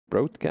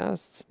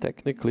broadcasts.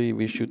 Technically,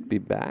 we should be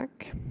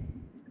back.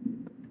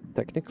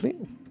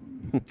 Technically.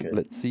 Okay.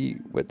 Let's see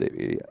whether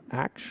we're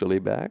actually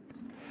back.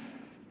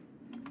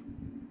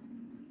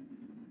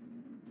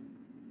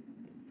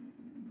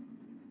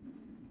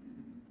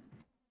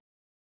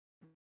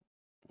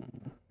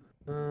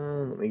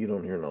 Let me get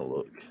on here and I'll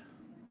look.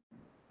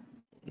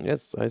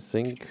 Yes, I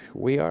think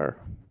we are.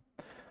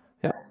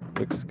 Yeah,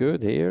 looks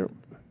good here.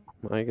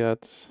 I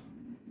got...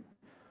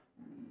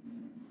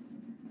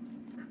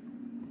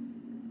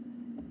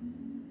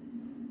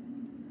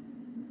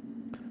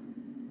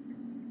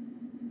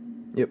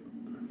 Yep.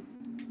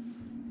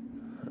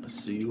 I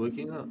see you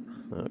waking up.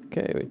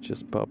 Okay, we're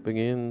just popping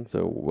in.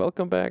 So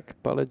welcome back.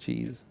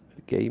 Apologies,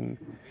 the game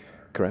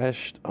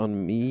crashed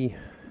on me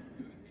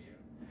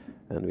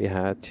and we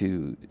had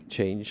to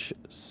change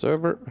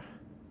server,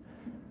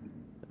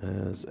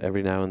 as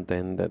every now and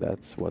then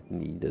that's what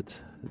needed,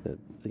 that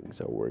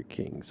things are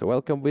working. So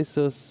welcome with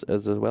us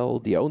as well,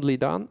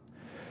 DeonlyDon.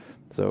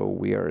 So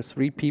we are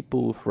 3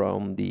 people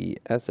from the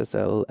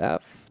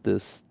SSLF, the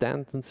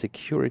Stanton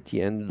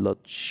Security and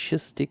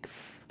Logistic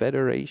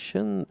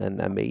Federation,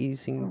 an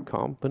amazing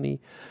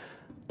company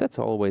that's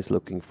always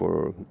looking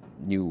for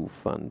new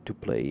fun to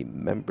play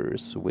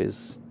members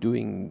with,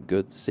 doing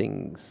good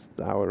things.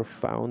 Our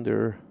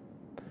founder,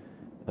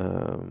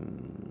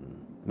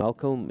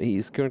 Malcolm, he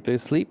is currently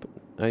asleep,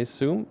 I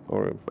assume,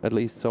 or at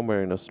least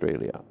somewhere in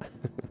Australia.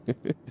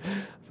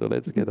 So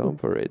let's get on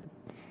for it.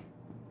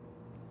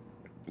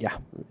 Yeah,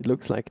 it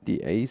looks like the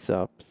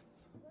ASAPs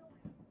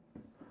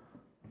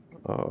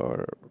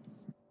are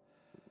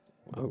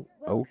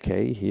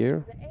okay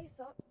here.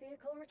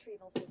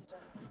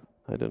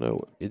 I don't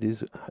know, it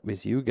is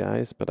with you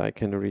guys, but I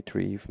can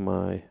retrieve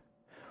my,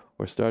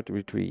 or start to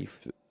retrieve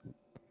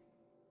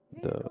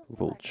the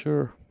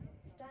Vulture.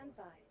 Stand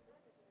by.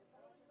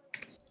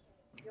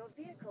 Your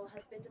vehicle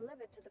has been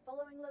delivered to the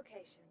following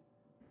location.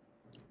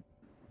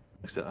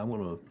 Like I said, I'm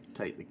going to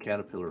take the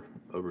Caterpillar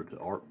over to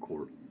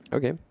ArcCorp.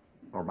 Okay.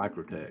 Or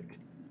Microtech.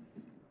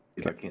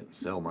 If I can't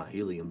sell my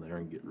helium there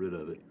and get rid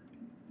of it.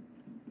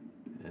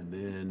 And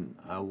then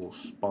I will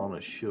spawn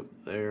a ship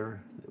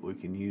there that we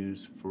can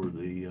use for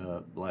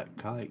the Black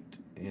Kite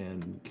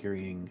and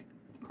carrying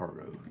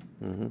cargo.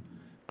 Mm-hmm.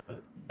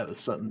 That was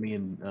something me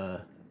and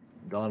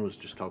Don was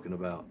just talking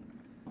about,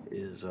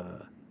 is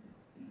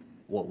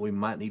what we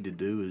might need to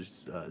do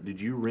is,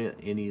 did you rent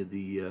any of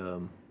the,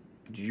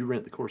 did you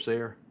rent the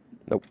Corsair?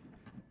 Nope.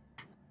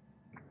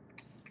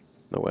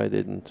 No, I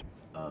didn't.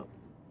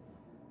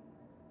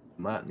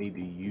 Might need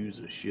to use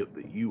a ship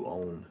that you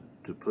own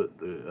to put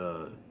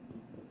the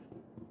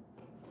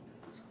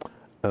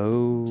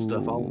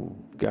stuff on.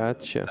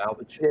 Gotcha.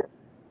 Salvage. Yeah.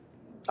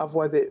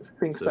 Otherwise, it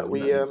thinks So that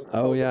we.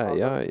 Oh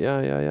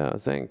yeah.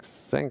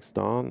 Thanks,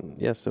 Don.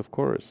 Yes, of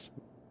course.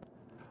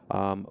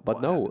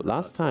 But no,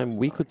 last time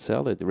we could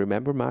sell it.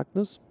 Remember,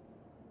 Magnus?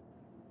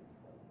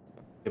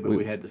 Yeah, but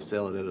we had to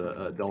sell it at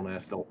a don't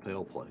ask, don't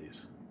tell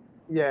place.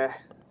 Yeah.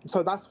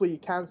 So that's where you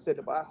can sell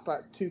it, but that's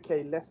like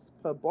 2K less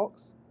per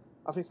box.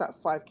 I think it's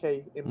like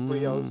 5K in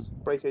Brio's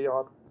Breaker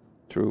Yard.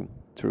 True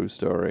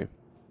story.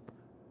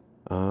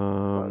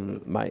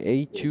 My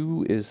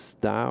A2 is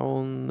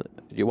down.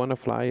 Do you want to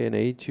fly an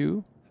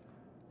A2?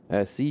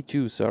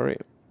 C2, sorry.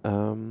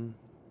 I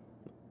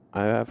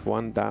have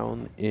one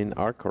down in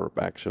ArcCorp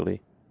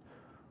actually.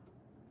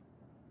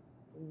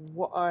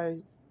 What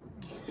I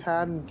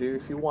can do,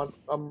 if you want,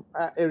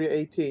 at Area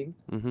 18,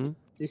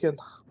 you can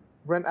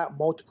rent out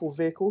multiple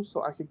vehicles.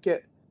 So I could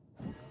get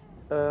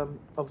a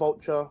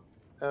Vulture,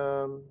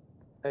 another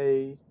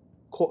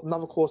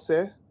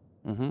Corsair,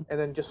 and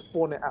then just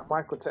spawn it at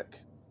Microtech.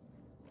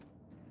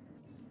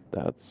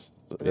 That's,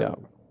 yeah.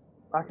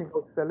 I can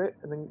go sell it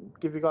and then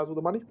give you guys all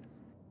the money.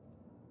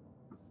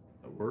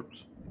 That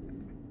works.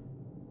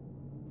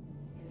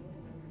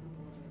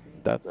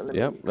 That's,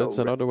 yeah, that's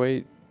another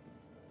way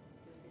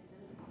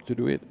to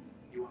do it.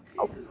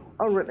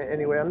 I'll rent it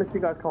anyway, unless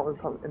you guys can't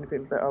rent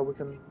anything better, we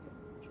can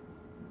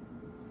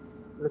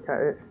look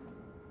at it.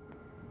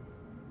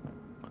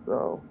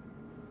 So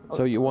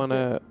you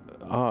wanna,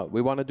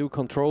 we wanna do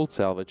controlled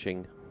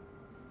salvaging.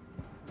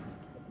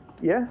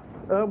 Yeah,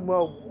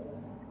 well,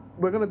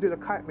 we're gonna do the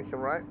kite mission,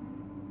 right?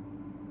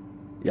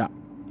 Yeah.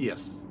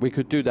 Yes. We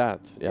could do that,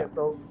 yeah.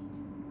 So,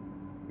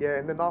 yeah,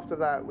 and then after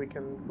that we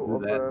can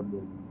sort of,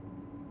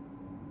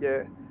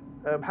 yeah.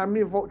 How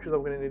many vultures are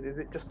we gonna need? Is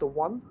it just the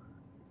one?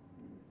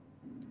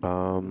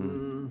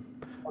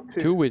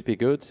 Two would be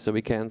good, so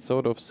we can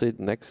sort of sit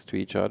next to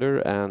each other,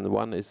 and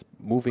one is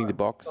moving the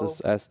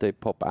boxes as they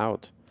pop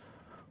out.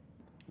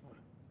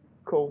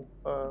 Cool.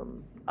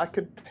 I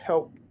could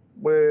help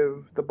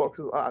with the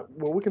boxes.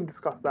 Well, we can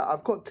discuss that.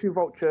 I've got 2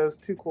 Vultures,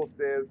 2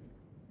 Corsairs,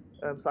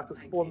 so I can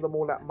spawn them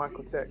all at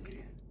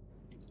Microtech.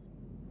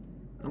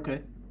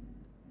 Okay.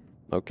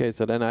 Okay,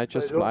 so then I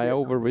just fly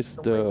over with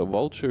the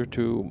Vulture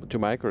to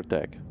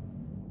Microtech.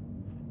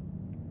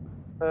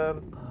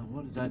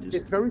 What did I just...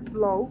 It's very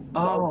slow. Oh.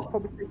 I'll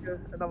probably take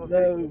another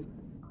vehicle,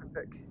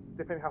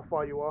 depending how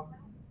far you are.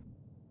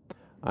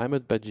 I'm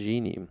at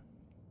Bagini.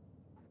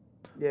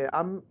 Yeah,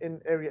 I'm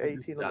in area I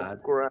just 18 on the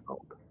died. ground.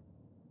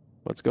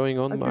 What's going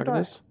on, How'd you die?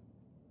 Magnus?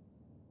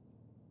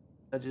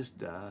 I just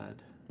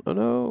died. Oh I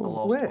no.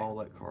 lost Where? all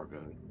that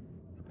cargo.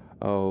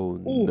 Oh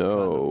Ooh. Trying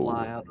to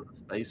fly no. out of the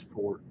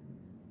spaceport.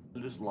 I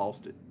just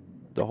lost it.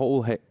 The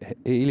whole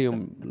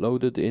helium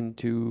loaded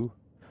into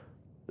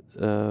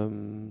Yeah.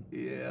 the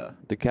I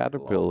lost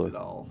caterpillar. it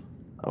all.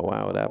 Oh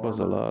wow, My that was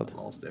a armor, lot. I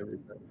lost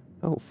everything.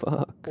 Oh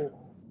fuck. Oh.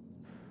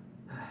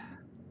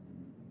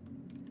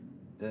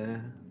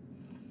 Yeah.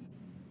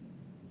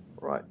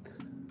 Right.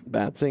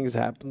 Bad things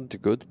happen to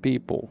good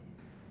people.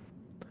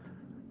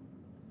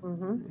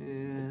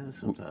 Yeah,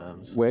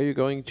 sometimes. Where are you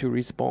going to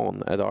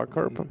respawn? At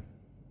Arcarp?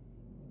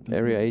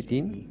 Area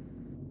 18?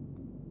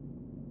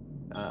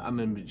 I'm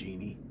in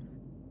Bajini.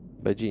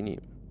 Bajini.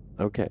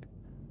 Okay.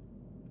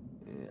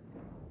 Yeah.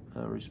 I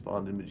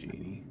respawned in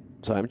Bajini.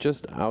 So I'm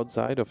just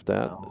outside of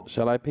that. Wow.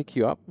 Shall I pick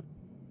you up?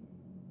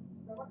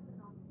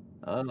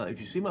 If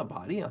you see my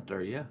body out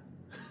there, yeah.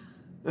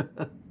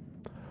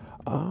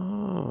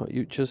 Ah,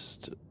 you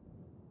just...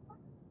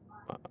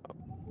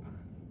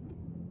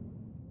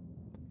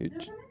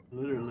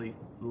 Literally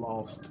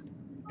lost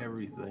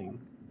everything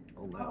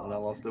on that one. I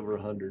lost over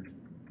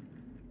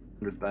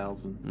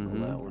 100,000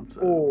 on that one.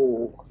 So.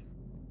 Oh.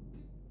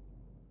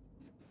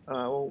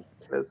 Well,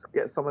 let's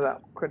get some of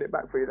that credit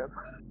back for you then.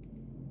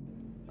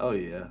 Oh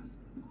yeah,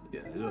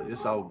 yeah.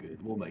 It's all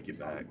good. We'll make it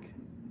back.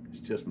 It's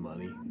just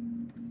money.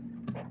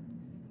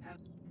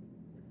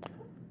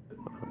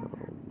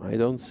 I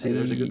don't see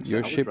there's a good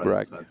your salvage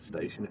shipwreck. right outside the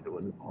station if it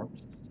wasn't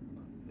arms.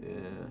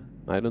 Yeah.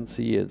 I don't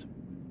see it.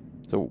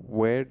 So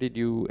where did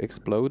you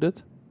explode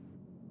it?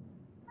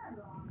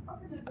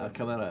 I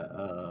come out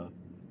of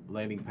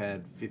landing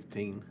pad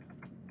 15.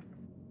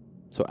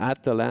 So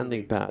at the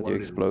landing pad you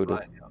exploded.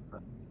 Right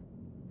outside.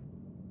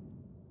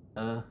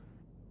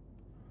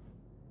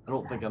 I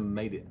don't think I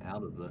made it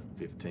out of the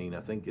 15. I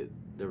think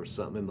there was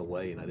something in the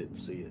way and I didn't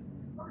see it.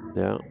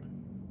 Yeah.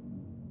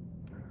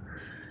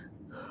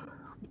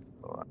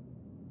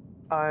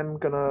 I'm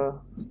gonna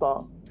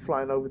start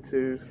flying over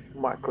to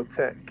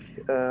Microtech.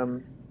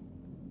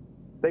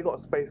 They got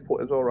a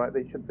spaceport as well, right?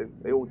 They should do.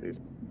 They all do.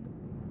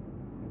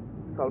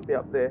 So I'll be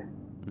up there.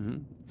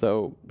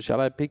 So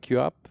shall I pick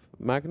you up,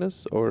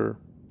 Magnus, or?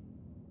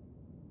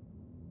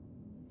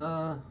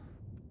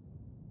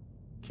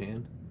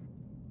 Can.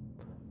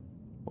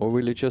 Or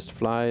will you just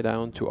fly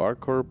down to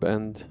Arcorp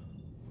and?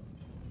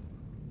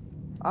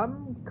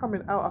 I'm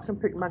coming out. I can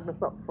pick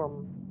Magnus up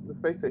from the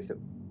space station.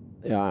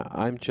 Yeah,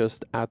 I'm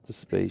just at the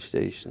space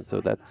station, so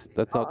that's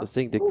not the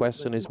thing. The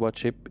question is what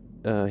ship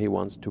he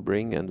wants to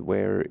bring and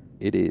where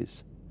it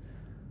is.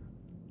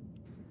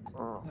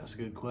 That's a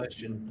good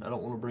question. I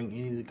don't want to bring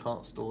any of the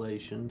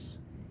constellations.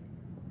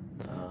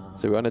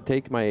 So you want to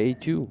take my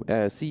A2,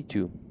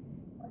 C2?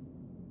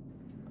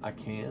 I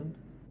can.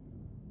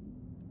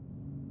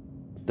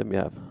 Then we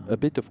have a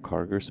bit of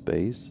cargo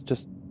space,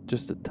 just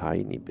a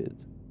tiny bit.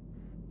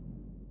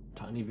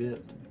 Tiny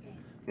bit.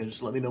 Yeah,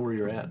 just let me know where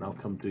you're at and I'll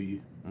come to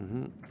you.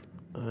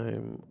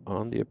 I'm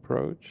on the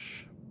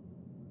approach.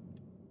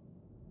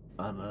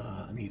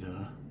 I need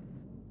a...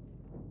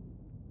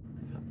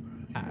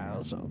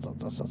 I'm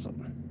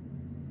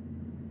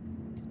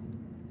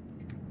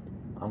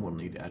gonna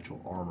need actual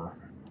armor.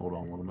 Hold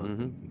on, what am I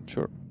thinking?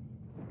 Sure.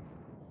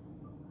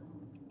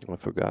 I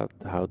forgot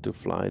how to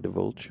fly the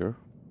Vulture.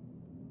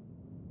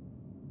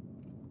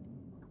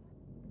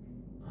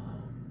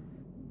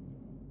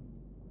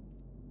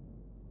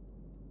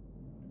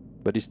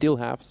 But you still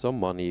have some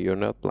money. You're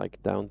not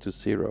like down to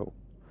zero.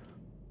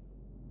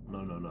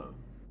 No. Not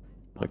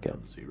Okay.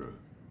 down to zero.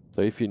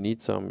 So if you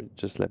need some,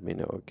 just let me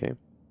know, okay?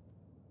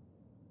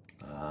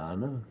 I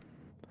know.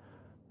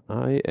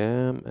 I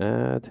am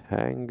at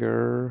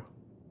hangar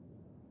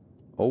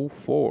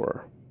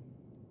 04.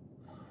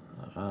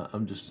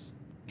 I'm just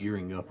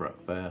gearing up right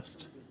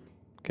fast.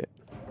 Okay.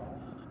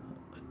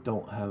 I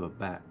don't have a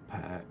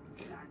backpack,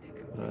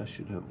 but I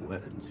should have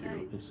weapons here.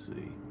 Let's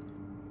see.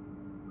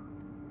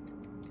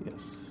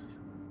 Yes.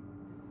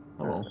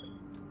 Hold on. I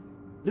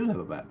do have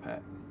a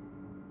backpack.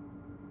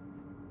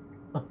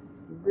 Huh.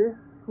 This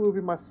will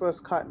be my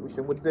first kite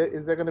mission.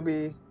 Is there going to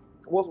be...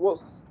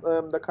 What's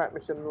the kite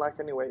mission like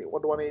anyway?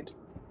 What do I need?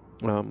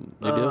 You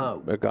need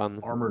a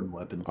gun. Armor and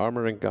weapons.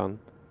 Armor and gun.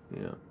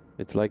 Yeah.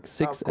 It's like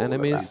 6 cool.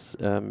 enemies.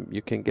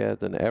 You can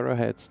get an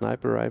arrowhead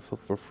sniper rifle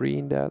for free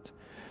in that.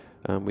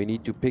 We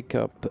need to pick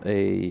up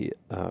a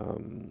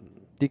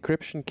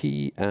decryption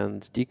key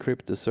and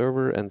decrypt the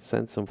server and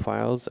send some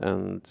files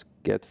and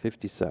get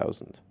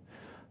 50,000.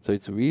 So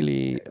it's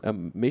really a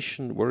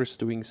mission worth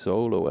doing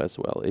solo as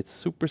well. It's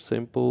super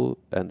simple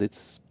and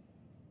it's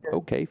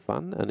okay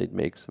fun and it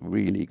makes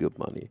really good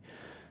money.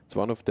 It's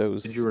one of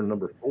those... You were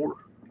number 4.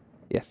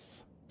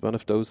 Yes. It's one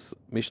of those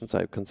missions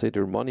I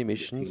consider money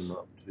missions.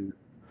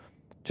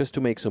 Just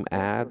to make some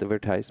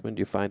advertisement,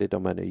 you find it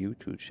on my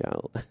YouTube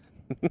channel.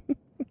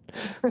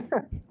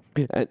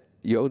 And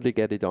you only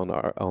get it on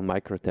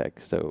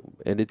Microtech, so,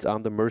 and it's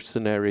on the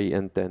mercenary,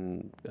 and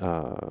then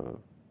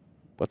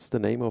what's the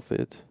name of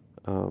it?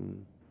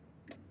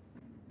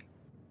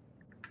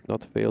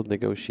 Not failed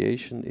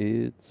negotiation.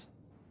 It's...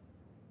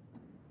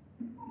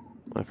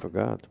 I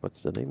forgot.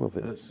 What's the name of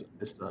it?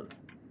 It's not.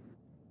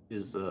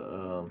 Is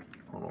hold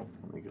on,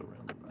 let me go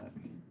around the back.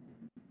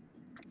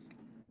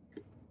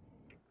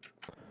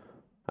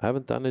 I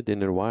haven't done it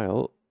in a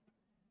while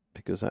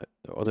because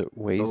other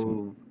ways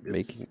Oh,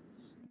 making.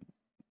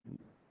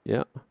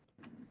 Yeah.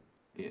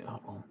 Yeah,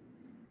 hold on.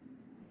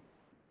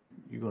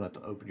 You're gonna have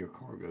to open your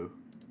cargo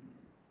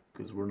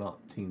because we're not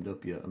teamed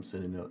up yet. I'm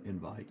sending out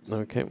invites.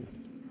 Okay.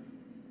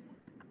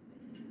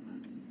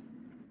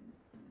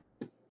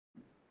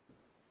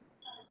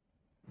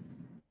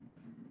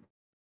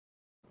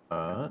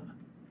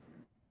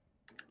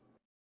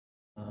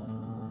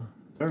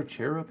 Is there a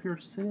chair up here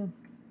to sit in?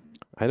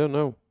 I don't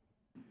know.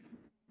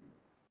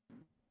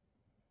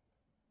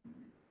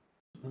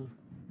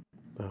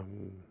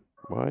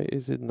 Why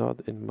is it not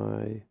in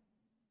my...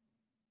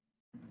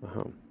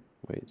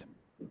 Wait.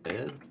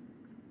 Bed?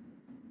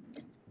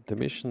 The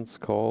mission's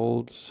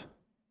called...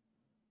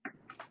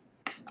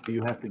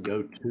 You have to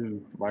go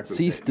to micro.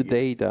 Seize the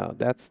data.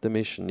 That's the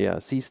mission. Yeah,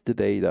 seize the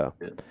data.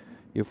 Yeah.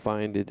 You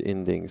find it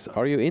in things.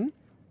 Are you in?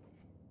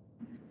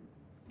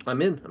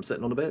 I'm in. I'm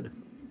sitting on the bed.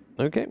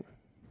 Okay.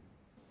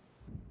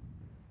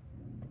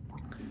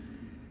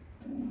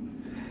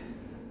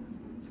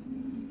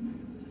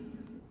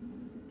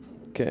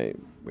 Okay,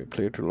 we're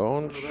clear to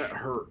launch. Oh, that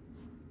hurt.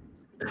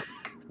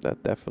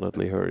 That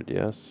definitely hurt,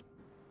 yes.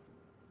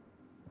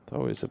 It's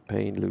always a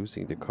pain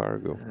losing the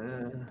cargo.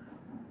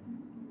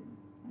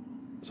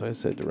 So I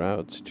said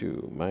route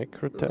to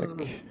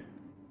Microtech.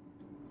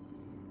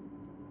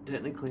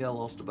 Technically, I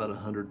lost about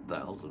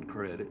 100,000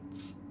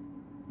 credits.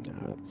 Yeah,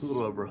 A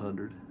little over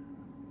 100.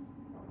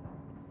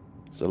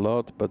 it's a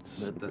lot, but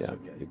That's yeah,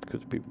 okay. it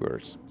could be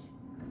worse.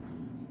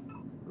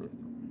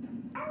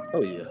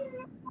 Oh yeah,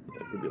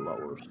 it could be a lot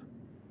worse.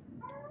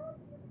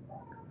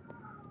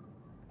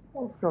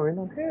 What's going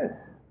on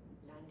here?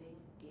 Landing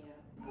gear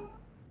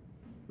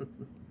up.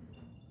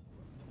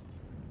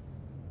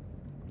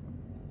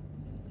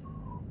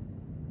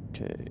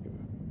 Okay.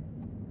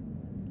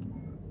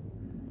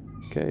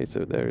 Okay,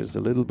 so there is a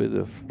little bit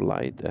of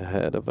light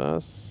ahead of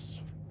us.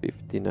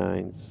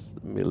 59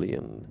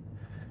 million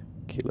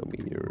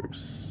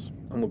kilometers.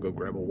 I'm gonna go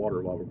grab a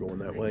water while we're going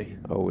that way.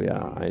 Oh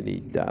yeah, I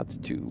need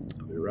that too.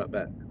 I'll be right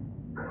back.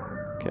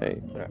 Okay.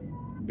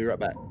 Be right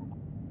back.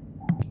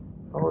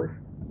 Sorry.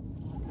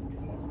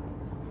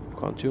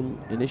 Quantum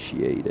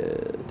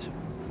initiated.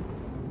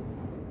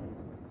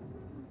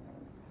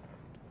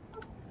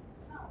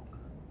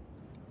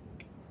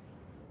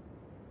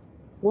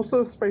 What's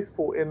the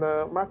spaceport in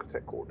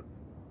Microtech called?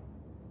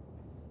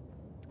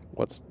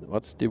 What's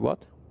the what?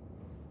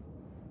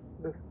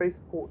 The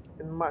spaceport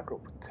in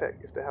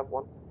Microtech, if they have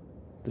one.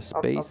 The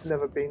space I've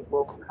never been.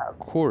 Well, have.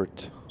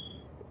 court.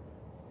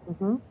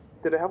 Do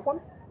they have one?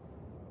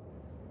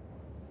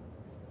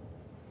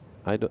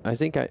 I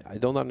think I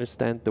don't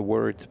understand the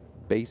word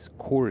base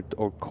court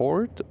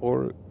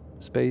or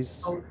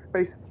space. Oh,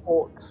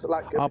 spaceport,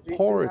 like Ah, do you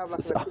port. have,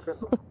 like, an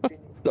equivalent of-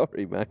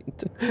 Sorry,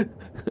 mate.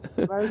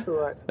 No, it's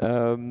alright.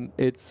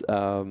 It's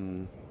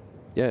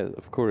yeah,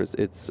 of course.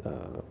 It's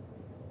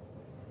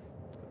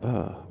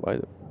why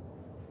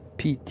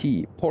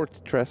PT Port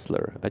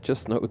Tressler. I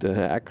just know the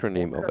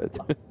acronym of it.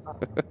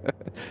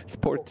 It's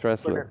Port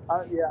Tressler.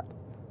 Yeah.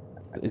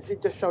 It's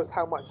It just shows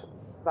how much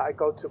that I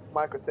go to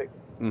Microtech.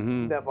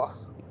 Never.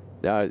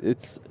 yeah.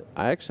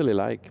 I actually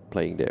like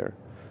playing there.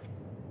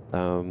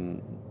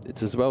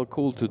 It's as well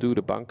cool to do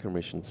the bunker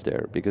missions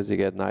there because you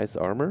get nice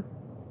armor.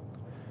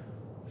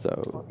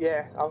 So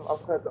Yeah,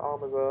 I've heard the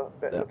armors are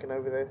better Yeah. looking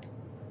over there.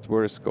 it's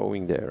worth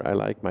going there. I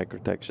like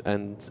Microtech,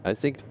 and I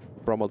think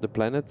from all the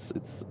planets,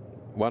 it's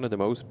one of the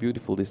most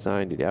beautiful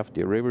designed. You have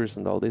the rivers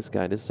and all these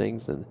kind of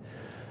things, and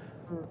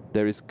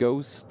there is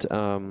ghost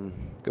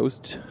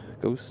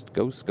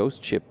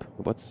ship.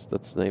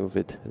 That's the name of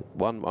it?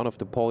 One of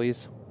the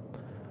polys.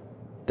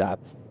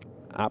 That's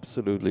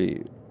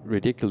absolutely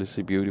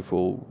ridiculously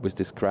beautiful with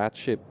this scratch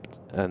ship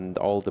and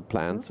all the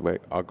plants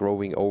are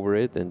growing over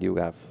it, and you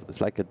have it's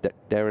like a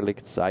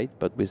derelict site,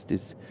 but with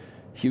this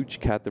huge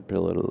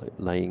caterpillar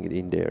laying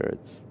in there.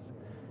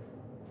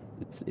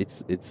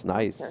 It's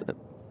nice. Okay.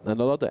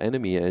 And a lot of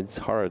enemy, and it's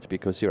hard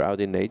because you're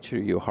out in nature,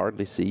 you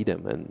hardly see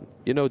them, and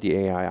you know the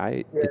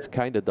AI, it's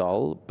kind of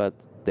dull, but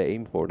they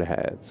aim for the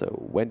head, so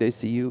when they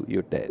see you,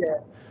 you're dead. Yeah.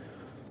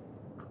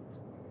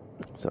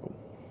 So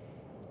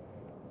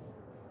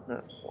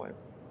That's fine.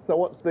 So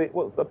what's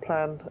the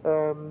plan?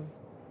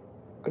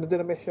 Gonna do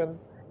the mission,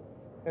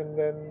 and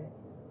then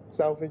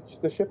salvage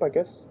the ship, I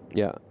guess.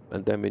 yeah,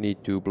 and then we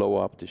need to blow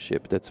up the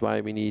ship. That's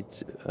why we need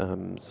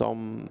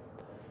some,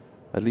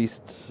 at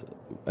least,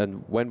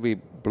 and when we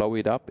blow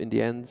it up in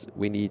the end,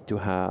 we need to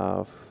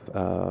have,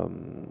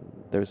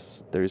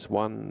 there's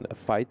one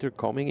fighter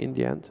coming in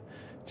the end.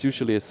 It's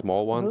usually a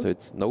small one, so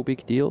it's no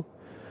big deal.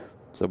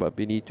 So, but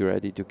we need to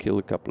ready to kill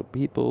a couple of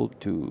people,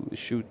 to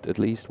shoot at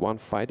least one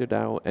fighter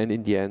down, and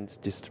in the end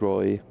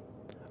destroy,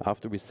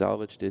 after we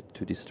salvaged it,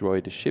 to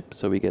destroy the ship,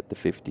 so we get the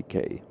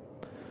 50k.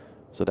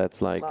 So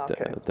that's like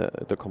Okay.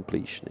 the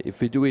completion.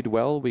 If we do it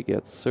well, we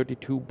get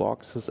 32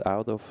 boxes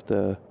out of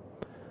the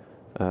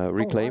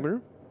reclaimer,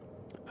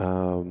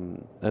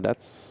 and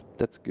that's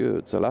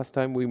good. So last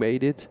time we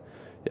made it,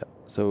 yeah.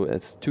 So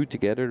as two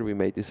together, we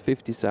made this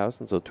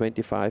 50,000, so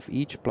 25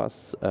 each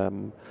plus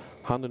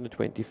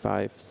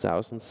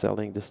 125,000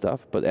 selling the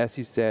stuff. But as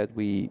you said,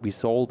 we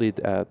sold it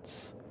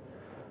at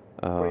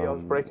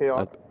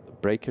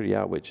Breaker,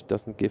 yeah, which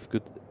doesn't give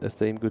the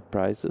same good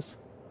prices.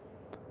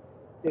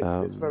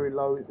 It's very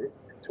low. It's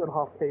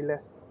 2.5K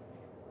less.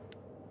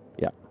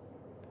 Yeah.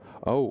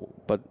 Oh,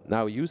 but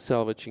now you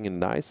salvaging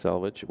and I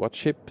salvage. What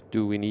ship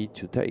do we need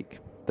to take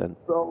then?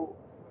 So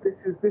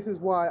this is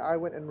why I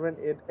went and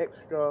rented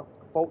extra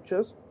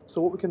vultures.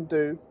 So what we can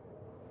do,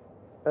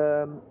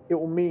 it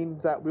will mean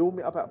that we all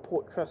meet up at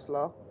Port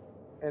Tressler,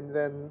 and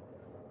then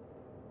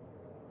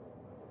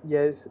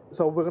yes.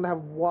 So we're gonna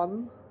have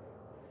one.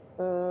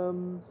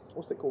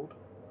 What's it called?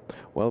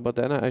 Well, but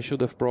then I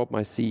should have brought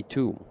my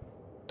C2.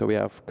 So we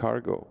have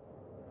cargo.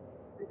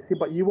 See,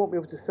 but you won't be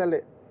able to sell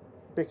it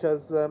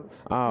because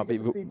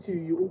C2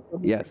 you also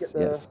need to get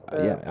the,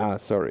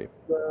 sorry.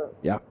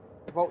 The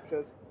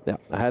vultures. Yeah,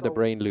 I had a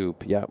brain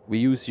loop. Yeah, we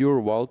use your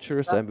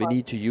vultures and we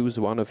need to use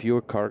one of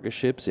your cargo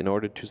ships in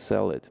order to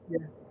sell it.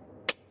 Yeah,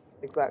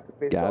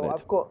 exactly. Got it.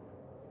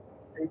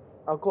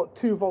 I've got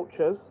 2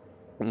 vultures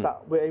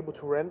that we're able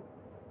to rent,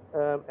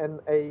 and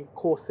a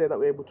Corsair that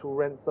we're able to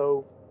rent.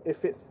 So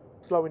if it's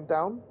slowing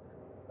down,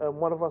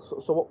 one of us.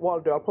 So what I'll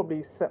do, I'll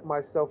probably set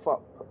myself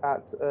up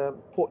at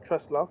Port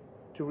Tressler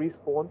to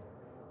respawn,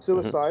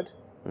 suicide,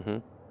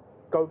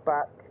 go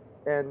back,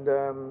 and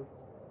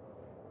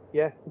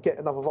get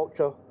another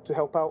vulture to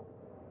help out.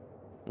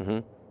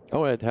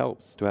 Oh, it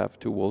helps to have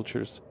 2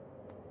 vultures.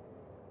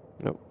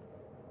 No.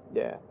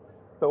 Yeah.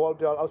 So what I'll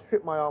do, I'll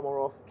strip my armor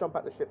off, jump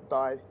out the ship,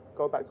 die,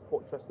 go back to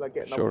Port Tressler,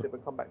 get another ship,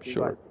 and come back to you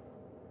guys.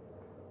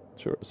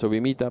 Sure. So we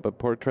meet up at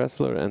Port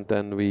Tressler, and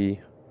then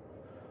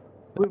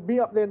we'll be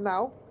up there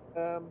now.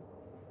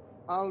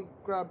 I'll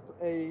grab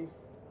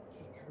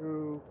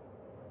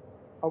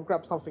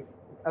something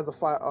as a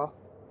fighter,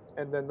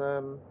 and then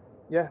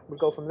we'll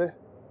go from there.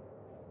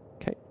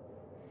 Okay.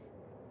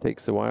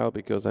 Takes a while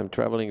because I'm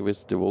traveling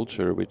with the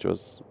Vulture, which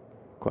was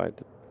quite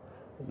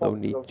no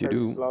need to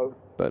do, slow.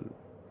 but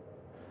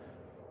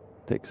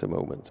takes a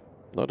moment.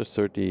 Not a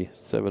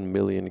 37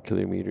 million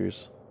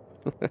kilometers.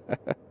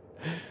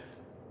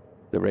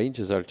 The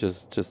ranges are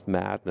just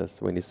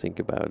madness when you think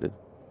about it.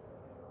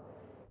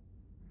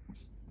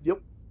 Yep.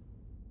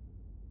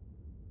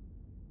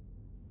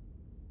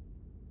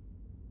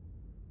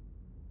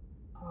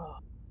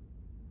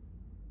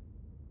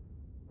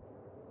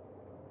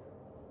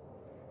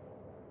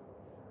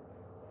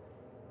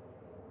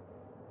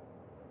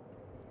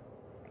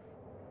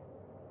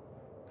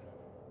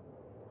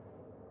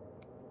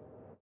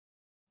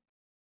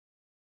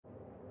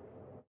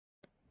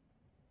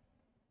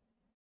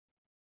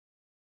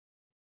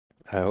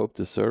 I hope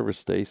the server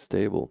stays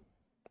stable.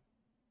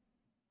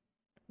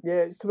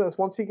 Yeah, to be honest,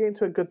 once you get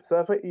into a good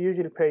server, it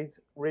usually pays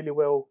really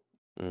well.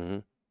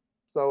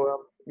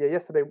 So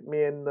yesterday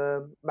me and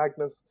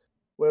Magnus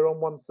were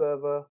on one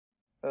server,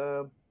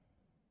 and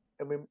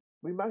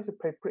we managed to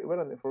pay pretty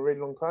well on it for a really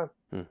long time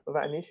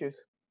without any issues.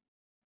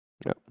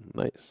 Yeah,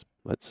 nice.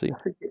 Let's see. I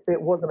think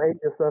it was an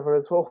Asia server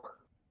as well.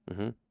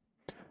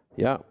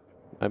 Yeah,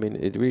 I mean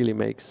it really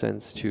makes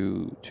sense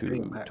to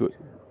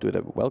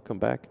welcome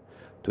back,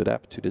 to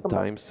adapt to the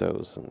time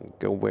zones and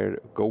go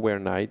where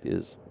night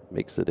is,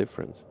 makes a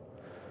difference.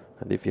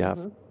 And if you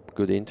have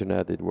good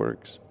internet, it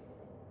works.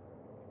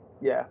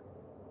 Yeah.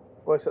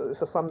 Well,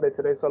 it's a Sunday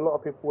today, so a lot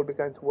of people will be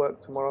going to work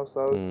tomorrow.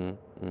 So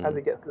as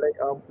it gets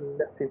later,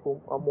 less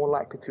people are more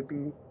likely to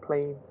be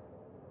playing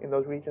in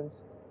those regions.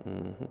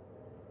 In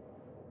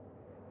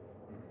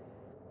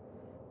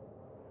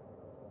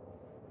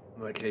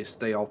that case,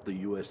 stay off the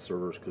U.S.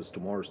 servers because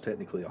tomorrow's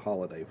technically a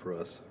holiday for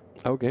us.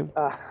 Okay.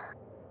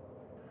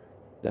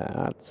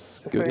 That's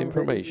good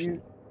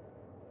information.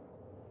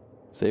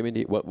 Same in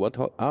the what?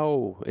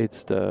 Oh,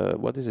 it's the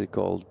what is it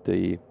called?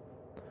 The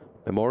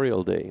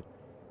Memorial Day.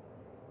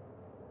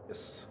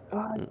 Yes.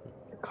 I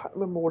can't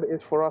remember what it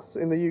is for us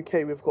in the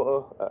UK. We've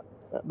got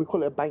we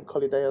call it a bank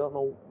holiday. I don't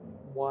know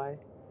why.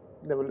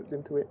 Never looked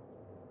into it.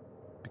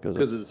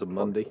 Because it's a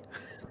Monday.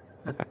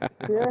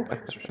 Yeah.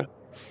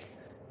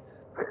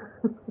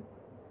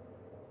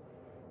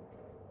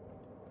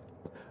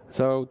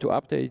 So to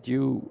update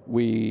you,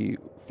 we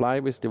fly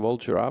with the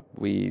Vulture up.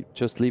 We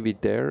just leave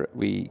it there.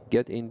 We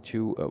get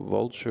into a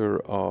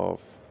Vulture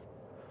of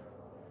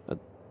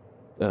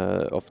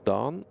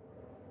dawn,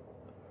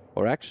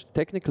 or actually,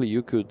 technically,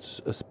 you could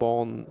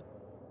spawn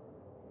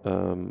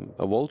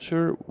a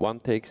Vulture.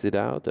 One takes it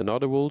out.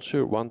 Another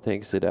Vulture. One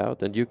takes it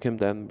out, and you can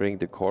then bring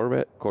the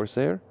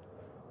Corsair.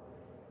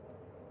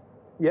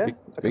 Yeah,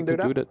 I can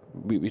do that.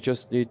 We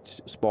just need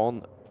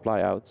spawn,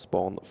 fly out,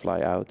 spawn,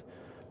 fly out.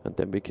 And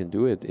then we can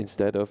do it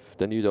instead of,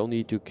 then you don't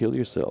need to kill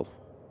yourself.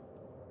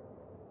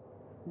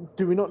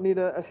 Do we not need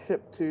a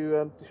ship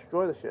to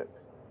destroy the ship?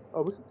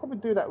 Oh, we could probably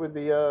do that with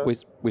the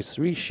With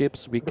 3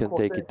 ships, we can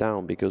take it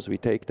down because we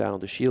take down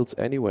the shields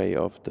anyway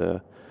of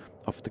the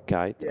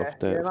kite Yeah, of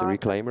the yeah, no,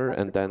 reclaimer,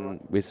 and that's then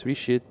with 3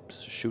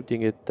 ships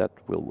shooting it, that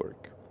will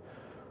work.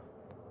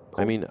 I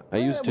cool. mean, I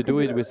Yeah, used we to can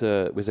do do it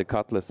that. with a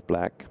Cutlass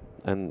Black,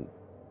 and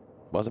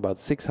was about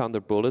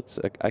 600 bullets.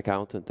 I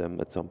counted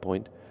them at some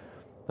point.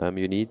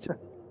 You need,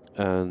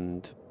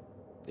 and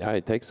yeah,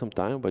 it takes some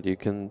time, but you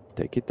can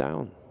take it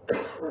down.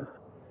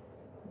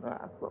 Nah,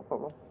 that's not a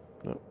problem.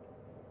 No.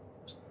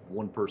 Just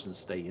one person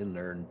stay in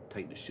there and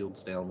take the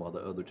shields down while the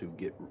other 2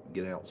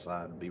 get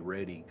outside and be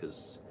ready.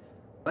 Because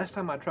last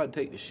time I tried to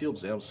take the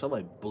shields down,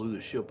 somebody blew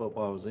the ship up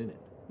while I was in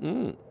it.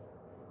 Mm.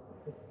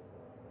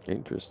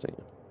 Interesting.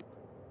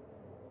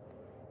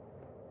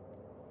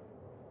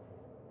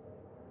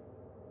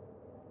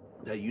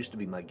 That used to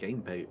be my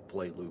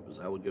gameplay loop. Is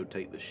I would go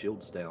take the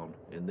shields down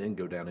and then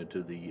go down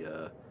into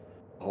the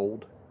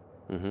hold,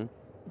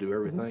 do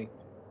everything,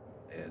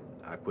 and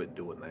I quit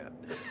doing that.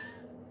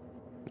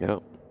 Yeah.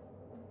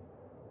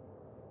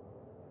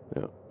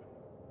 Yeah.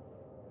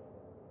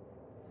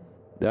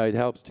 Yeah, it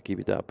helps to keep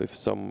it up if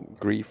some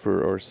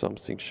griefer or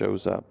something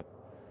shows up.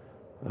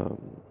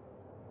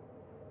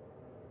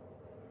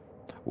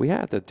 We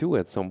had that too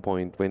at some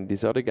point when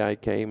this other guy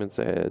came and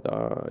said,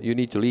 you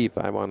need to leave,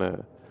 I want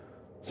to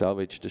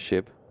salvage the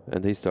ship.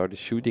 And he started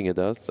shooting at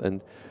us,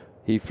 and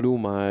he flew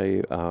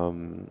my,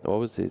 what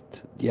was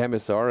it? The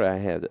MSR I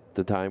had at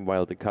the time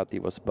while the Cutty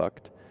was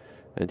bugged.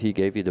 And he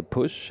gave it a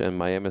push, and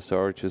my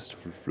MSR just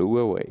flew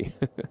away.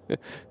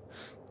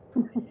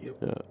 Yep.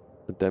 Yeah.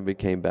 But then we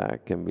came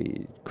back and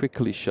we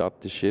quickly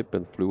shot the ship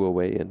and flew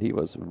away, and he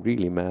was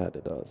really mad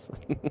at us.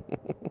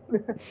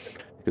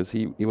 Because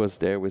he was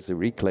there with a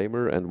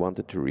reclaimer and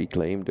wanted to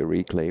reclaim the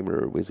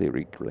reclaimer with a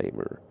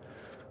reclaimer.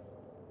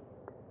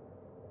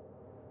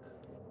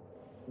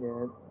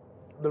 Yeah,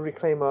 the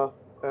Reclaimer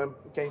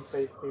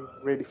gameplay seems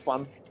really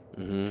fun.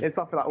 It's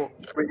something I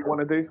really want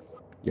to do.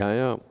 Yeah,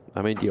 yeah.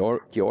 I mean, the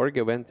org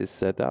event is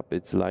set up.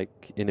 It's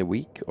like in a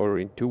week or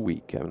in 2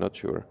 weeks. I'm not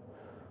sure.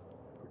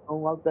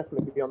 Oh, I'll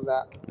definitely be on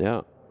that.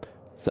 Yeah.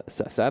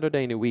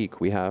 Saturday in a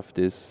week, we have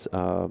this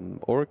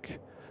org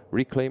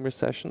reclaimer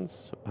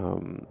sessions.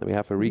 We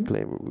have a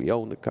reclaimer. We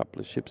own a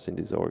couple of ships in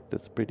this org.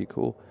 That's pretty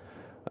cool.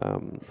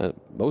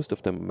 Most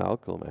of them,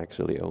 Malcolm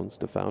actually owns,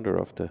 the founder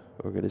of the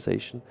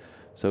organization.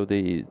 So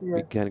we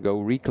can go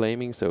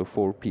reclaiming. So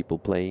 4 people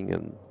playing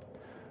and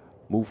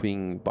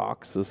moving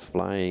boxes,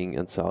 flying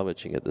and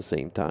salvaging at the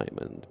same time,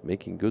 and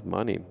making good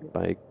money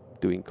by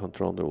doing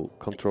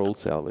control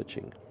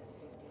salvaging.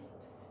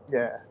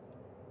 Yeah.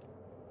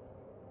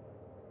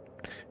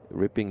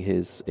 Ripping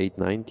his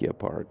 890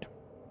 apart.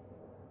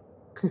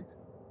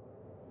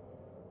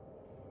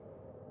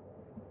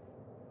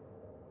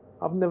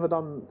 I've never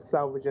done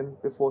salvaging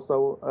before,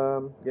 so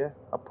yeah,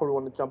 I probably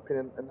want to jump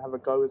in and have a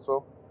go as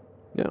well.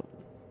 Yeah.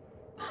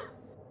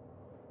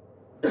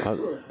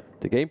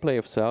 The gameplay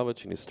of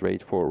salvaging is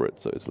straightforward,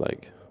 so it's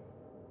like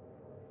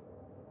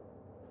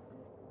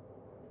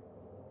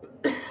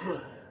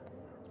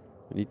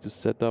you need to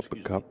set up a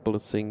couple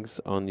of things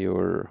on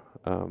your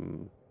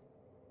on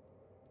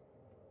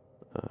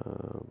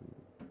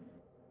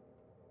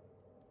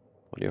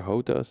your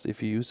HOTAS,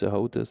 if you use a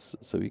HOTAS,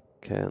 so you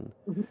can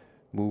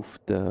move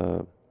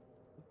the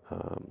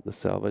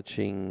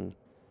salvaging,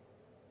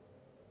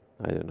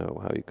 I don't know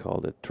how you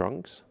call it,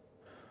 trunks.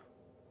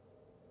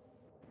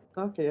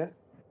 Okay, yeah.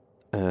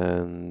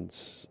 And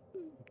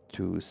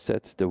to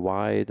set the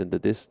wide and the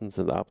distance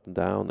and up and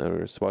down,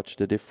 or swatch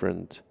the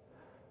different.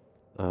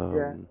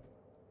 Yeah,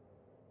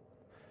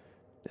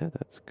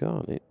 that's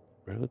gone. It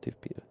relative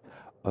period.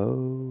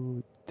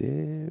 Oh,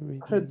 there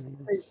it is.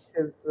 Space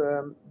is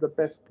the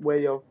best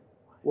way of,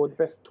 or the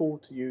best tool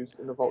to use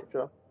in the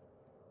Vulture.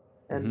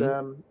 And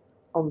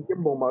on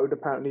gimbal mode,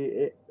 apparently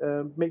it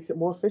makes it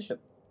more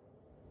efficient.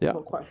 Yeah. I'm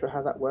not quite sure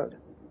how that works.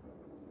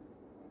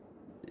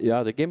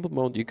 Yeah, the gimbal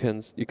mode you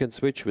can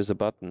switch with a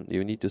button.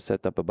 You need to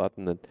set up a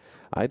button, and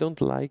I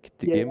don't like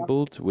the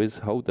gimbaled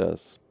with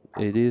HOTAS.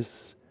 It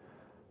is,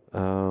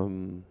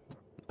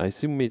 I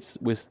assume it's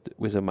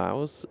with a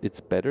mouse. It's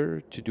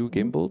better to do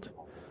gimbaled,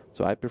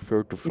 so I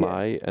prefer to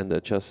fly and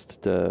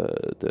adjust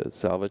the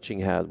salvaging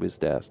head with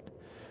that.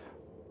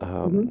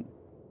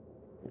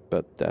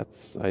 But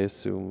that's, I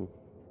assume,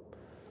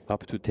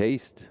 up to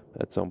taste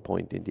at some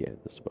point in the end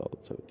as well.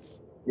 So it's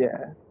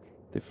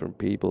different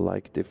people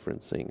like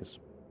different things.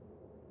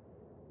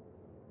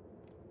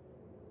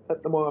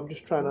 At the moment, I'm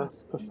just trying to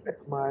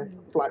perfect my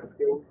flight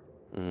skills.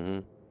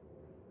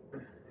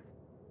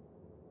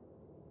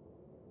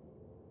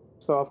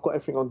 So I've got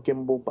everything on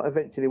gimbal, but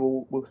eventually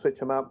we'll switch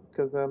them out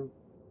because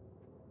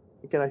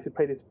again, I used to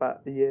play this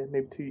about a year,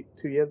 maybe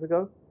two years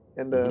ago,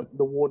 and the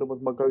Warden was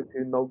my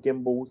go-to, no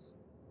gimbals,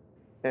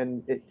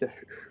 and it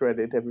just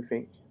shredded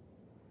everything.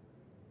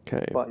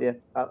 Okay. But yeah,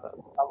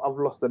 I've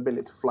lost the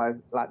ability to fly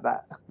like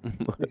that.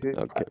 Okay.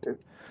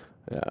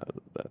 Yeah,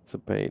 that's a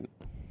pain.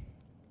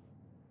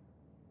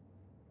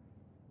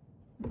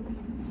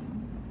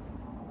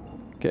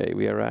 Okay,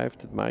 we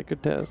arrived at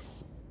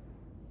microtests.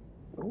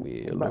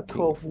 We're About looking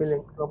 12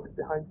 million kilometers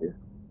behind you.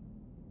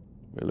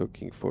 We're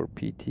looking for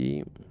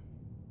PT.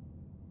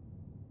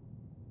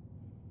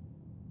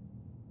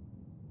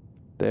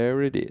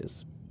 There it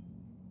is.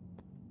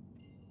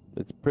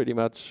 It's pretty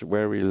much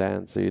where we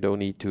land, so you don't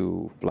need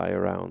to fly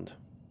around.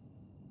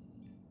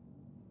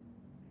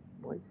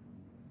 Right.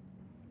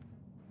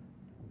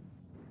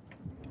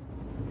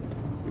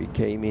 We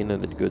came in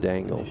at a good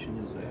angle.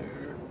 Mission is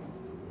there.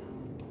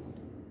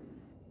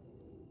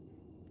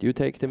 Do you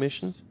take the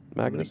mission,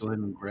 I'm gonna Magnus? go ahead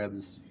and grab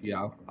this.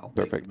 Yeah, I'll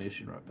take Perfect. the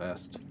mission right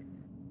fast.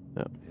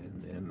 Yeah.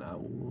 And then I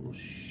will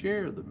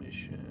share the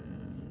mission.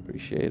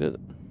 Appreciate it.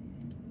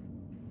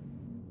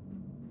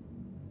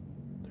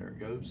 There it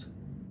goes.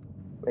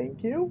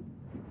 Thank you.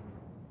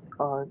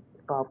 I've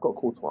got a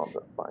call to arms,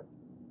 that's fine.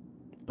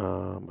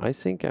 I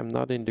think I'm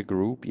not in the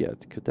group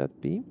yet. Could that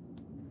be?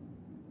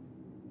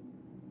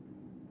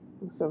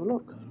 Let's have a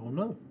look. I don't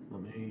know.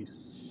 Let me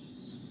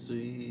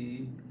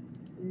see.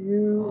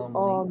 You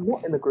are Link.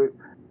 not in the group.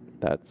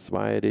 That's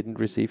why I didn't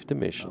receive the I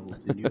mission. will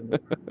send you a okay.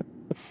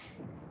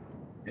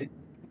 There's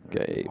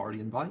Okay. the party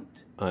invite.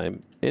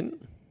 I'm in.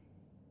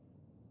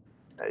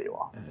 There you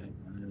are.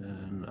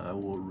 And I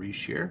will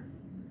reshare.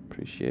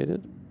 Appreciate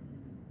it.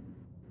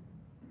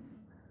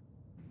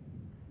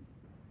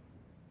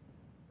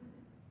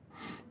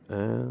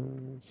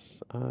 And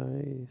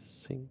I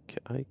think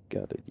I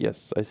got it.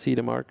 Yes, I see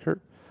the marker.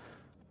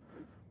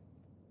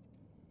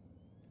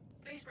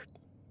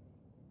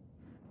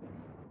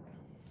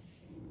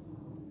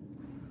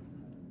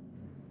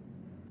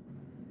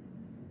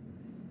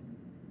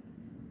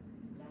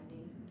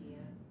 Landing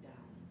gear down.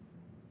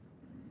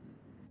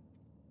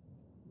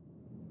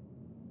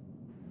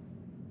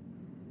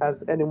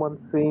 Has anyone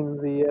seen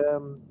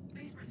the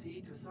Please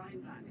proceed to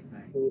assign landing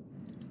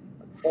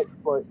bay.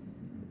 exploit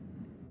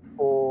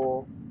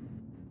for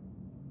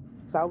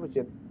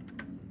salvaging?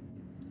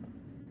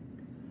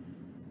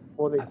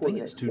 Or they I call think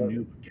it it's too exploit.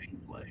 new for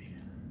gameplay.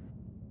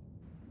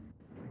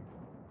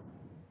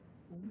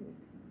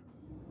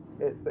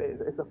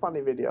 It's a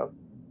funny video.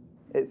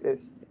 It's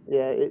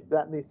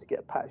that needs to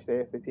get patched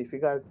ASAP. If you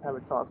guys have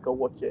a chance, go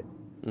watch it.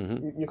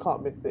 Mm-hmm. You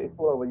can't miss it. It's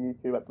all over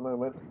YouTube at the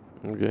moment.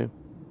 Okay.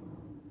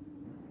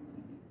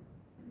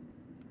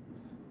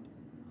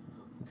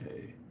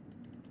 Okay.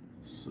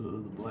 So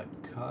the black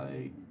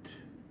kite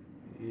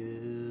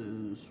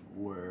is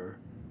where?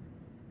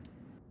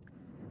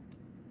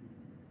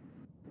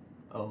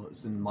 Oh,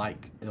 it's in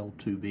Mike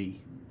L2B.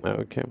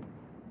 Okay.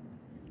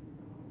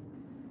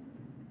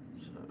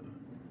 So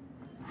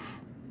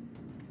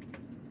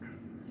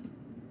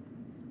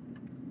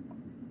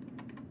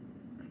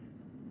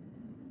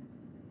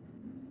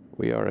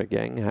We are a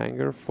gang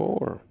hangar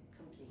 4.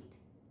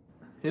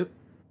 Complete. yep.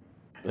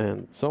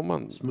 And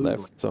someone Smoothly.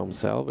 left some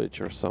salvage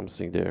or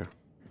something there.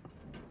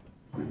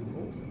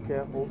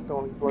 Careful,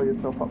 don't blow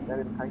yourself up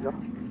there in the hangar.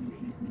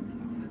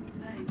 Pleasant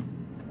stay.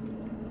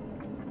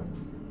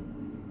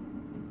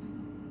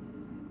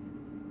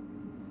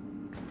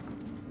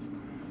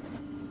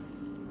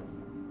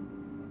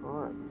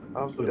 Alright.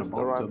 I've put a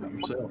box of it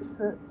yourself.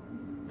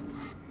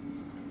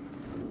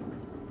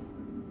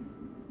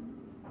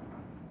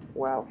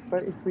 Wow,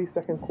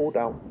 33-second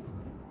cooldown.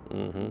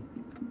 Mm-hmm.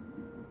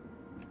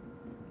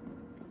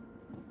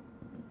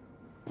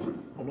 I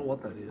don't know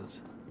what that is.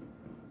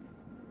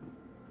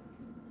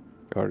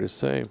 Hard to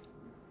say.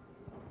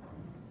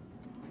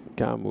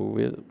 Can't move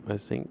it, I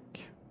think.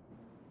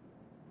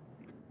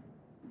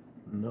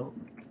 No.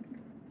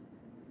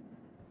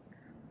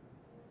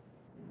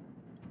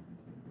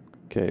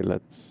 Okay,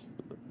 let's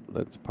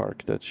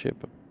park that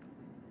ship.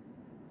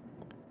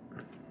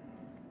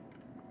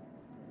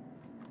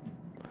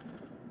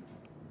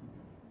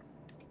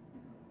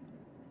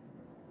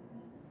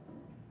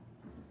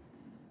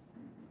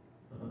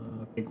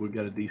 I think we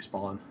got a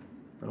despawn.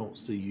 I don't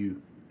see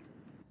you.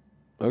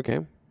 Okay.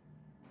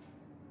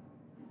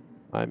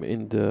 I'm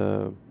in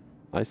the...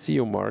 I see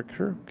your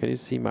marker. Can you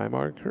see my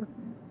marker?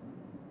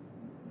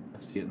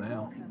 I see it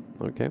now.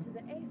 Welcome Okay. to the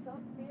ASOC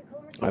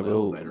vehicle I On the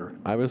will. elevator.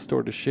 I will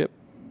store the ship.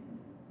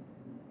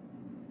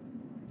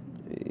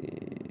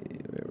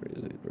 Where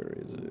is it? Where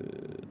is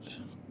it?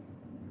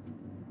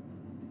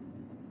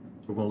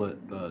 So we're gonna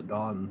let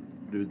Don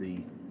do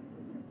the.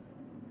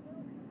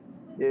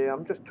 Yeah,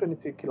 I'm just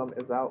 22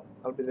 kilometers out.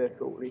 I'll be there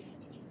shortly.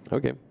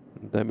 Okay.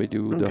 Then we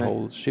do the Okay.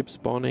 whole ship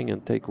spawning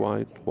and take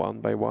one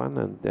by one,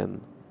 and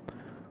then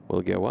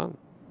we'll go on.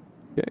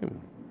 Okay.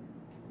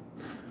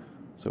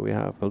 So we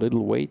have a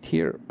little wait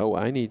here. Oh,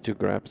 I need to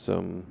grab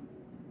something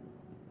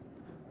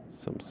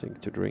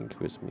to drink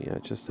with me. I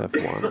just have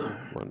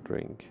one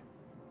drink.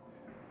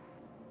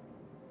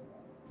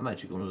 I'm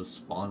actually going to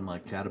spawn my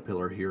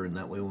caterpillar here, and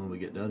that way when we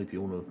get done, if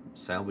you want to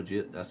salvage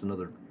it, that's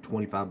another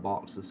 25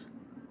 boxes.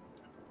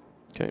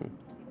 Okay.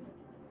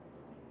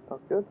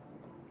 Sounds good.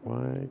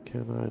 Why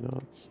can I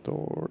not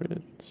store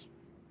it?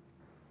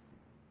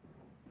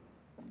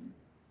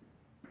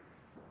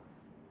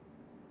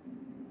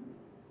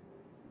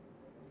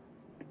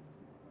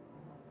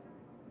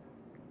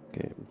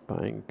 Okay, I'm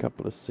buying a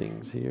couple of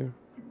things here.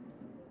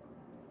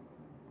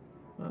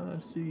 I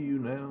see you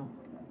now.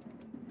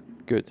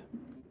 Good.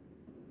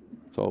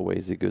 It's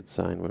always a good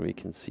sign when we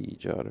can see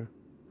each other.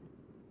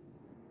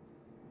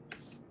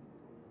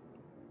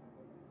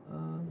 I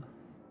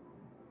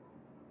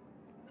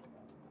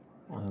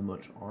don't have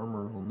much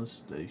armor on this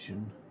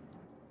station.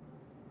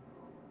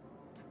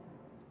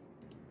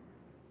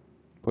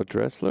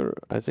 Portresler,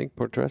 I think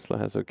Portresler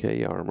has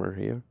okay armor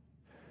here.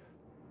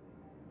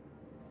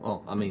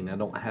 Well, I mean, I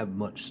don't have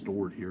much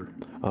stored here.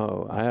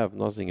 Oh, I have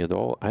nothing at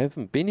all. I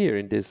haven't been here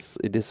in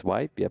this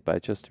wipe yet, by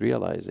just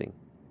realizing.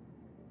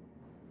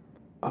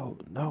 Oh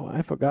no,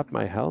 I forgot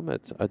my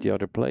helmet at the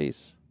other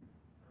place.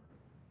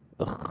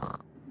 Ugh.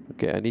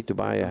 Okay, I need to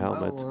buy a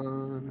helmet.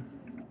 One.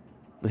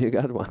 You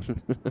got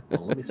one.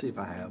 Well, let me see if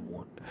I have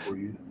one for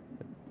you.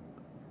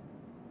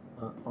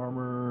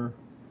 Armor.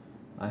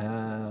 I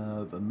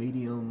have a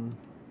medium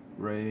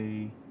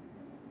gray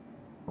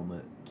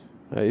helmet.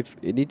 If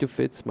it need to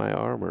fit my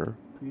armor.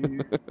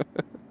 Here.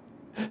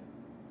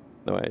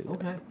 No,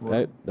 Okay.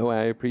 Well,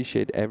 I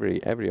appreciate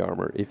every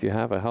armor. If you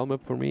have a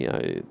helmet for me,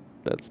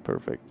 that's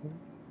perfect.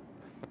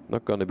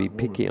 Not gonna be I'm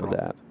gonna picky on drop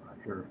that. it right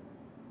here.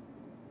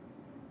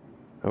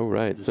 Oh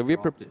right, Just so we're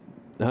dropped it.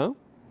 huh?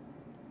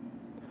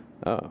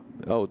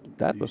 Oh,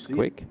 that Do you was see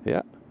quick.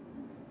 Yeah.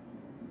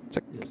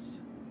 Check. Yes.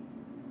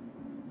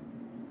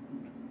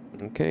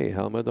 Okay,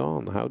 helmet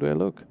on. How do I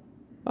look?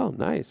 Oh,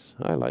 nice.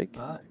 I like.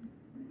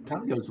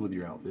 Kind of goes with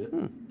your outfit.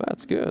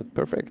 That's good.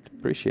 Perfect.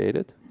 Appreciate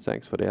it.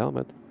 Thanks for the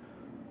helmet.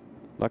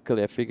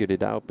 Luckily, I figured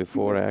it out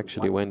before I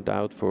actually went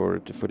out for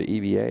the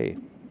EVA.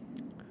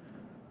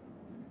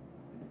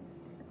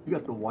 You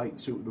got the white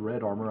suit with the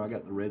red armor. I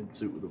got the red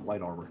suit with the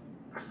white armor.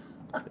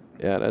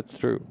 Yeah, that's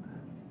true.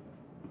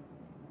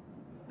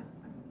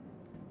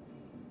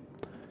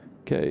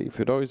 Okay,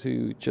 for those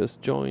who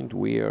just joined,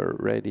 we are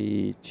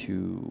ready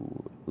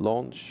to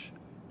launch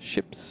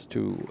ships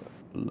to,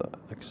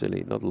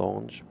 actually not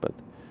launch, but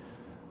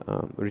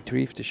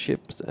retrieve the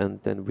ships, and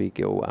then we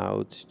go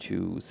out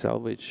to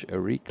salvage a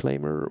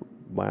reclaimer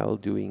while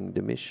doing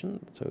the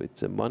mission. So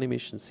it's a money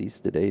mission, seize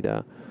the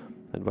data,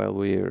 and while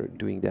we're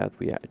doing that,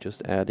 we are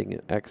just adding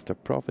extra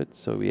profit.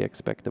 So we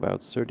expect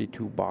about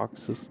 32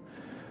 boxes,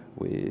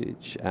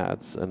 which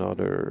adds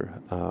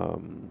another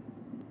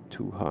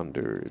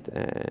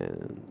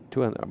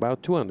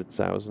about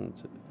 200,000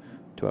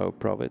 to our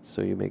profits.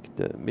 So you make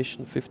the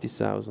mission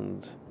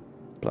 50,000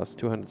 plus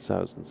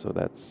 200,000. So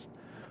that's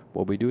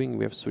what we're doing.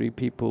 We have 3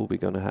 people. We're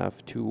gonna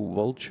have 2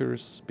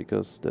 vultures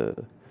because the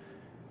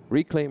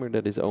reclaimer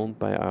that is owned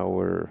by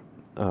our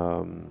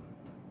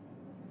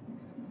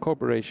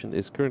corporation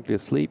is currently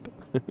asleep.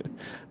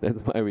 That's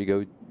why we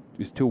go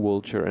with 2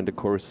 vulture and the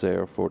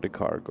corsair for the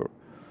cargo,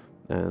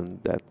 and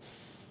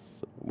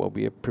that's what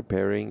we are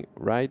preparing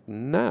right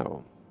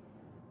now.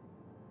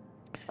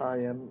 I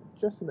am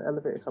just in the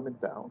elevator coming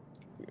down.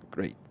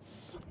 Great.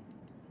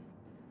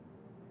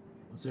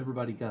 Has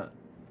everybody got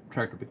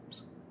tractor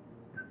beams?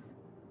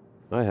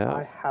 I I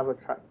have. have a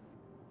track.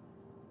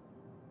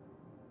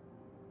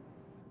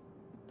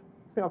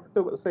 I think I've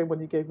still got the same one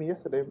you gave me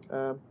yesterday,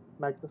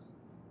 Magnus.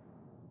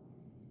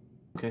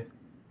 Okay.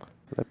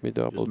 Let me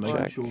double Just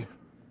making check. sure.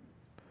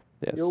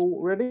 Yes. You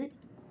all ready?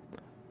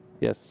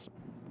 Yes.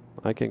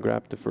 I can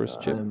grab the first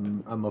chip.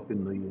 I'm up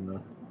in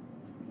the.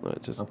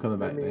 I'm coming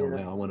back Let me, down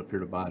now. I went up here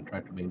to buy a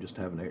tractor beam just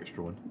to have an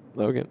extra one.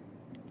 Okay.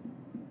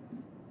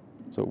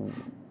 So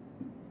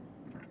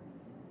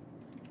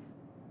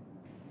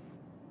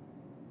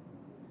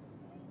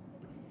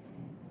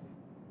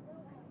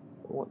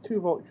I want 2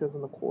 vultures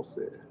and a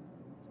corsair.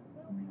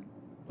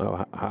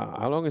 oh,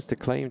 how long is the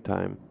claim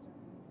time?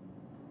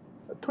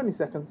 20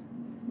 seconds.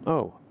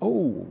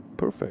 Oh,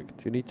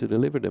 perfect. You need to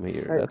deliver them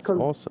here. Hey, That's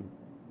awesome.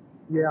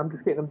 Yeah, I'm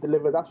just getting them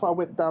delivered. That's why I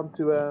went down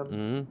to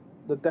Mhm.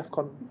 the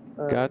DEFCON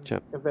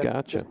Gotcha. event.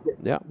 Gotcha. just to get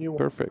Yeah, new ones.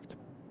 perfect.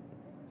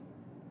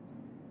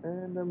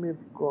 And then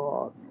we've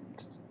got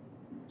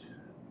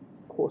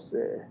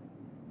corsair.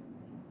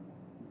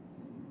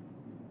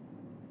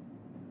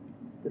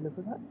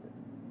 Deliver that.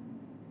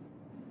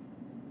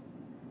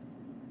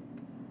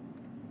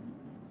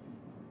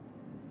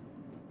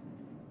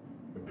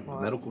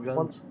 Medical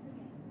guns?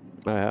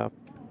 I have.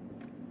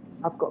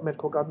 I've got a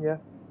medical gun, yeah.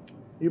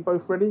 You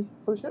both ready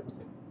for the ships?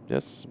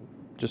 Yes.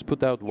 Just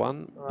put out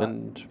one, Alright.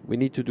 and we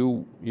need to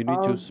do. You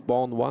need to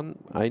spawn one.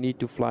 I need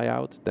to fly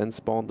out, then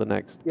spawn the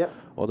next. Yep.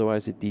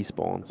 Otherwise, it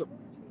despawns.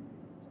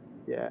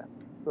 Yeah.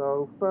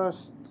 So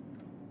first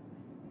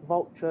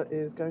vulture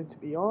is going to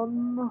be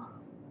on.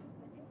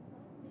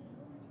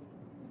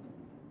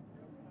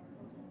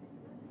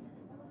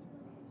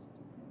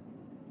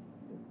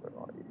 Where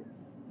are you?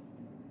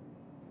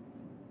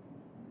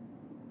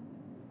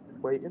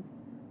 Just waiting.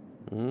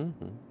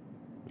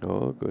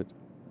 Oh, good.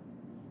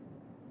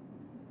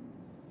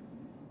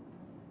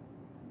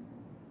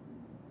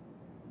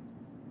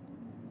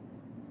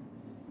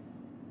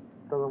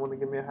 Doesn't want to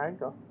give me a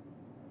hangar.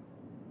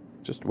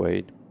 Just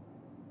wait.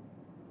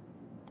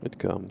 It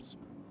comes.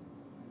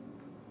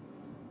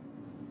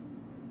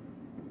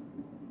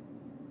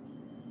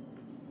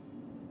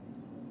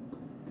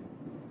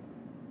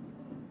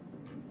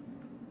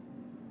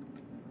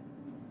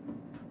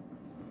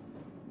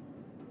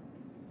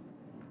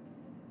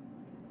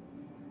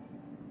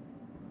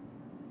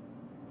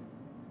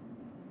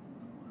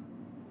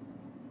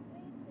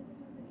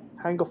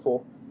 Hangar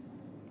 4.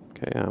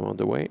 Okay, I'm on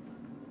the way.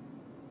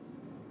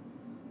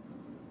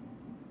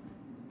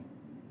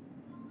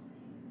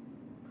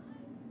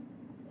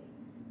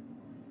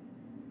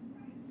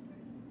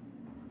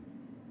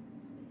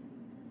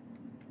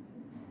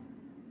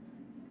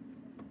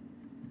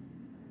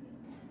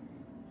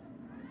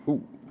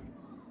 Ooh.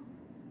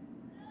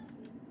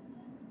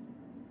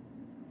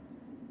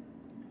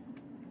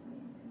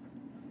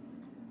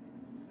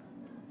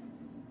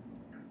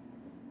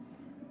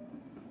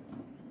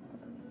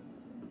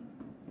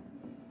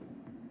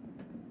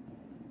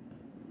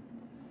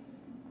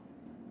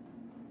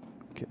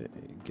 Okay,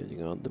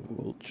 getting on the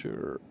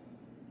Vulture.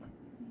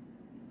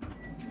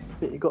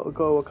 You got to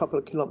go a couple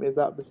of kilometers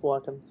out before I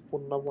can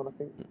spawn another one, I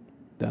think.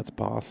 That's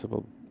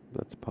possible.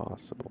 That's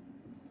possible.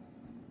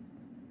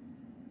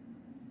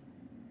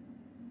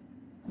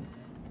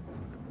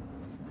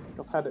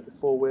 I've had it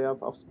before where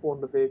I've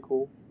spawned a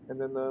vehicle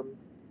and then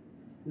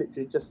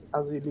literally just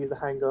as you leave the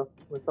hangar,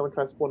 when someone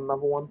tries to spawn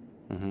another one,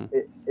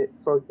 it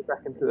throws it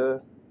back into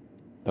the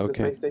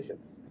space station.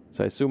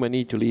 So I assume I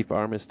need to leave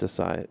Armistice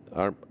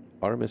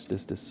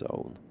the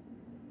zone.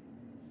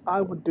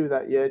 I would do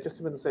that, yeah, just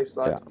to be on the safe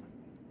side. Yeah.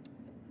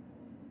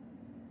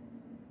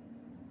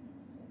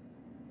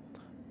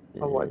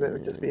 Otherwise, it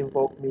would just be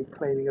involved me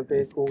claiming a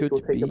vehicle, which will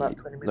take about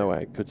 20 minutes. No,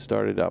 I could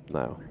start it up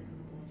now.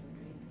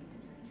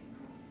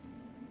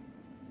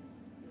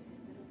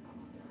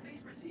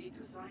 Please proceed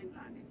to assigned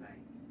landing bay.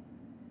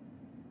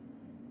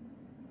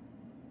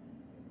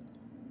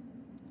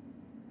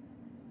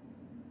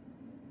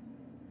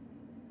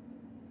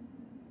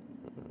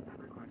 That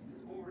request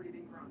has already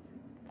been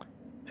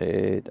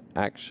granted. It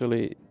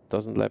actually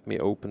doesn't let me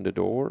open the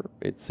door.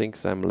 It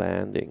thinks I'm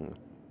landing.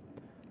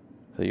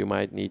 So you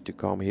might need to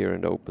come here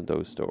and open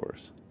those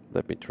doors.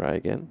 Let me try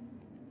again.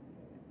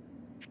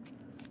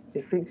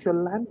 It thinks you're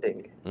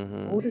landing.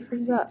 Why would it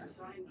think that?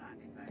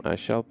 I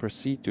shall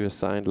proceed to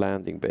assigned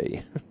landing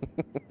bay.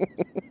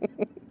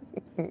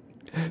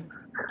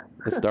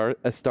 a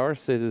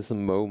StarCitizen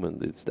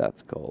moment,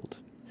 that's called.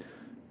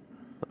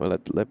 Well,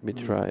 let me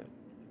try.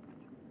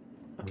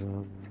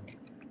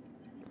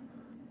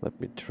 Let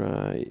me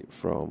try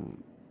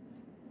from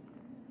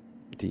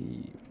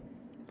the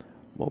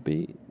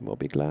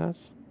Moby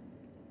glass.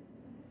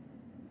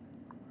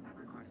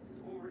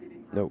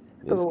 No.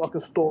 So I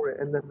can store it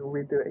and then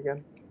redo it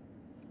again.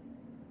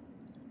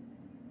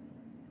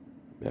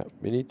 Yeah,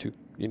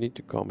 you need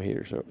to come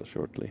here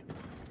shortly.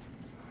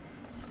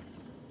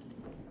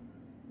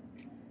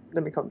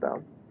 Let me come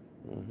down.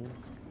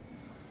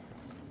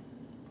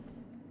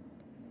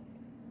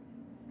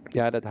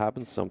 Yeah, that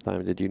happens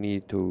sometimes that you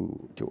need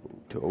to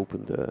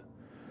open the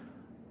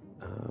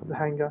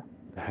hangar.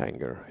 The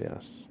hangar,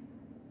 yes.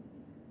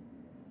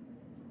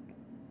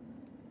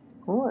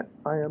 Alright,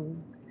 I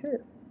am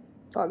here.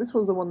 Ah, this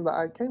was the one that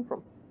I came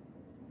from.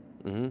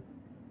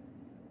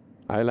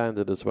 I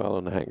landed as well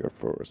on hangar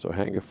 4, so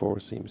hangar 4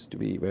 seems to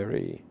be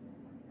very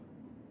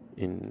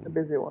a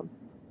busy one.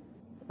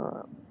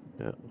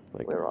 Yeah,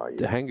 like where are you?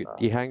 the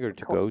hangar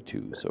to go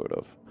to, sort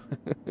of.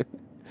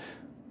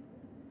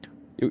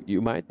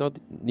 You might not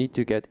need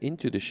to get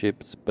into the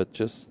ships, but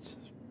just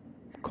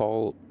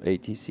call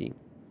ATC.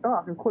 Oh,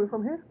 I can call it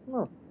from here?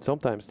 No.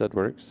 Sometimes that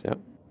works, yeah.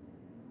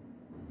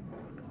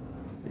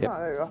 Yeah. Ah,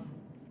 there you go.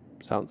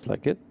 Sounds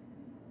like it.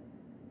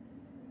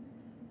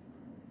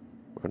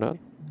 Or not?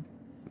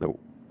 No.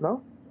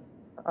 No?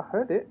 I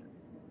heard it.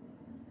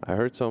 I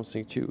heard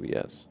something too,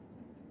 yes.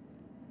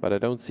 But I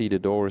don't see the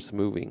doors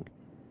moving.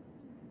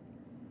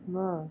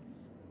 No.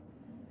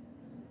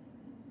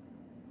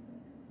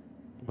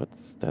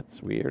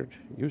 That's weird.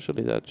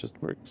 Usually that just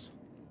works.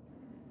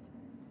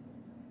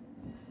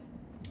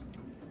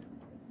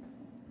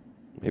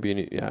 Maybe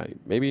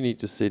you need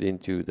to sit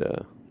into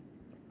the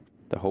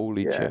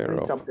holy chair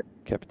of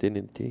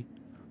captainity.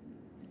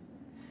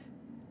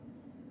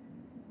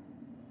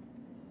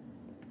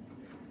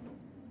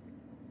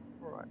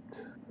 Right,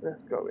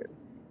 let's go in.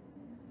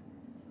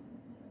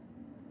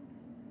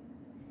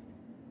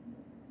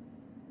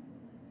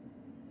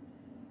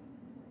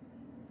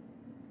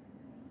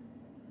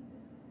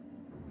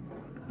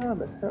 How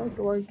the hell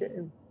do I get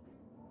in?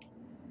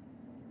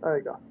 There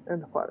you go.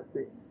 Enter pilot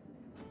seat.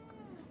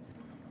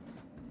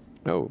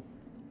 Oh.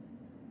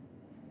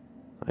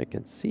 I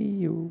can see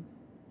you.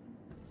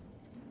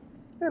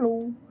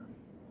 Hello.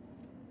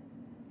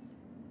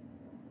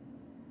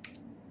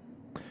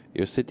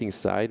 You're sitting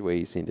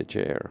sideways in the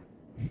chair.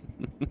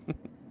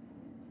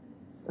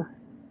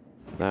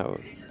 Now.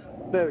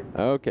 There we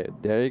go. Okay,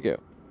 there you go.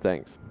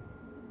 Thanks.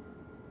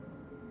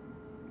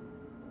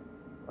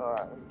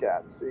 Alright, let's get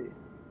out to sea.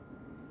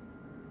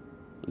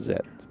 Z.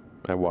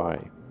 Why?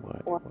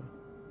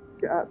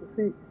 Get out the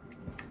seat.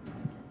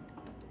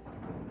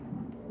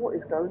 What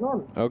is going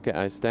on? Okay,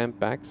 I stand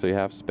back so you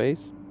have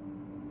space.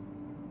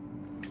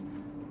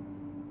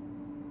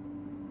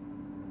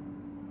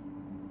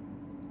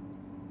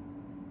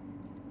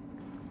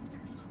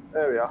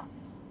 There we are.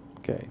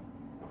 Okay.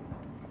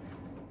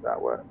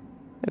 That worked.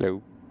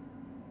 Hello.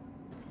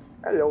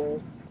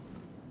 Hello.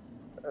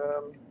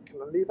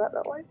 Can I leave out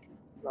that way?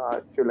 No,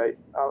 it's too late.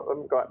 Let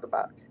me go at the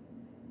back.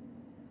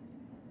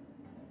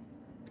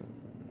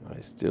 I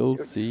still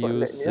You're see just not you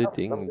letting me out,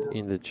 sitting something.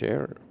 in the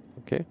chair.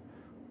 Okay.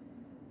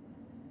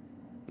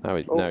 Now,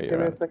 Oh, now give you're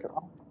me a out. second.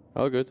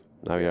 Oh, good.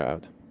 Now you're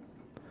out.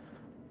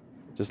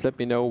 Just let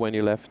me know when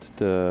you left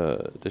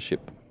the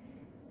ship.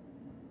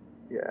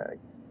 Yeah.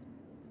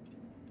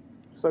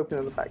 Just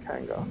opening the back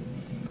hangar.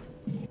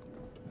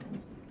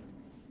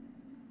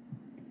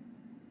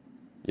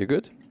 You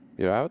good?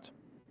 You're out?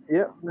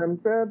 Yeah, I'm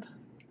good.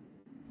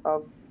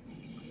 I've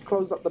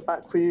closed up the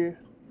back for you.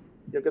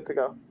 You're good to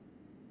go.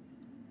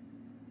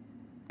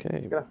 Okay.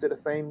 You're gonna have to do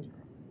the same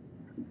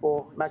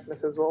for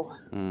Magnus as well.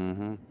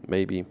 Mm-hmm.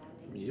 Maybe.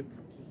 Yep.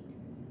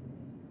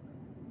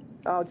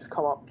 I'll just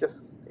come up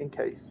just in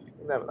case.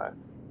 You never know.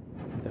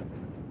 Yeah.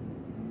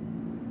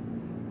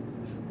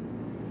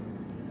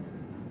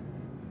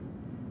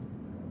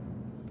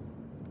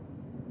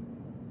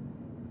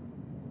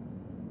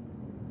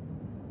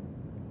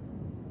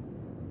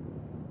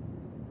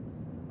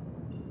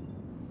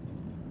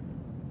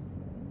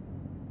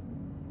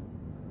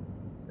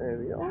 There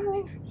we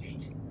are.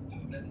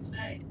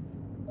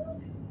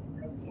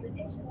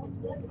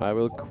 I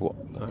will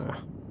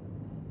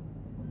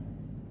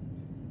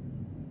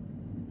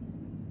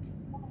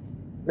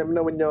Let me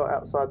know when you're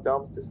outside the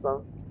armistice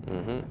zone.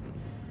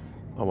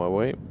 Mm-hmm. On my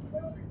way.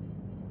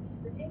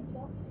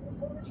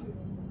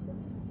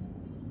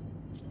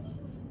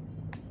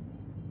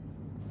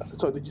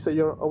 So did you say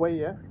you're away,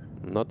 yeah?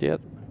 Not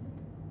yet.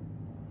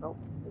 No?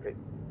 Okay.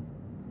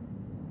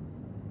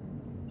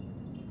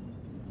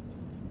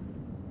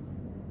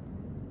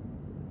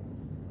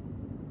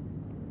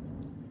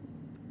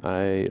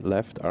 I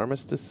left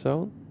Armistice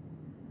Zone.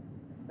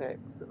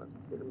 Excellent.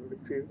 So let me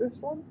retrieve this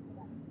one.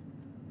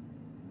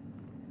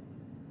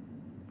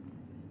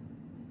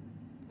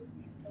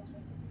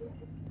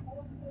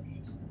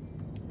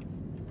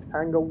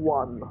 Hangar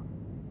 1.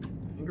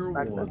 Hangar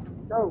Magnus,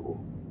 1.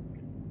 go.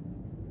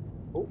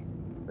 Oh,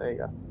 there you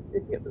go. You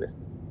can get the list.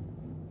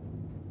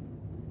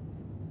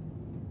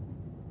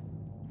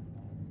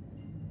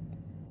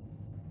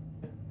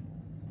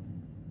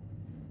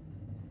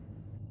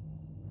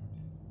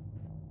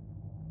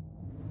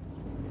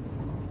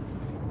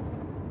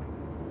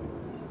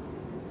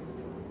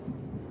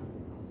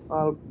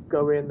 I'll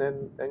go in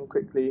and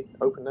quickly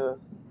open the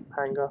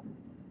hangar.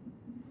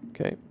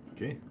 Okay.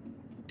 Okay.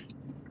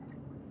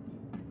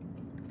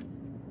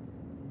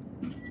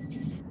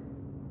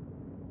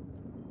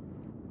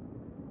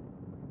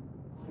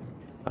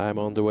 I'm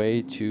on the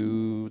way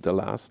to the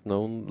last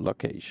known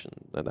location,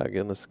 and I'm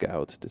gonna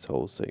scout this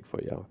whole thing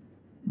for you.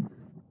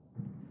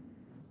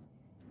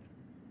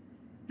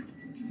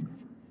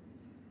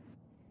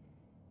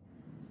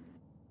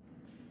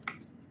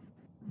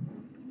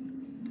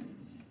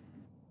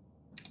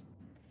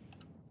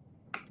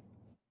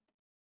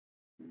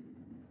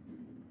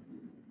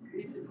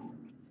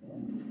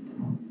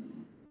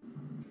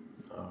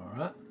 All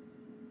right.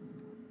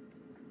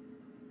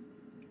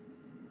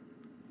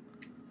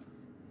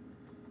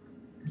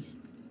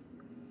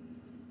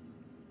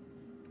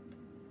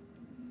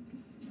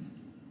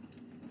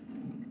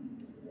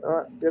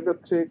 Alright, you're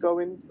good to go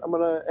in. I'm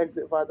gonna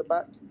exit via the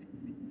back.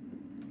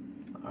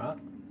 All right.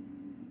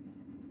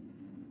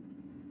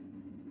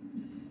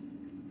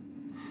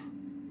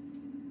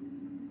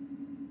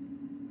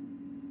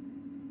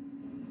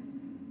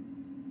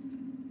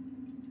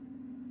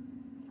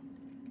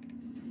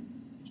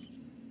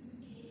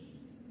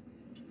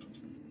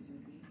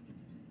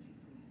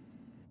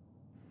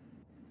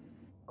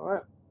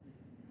 Alright.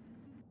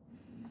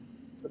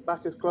 The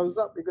back is closed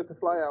up, you're good to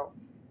fly out.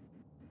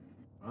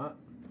 All right.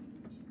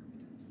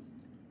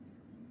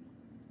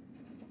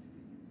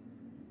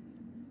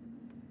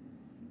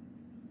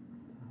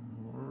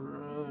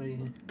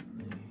 Alrighty.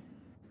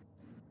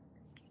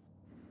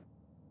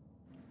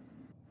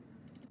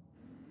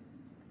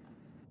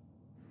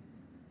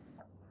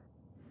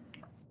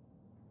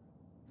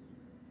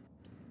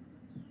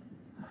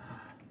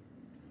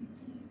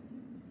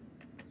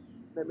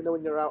 Let me know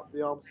when you're out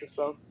the armistice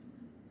zone.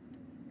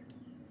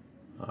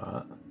 All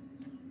right.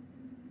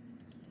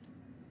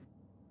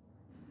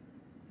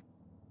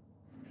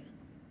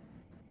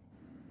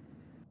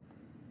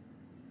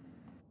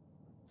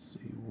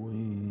 See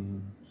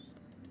wings.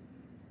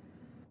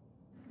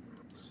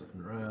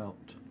 Setting route.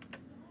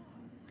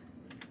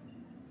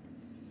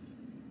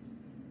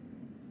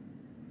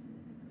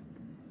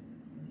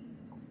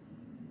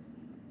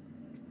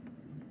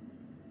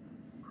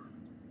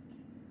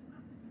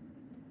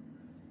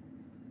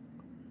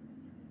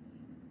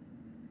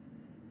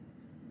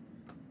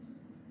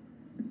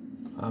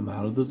 I'm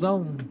out of the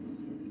zone.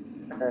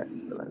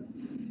 Excellent.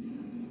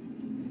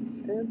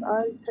 And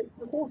I take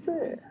the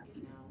forfeit.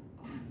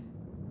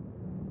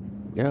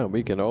 Yeah,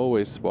 we can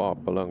always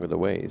swap along the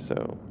way,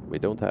 so we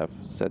don't have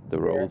set the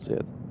roles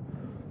yet.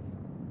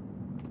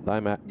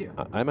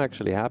 I'm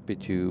actually happy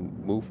to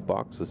move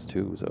boxes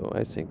too, so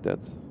I think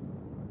that's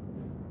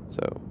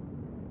so.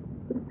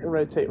 We can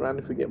rotate around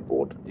if we get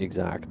bored.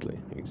 Exactly.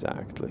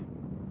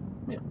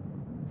 Yeah.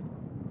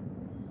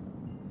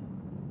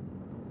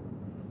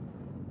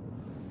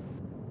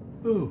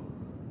 Ooh.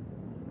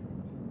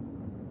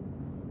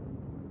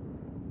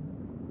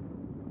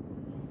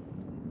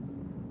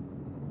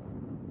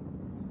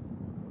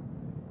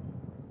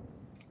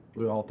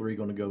 We're all three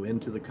going to go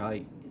into the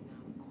kite,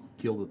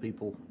 kill the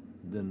people,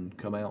 then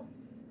come out,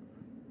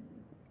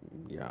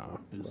 Yeah.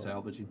 do the Well,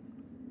 salvaging.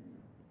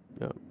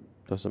 yeah.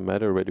 Doesn't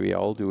matter whether we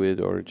all do it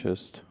or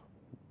just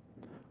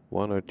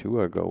one or two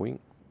are going.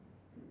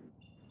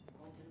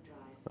 Quantum drive.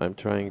 I'm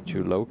trying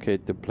to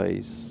locate the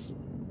place.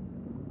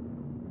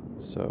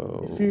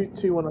 So If you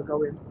two want to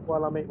go in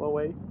while I make my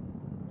way,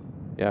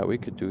 yeah, we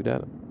could do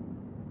that.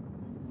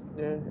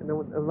 yeah, and then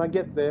when I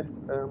get there,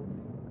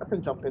 I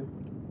can jump in.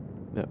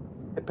 Yeah.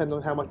 Depending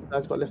on how much you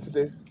guys got left to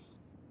do.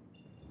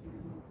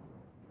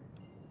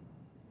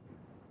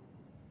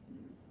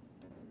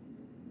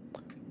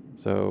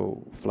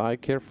 So fly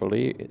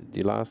carefully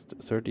the last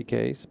 30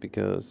 k's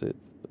because it's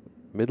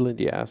middle in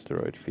the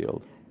asteroid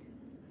field.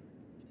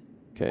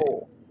 Okay.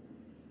 Oh,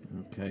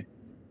 Okay.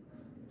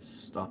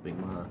 Stopping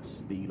my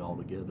speed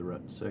altogether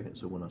right a second,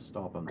 so when I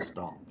stop, I'm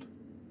stopped.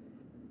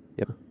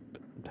 Yep,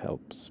 it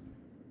helps.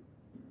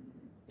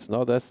 It's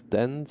not as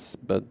dense,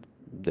 but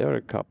there are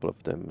a couple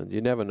of them, and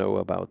you never know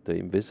about the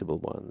invisible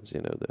ones.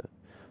 You know,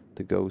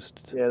 the ghost,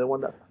 yeah, the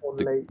one that's on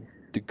The- late.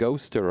 the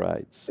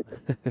ghosterites.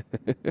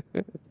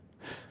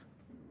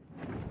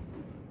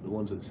 The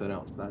ones that sit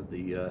outside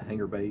the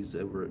hangar bays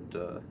over at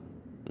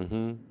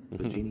Mm-hmm.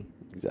 Bikini,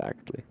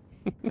 Exactly.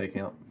 take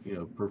out,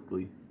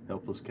 perfectly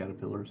helpless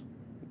caterpillars.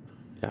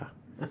 Yeah.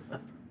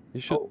 You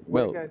should. Oh,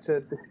 we're Well, going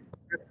to the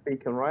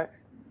beacon, right?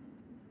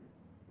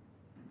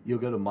 You'll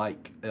go to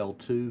Mike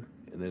L2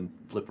 and then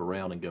flip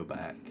around and go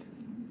back.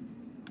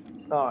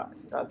 All right,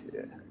 that's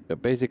it.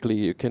 basically,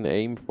 you can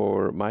aim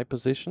for my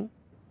position,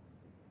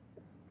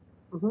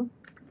 Mhm.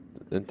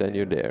 and then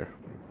you're there.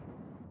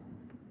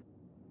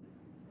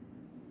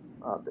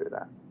 I'll do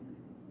that.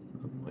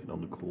 I'm waiting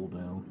on the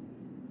cooldown.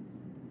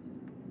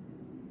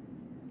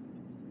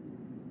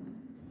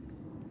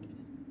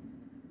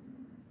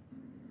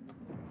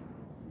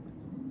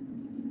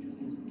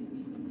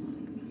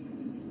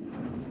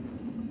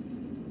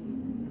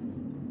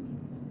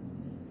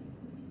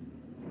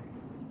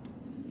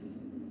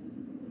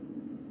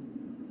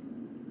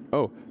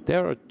 Oh,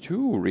 there are two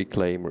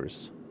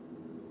reclaimers.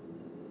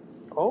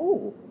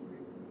 Oh,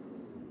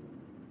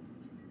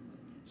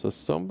 So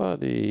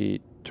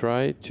somebody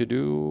tried to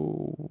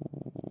do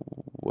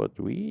what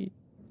we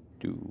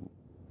do.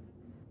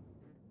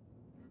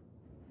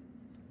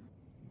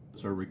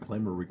 Is our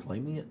reclaimer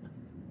reclaiming it?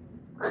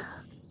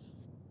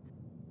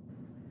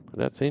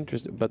 That's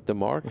interesting, but the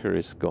marker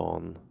is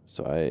gone.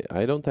 So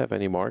I don't have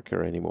any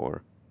marker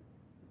anymore.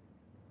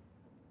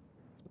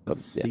 I But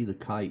yeah, see the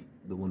kite,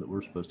 the one that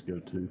we're supposed to go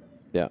to.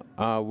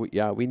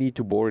 yeah, we need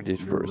to board it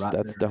You're first. right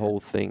That's there. the whole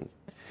thing.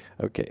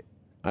 Okay,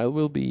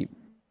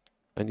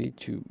 I need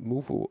to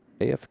move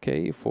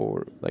AFK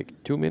for like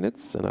 2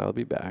 minutes, and I'll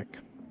be back.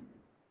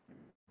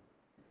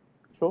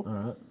 sure. All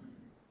right.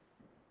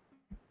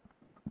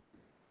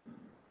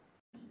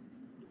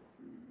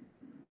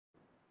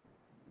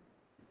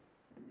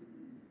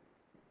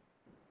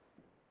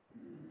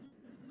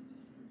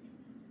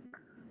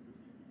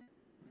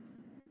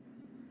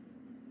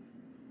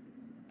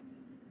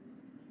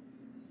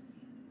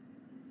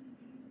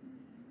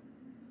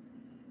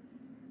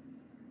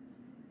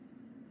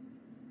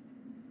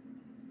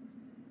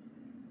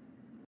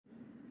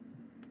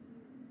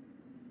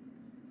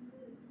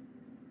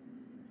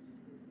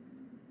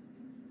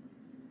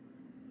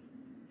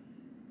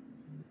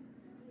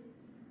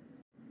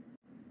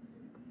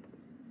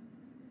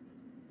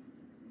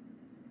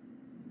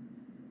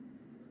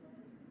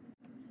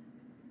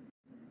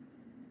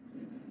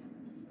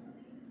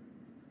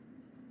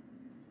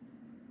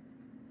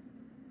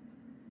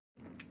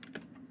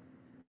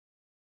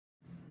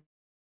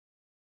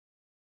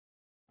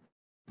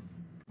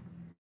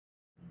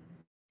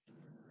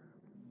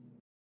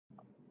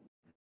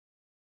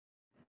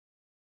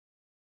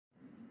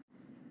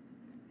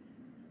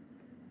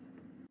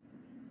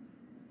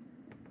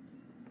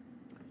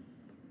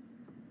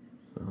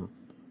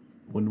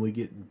 When we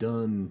get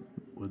done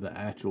with the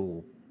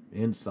actual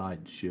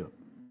inside ship,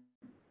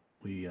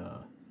 we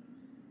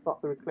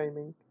Start the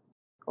reclaiming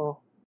or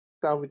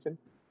salvaging.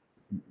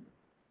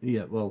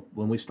 yeah, well,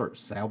 when we start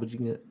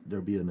salvaging it,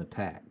 there'll be an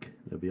attack.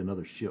 There'll be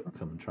another ship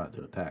come and try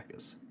to attack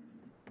us.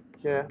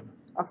 Yeah,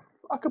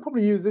 I could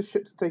probably use this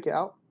ship to take it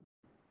out.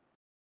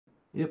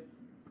 Yep,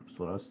 that's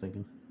what I was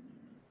thinking.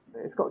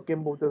 It's got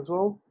gimbals as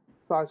well.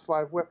 Size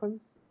 5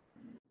 weapons,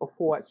 or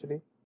 4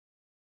 actually.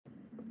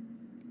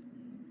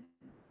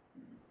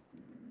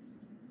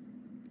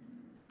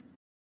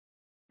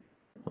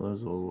 Well,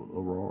 there's a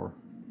roar.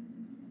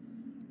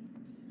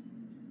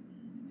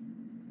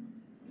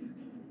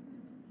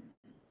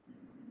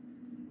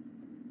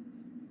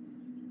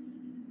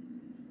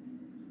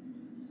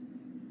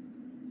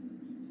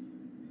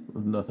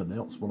 If nothing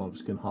else, one of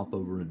us can hop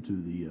over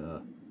into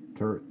the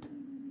turret.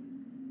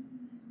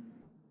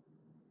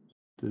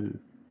 Too.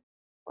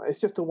 It's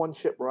just a one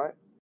ship, right?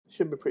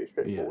 Should be pretty Yeah,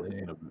 straightforward.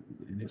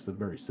 and it's a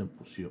very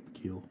simple ship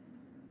kill.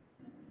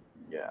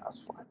 Yeah, that's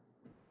fine.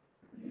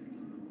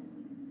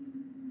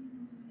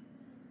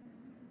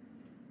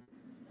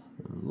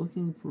 I'm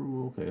looking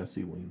for. Okay, I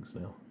see wings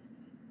now.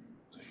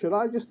 So should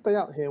I just stay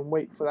out here and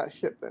wait for that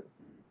ship then?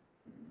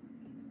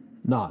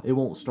 Nah, it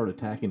won't start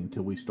attacking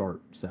until we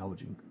start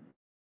salvaging.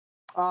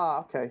 Ah,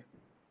 okay.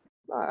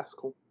 Ah, that's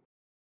cool.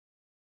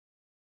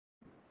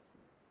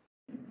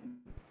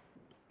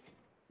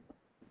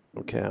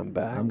 Okay, I'm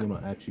back. I'm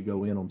gonna actually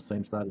go in on the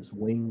same side as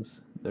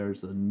wings.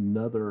 There's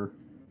another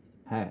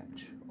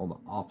hatch on the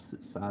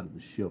opposite side of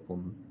the ship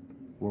on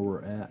where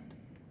we're at.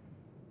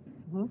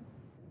 Mm-hmm.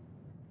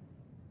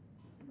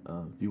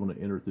 If you want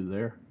to enter through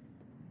there,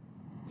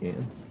 you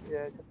can.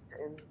 Yeah, just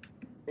getting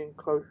in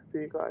close to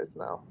you guys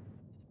now.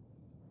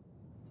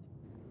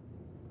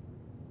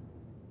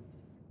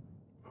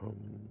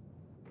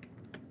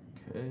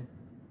 Okay.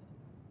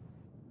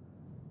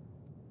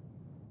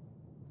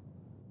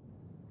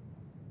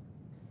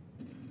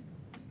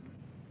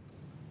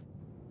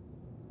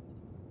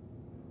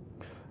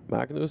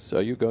 Magnus,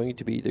 are you going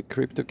to be the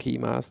crypto key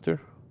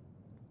master?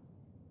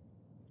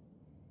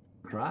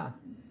 Try.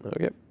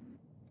 Okay.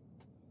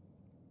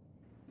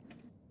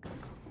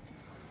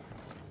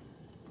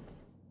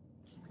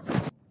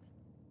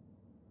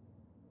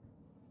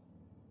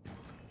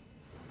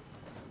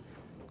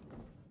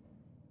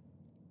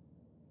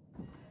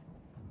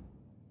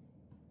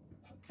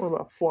 We're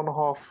about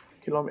 4.5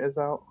 kilometers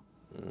out.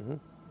 Mm-hmm.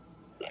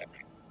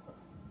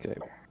 Okay.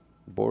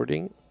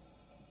 Boarding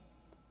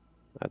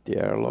at the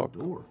airlock.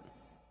 Door.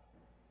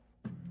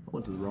 I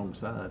went to the wrong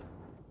side.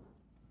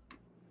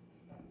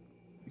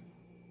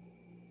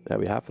 Yeah,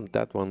 we haven't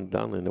that one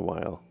done in a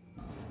while.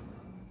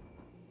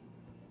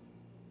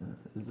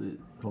 Is it?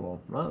 Hold on.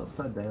 Right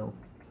upside down.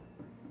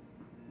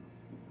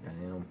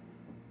 Damn.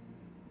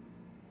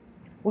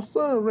 What's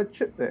the red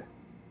chip there?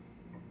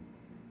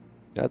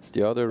 That's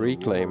the other The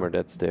reclaimer roar.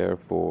 that's there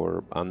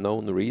for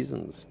unknown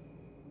reasons.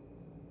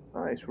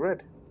 Ah, it's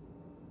red.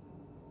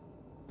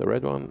 The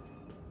red one.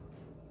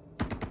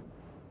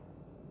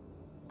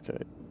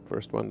 Okay,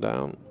 first one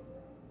down.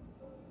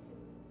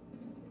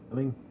 I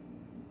mean,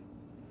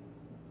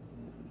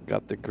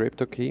 Got the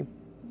crypto key.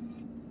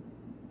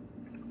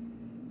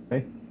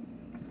 hey.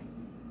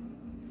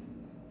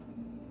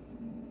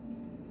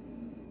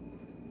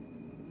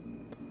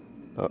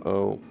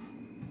 Uh-oh.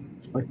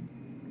 Hey.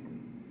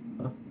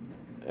 Huh?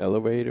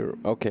 Elevator.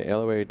 Okay,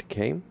 elevator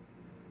came.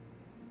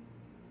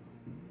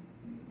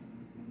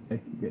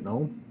 Hey, you getting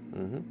on?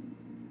 Mm-hmm.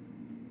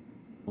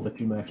 I'll let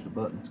you mash the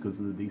buttons because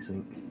of the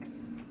desync.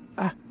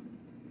 Ah.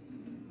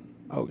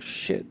 Oh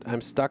shit, I'm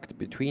stuck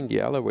between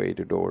the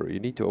elevator door. You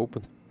need to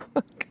open.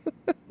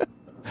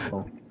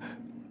 Oh,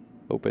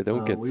 Hope I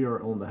don't get... we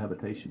are on the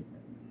habitation.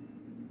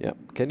 Yeah,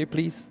 can you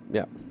please...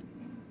 Yeah.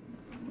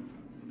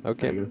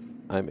 Okay, There you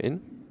I'm in.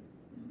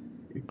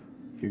 go.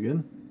 You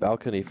good?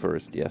 Balcony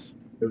first, yes.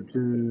 Go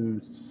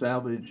to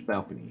salvage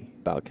balcony.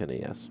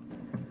 Balcony, yes.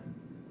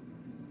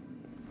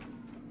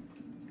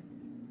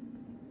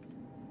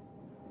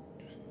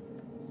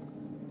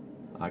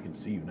 I can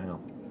see you now.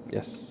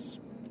 Yes.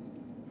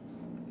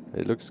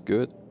 It looks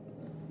good.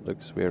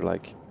 Looks we're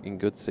like in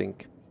good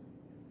sync.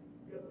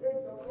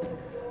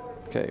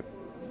 Okay.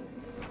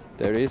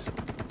 There is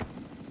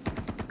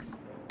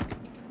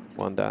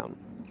one down.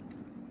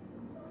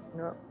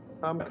 Yeah,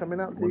 I'm coming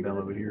out to One you down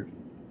guys. over here.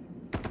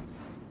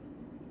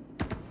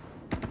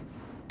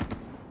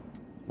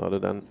 Another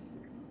done.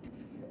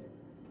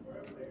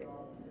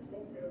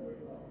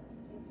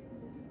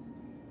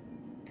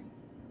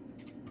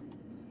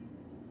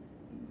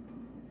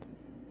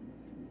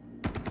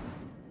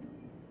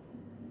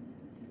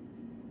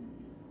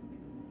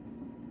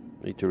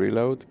 Need to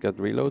reload. Get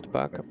reload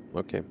back.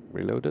 Okay,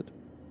 reloaded.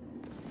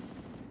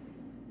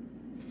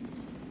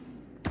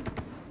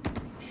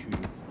 Shoot.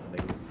 I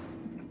think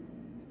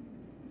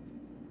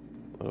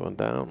Another one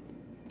down.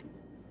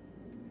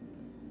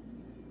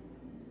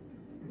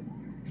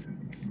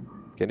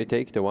 Can you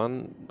take the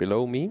one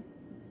below me?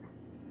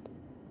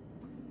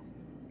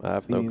 I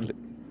have no Seen.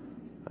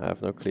 I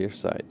have no clear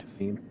sight.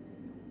 Seen.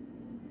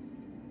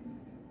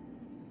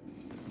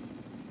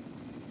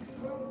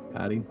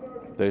 Got him.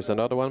 There's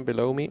another one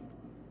below me.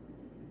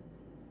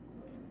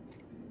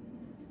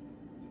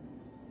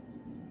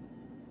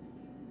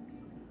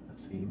 I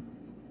see him.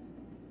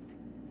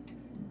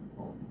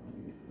 Oh,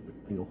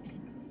 angle.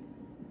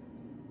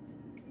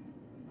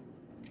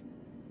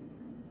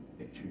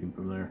 Can't shoot him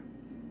from there.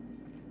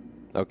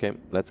 Okay,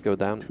 let's go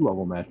down. Two of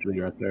them actually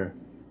right there.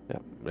 Yeah,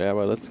 yeah.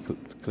 Well, let's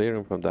clear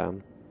him from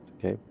down. It's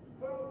okay.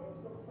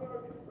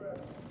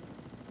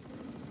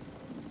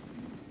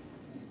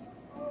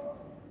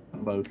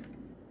 Both.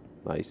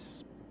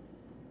 Nice.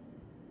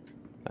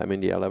 I'm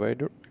in the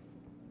elevator.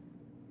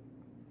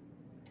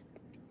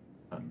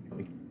 I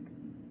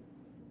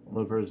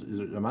don't know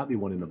if there might be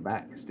one in the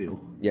back still.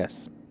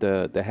 Yes,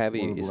 the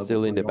heavy One of the is level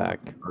still in the 3 armor.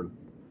 back.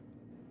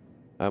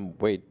 Or-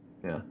 Wait.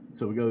 Yeah.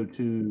 So we go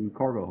to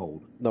cargo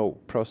hold. No,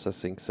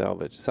 processing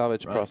salvage.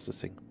 Salvage Right.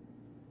 processing.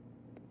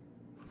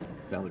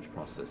 Salvage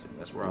processing.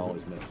 That's where I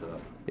always mess up.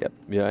 Yep.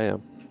 Yeah, I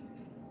am.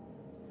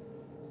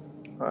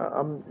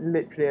 I'm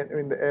literally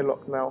entering the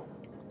airlock now.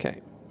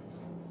 Okay.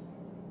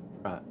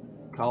 Right.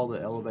 Call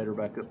the elevator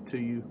back up to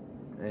you,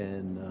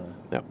 and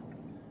Yep.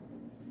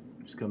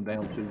 just come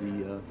down to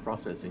the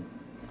processing.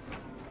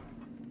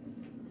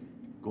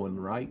 Going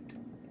right.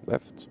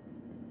 Left.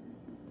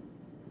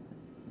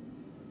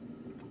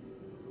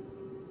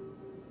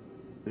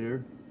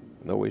 Clear.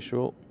 No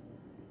visual.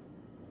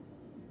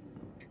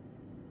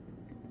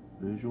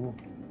 Visual.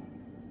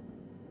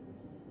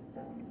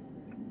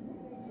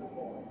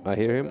 I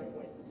hear him.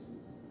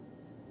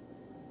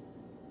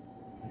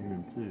 Hear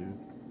him too.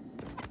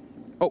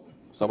 Oh,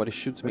 somebody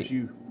shoots me. That's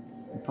you.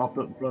 You popped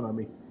up in front of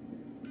me.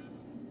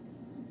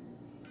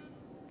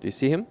 Do you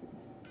see him?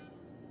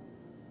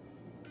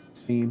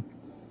 See him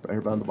right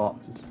here behind the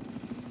boxes.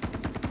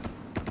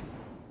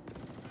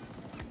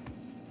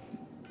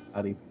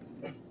 Got him.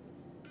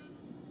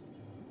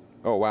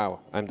 Oh wow,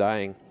 I'm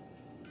dying.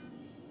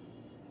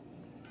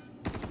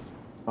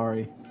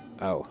 Sorry.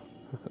 Oh.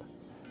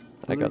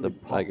 I got the.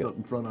 Literally popped up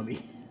in front of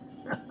me.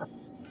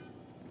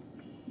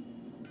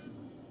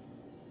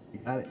 You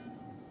got it.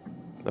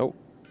 No.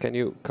 Can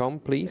you come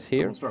please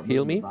here? Don't start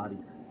Heal moving me? the body.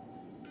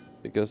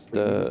 Because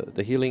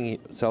the healing,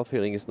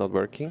 self-healing is not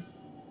working.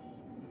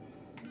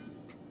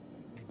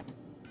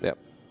 Yep.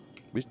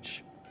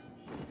 Which?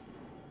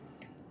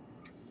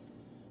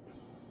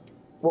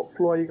 What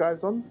floor are you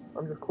guys on?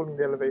 I'm just calling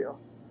the elevator.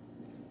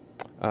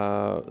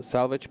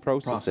 Salvage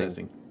processing.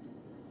 Processing.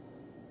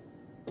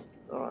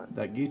 Alright.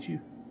 That get you?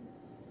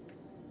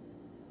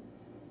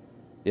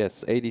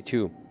 Yes,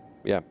 82.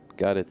 Yeah,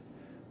 got it.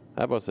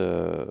 That was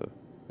a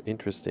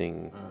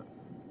interesting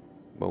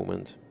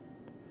moment.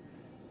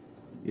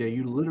 Yeah,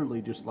 you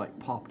literally just like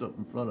popped up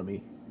in front of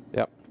me.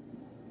 Yep.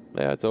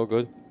 Yeah, it's all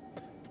good.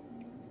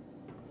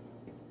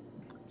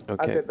 I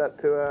Okay. did that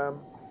to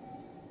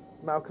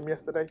Malcolm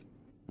yesterday.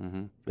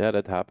 Yeah,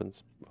 that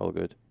happens. All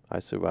good. I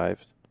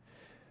survived.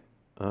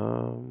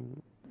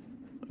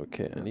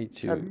 Okay, I need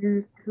Have to.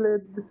 you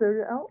cleared this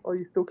area out, or are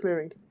you still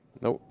clearing?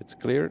 No, it's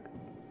cleared.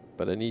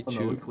 But I need Oh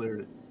no, we to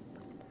cleared it.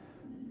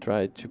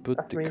 try to put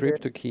That's the me here.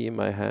 crypto key in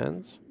my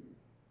hands.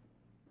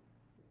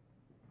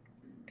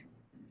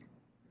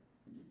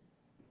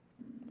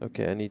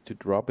 Okay, I need to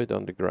drop it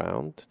on the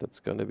ground. That's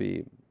gonna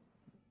be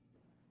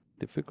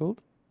difficult.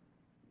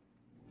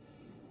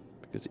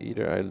 Because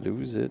either I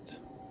lose it.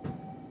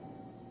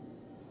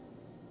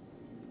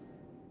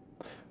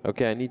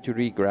 Okay, I need to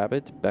re-grab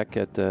it back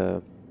at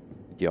the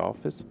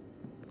office.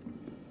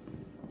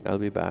 I'll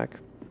be back.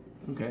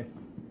 Okay.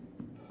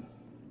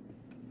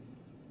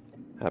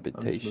 I'm just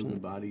moving Habitation.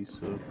 bodies,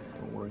 so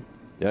don't worry.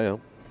 Yeah, yeah.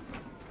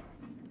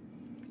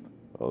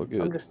 All I'm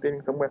good. just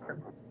stealing some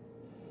weapons.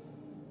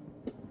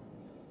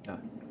 Yeah.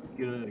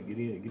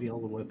 Get all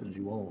the weapons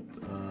you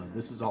want.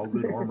 This is all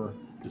good armor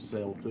to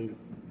sell too.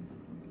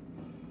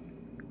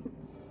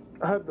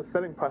 I heard the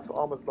selling price for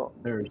armor's not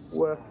There's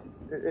worth.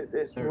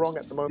 It's wrong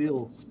at the moment.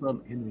 still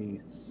some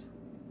enemies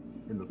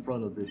in the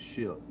front of this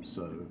ship,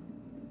 so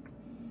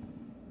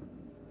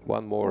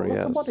One more, What's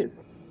yes. the bodies?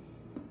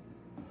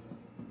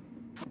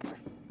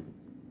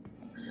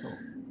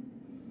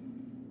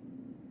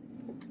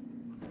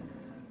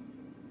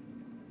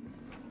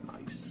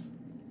 nice.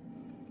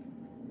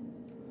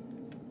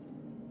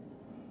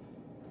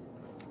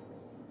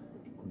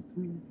 One,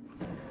 two.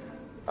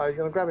 Are you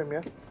gonna grab him?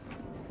 Yeah.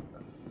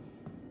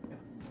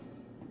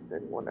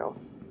 Anyone else?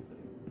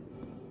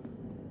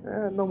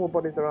 No more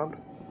bodies around.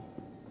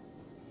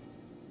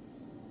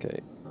 Okay.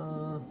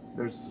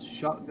 There's a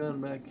shotgun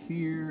back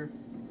here.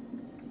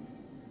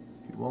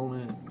 If you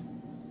want it.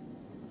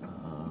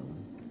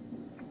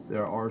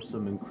 There are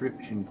some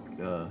encryption,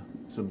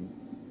 some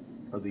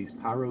of these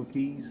pyro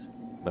keys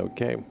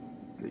Okay.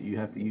 that you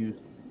have to use.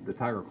 The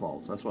tiger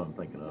claws. That's what I'm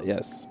thinking of.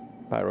 Yes.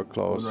 Pyro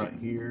claws. One right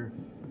here.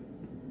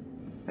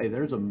 Hey,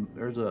 there's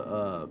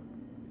a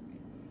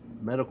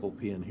medical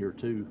pin here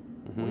too.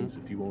 Wings,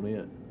 if you want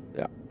it.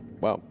 Yeah.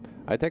 Well,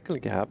 I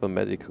technically have a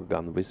medical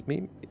gun with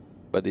me,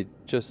 but it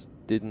just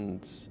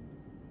didn't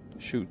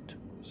shoot.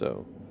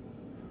 So.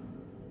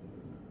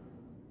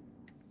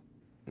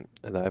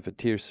 And I have a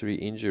tier 3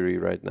 injury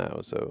right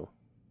now, so.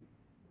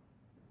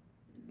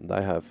 And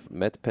I have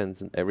med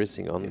pens and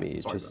everything on Yeah, me.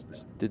 It sorry just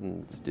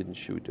about didn't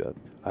shoot up.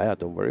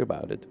 Don't worry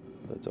about it.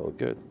 That's all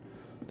good.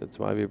 That's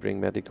why we bring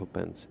medical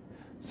pens.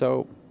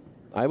 So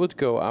I would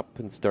go up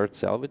and start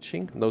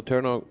salvaging. No,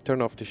 turn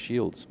off the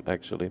shields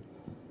actually.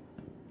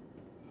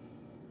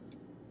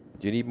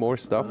 Do you need more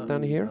stuff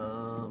down here?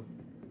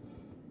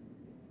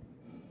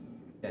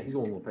 Yeah,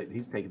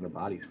 he's taking the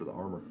bodies for the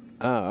armor.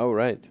 Ah, all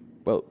right.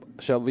 Well,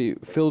 shall we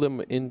fill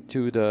them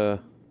into the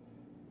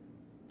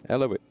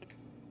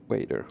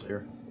elevator?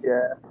 There.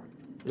 Yeah.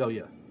 Oh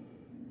yeah.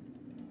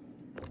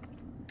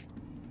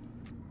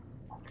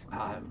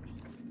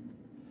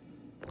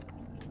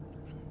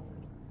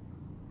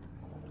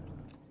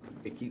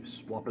 It keeps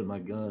swapping my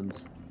guns.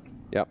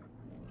 Yep.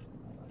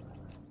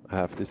 I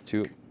have this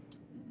too.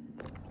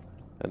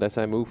 And as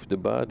I move the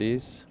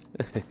bodies,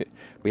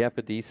 we have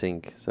a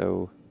desync,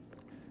 so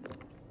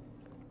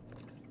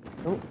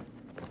Oh.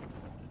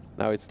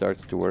 now it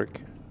starts to work.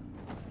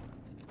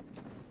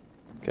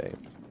 Okay.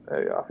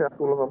 There you go. I think that's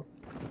all of them.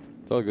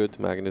 It's all good,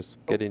 Magnus.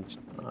 Get in. It's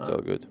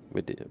all good.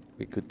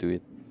 We could do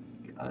it.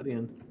 Got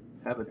in.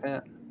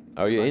 Habitat.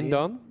 Are you Everybody in,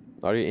 Don?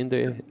 Are you in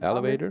the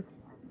elevator?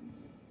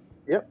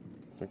 Yep.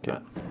 Okay.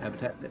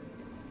 Habitat.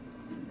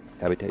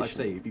 Habitation. Like I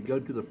say, if you go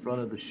to the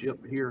front of the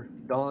ship here,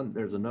 Don,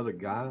 there's another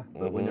guy,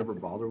 but we Mhm. never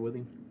bother with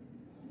him.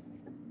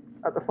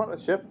 At the front of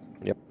the ship.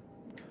 Yep.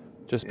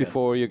 Just Yes.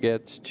 before you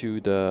get to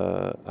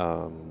the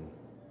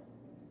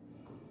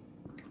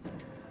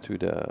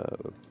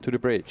to the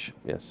bridge.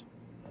 Yes.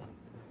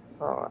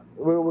 Alright.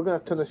 We're gonna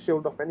turn the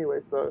shield off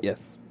anyway, so.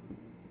 Yes.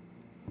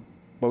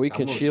 But we I'm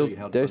can gonna show shield. you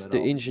how to There's turn it the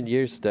off.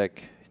 engineer's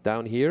deck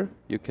down here.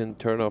 You can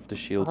turn off the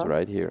shields Uh-huh.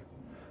 right here.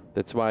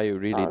 That's why you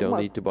really don't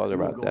might- need to bother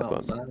You wanna about go that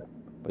one. outside?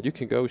 But you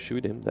can go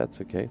shoot him.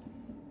 That's okay.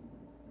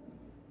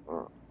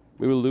 Alright.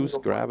 We will lose go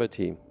find-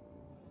 gravity.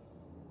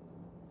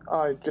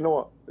 Alright, do you know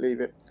what?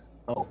 Leave it.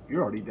 Oh,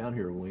 you're already down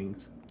here,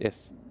 Wings.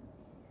 Yes.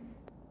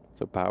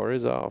 So power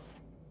is off.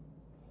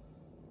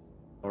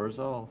 Power's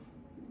off.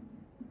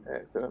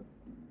 Excellent.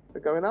 We're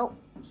going out.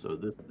 So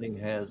this thing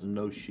has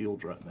no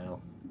shields right now.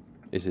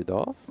 Is it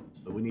off?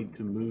 So we need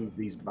to move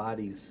these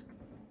bodies.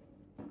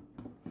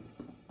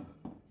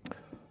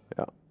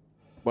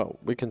 Well,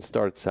 we can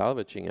start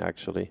salvaging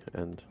actually,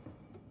 and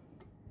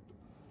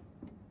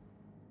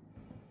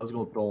I was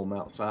gonna throw them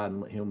outside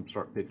and let him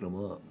start picking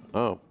them up.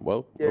 oh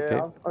well. Yeah, Okay.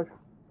 I'll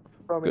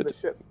throw them in Good. the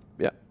ship.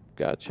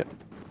 Gotcha.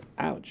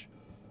 Ouch.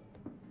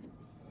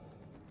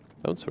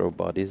 Don't throw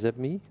bodies at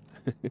me.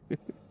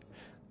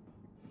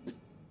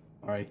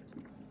 All right.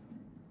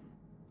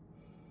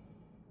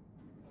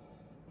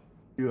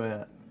 You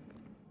at?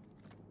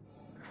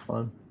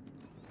 Fun.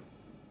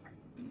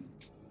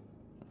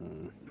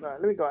 Right,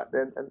 let me go out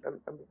there and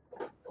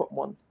put them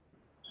on.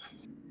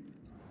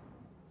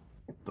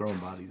 Throwing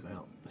bodies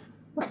out.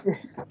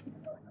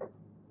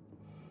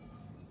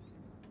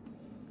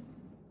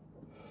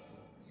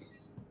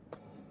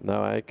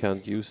 Now I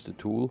can't use the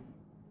tool.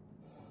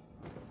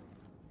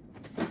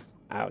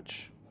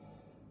 Ouch.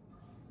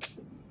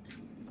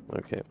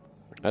 Okay.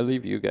 I'll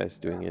leave you guys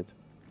doing it.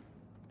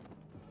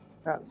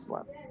 That's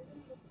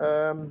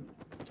fine.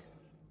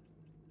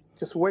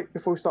 Just wait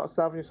before we start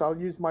salvaging. So I'll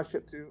use my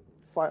ship to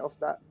fight off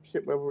that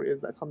ship, wherever it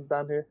is that comes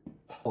down here.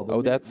 The Oh,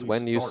 minute that's we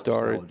when you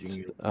start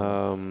salvaging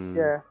it,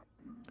 Yeah.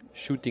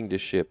 shooting the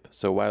ship.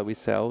 So while we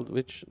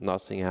salvage,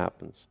 nothing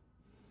happens.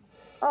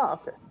 Ah,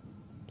 okay.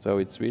 So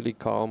it's really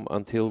calm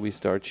until we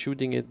start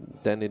shooting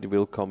it, then it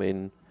will come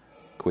in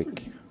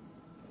quick.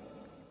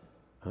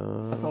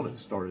 I thought it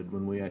started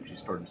when we actually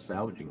started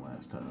salvaging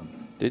last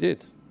time. They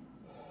did.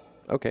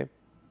 Okay.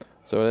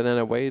 So then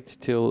I wait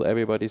till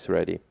everybody's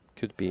ready.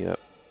 Could be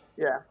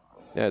Yeah.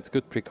 yeah, it's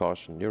good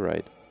precaution, you're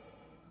right.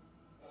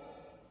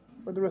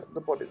 Where the rest of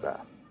the bodies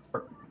at?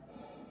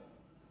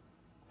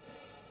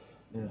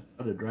 Yeah,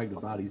 try to drag the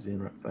bodies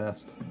in right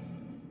fast.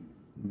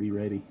 Be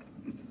ready.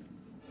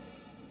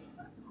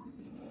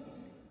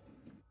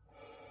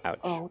 Ouch.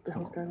 Oh, what the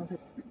hell's going on here?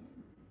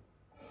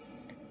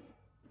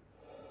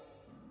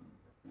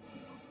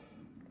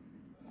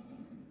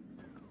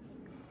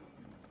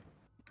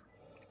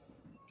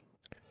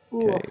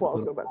 Ooh, I Okay. thought I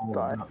was about to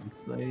die. Out in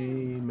the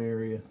same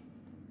area.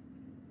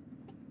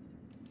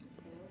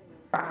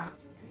 Ah.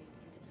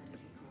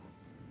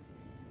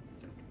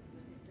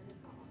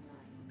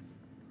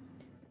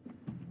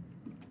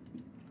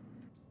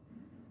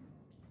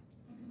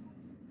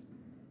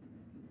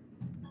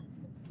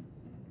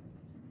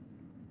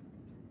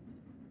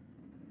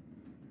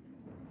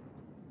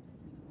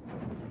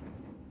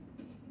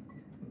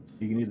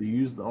 You can either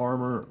use the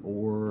armor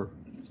or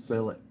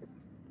sell it.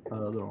 The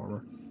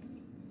armor.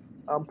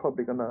 I'm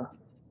probably gonna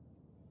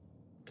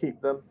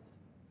keep them.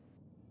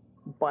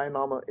 Buying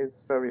armor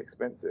is very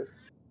expensive.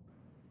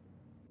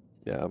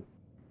 Yeah.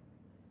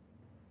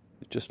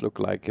 You just look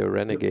like a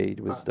renegade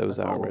with those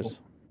That's all of armors.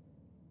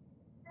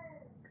 Yeah,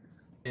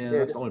 Yeah,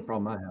 that's just- the only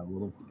problem I have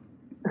with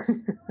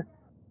them.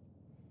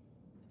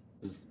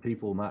 Is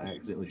people might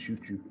accidentally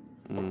shoot you.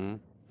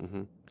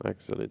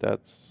 Actually,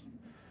 that's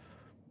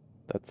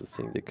a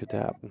thing that could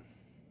happen.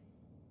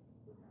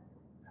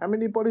 How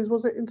many bodies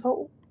was it in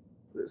total?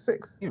 Was it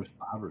 6? I think it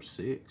was 5 or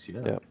 6,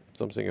 yeah. Yeah,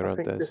 something I around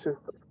think this. this is.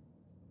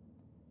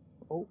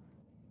 Oh.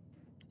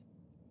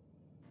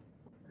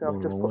 So I've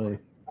Blown just put away.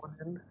 one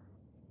in.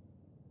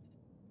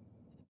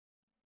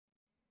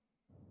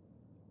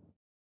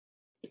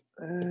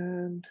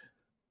 And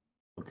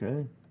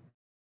Okay.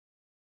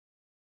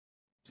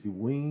 See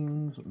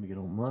wings. Let me get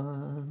on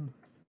mine.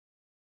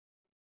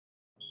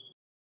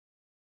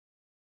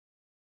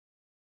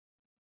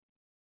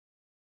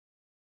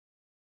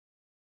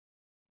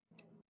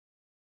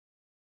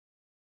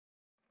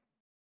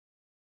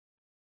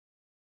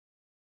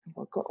 have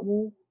I got them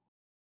all?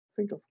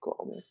 I think I've got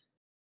them all.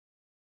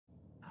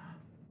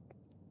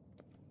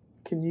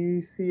 Can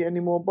you see any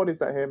more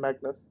bodies out here,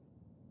 Magnus?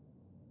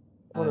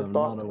 On the I'm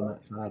dark not on side.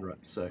 that side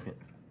right this second.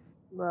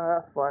 Nah,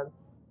 that's fine.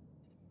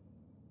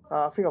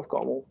 I think I've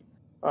got them all.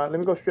 Alright, let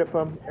me go strip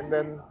them, and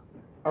then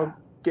I'll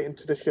get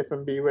into the ship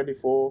and be ready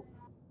for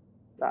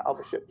that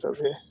other ship over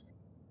here.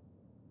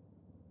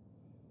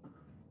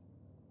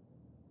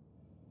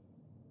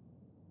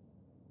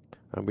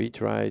 And we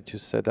try to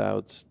set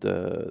out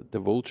the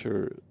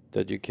vulture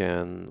that you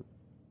can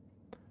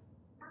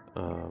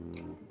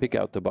pick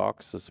out the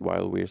boxes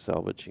while we're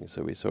salvaging,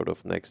 so we're sort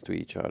of next to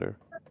each other.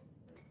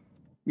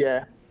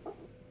 Yeah.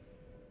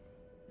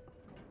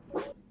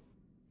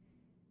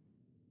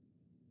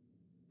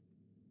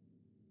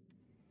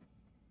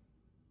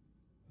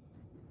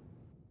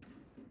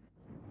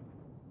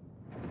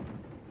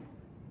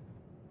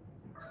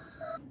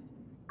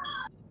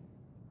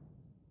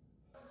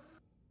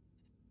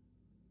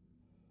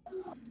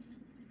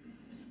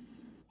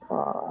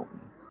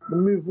 The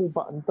move all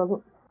button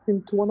doesn't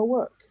seem to want to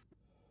work.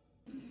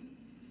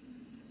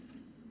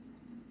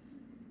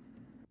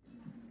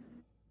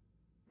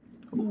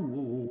 Ooh, ooh,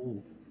 ooh,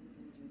 ooh.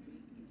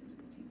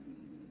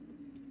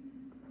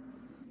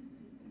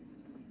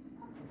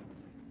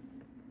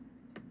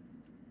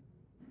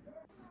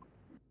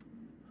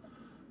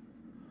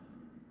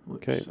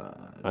 Which Okay, side?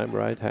 I'm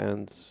right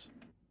hand,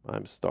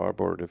 I'm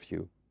starboard of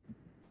you.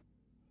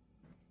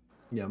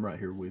 Yeah, I'm right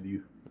here with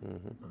you.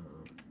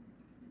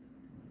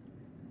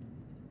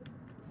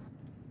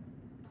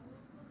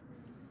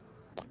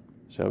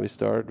 Shall we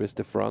start with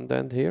the front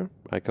end here?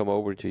 I come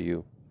over to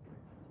you.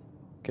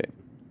 Okay.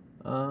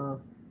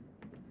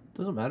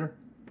 Doesn't matter.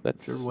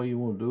 That's Whichever way you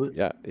want to do it.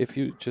 Yeah, if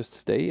you just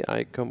stay,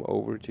 I come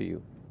over to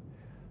you.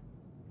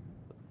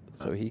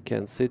 So he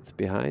can sit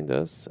behind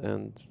us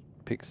and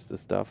picks the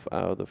stuff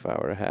out of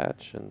our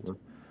hatch, and we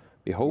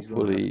He's gonna have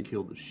hopefully to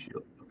kill the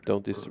ship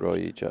don't destroy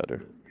first. each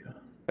other.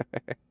 Yeah.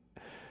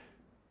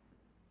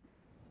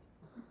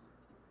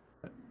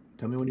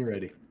 Tell me when you're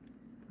ready.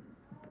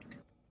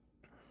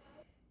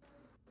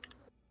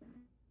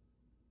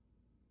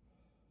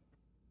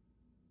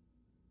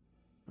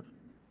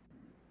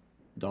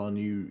 Don,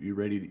 you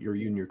ready? You're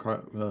in your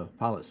car,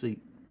 pilot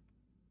seat.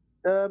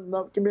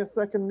 No, give me a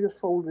second. Just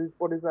fold his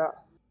body's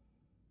out.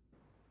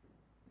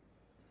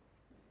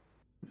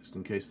 Just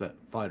in case that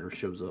fighter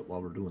shows up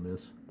while we're doing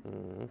this.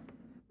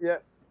 Yeah.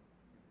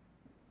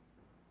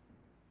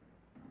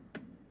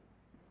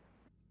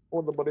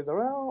 All the bodies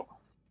are out.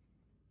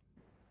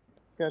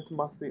 Get into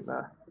my seat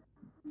now.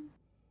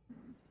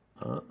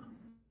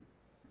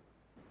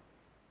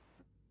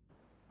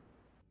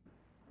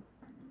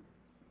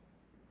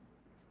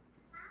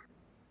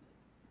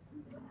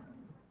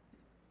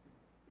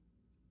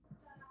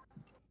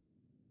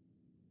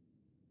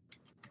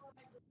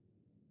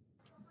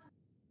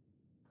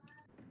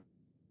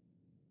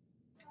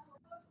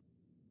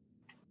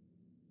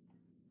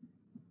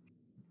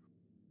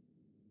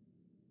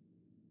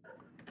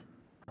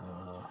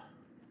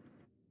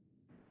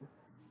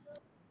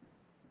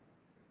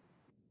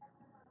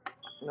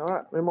 All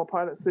right, in my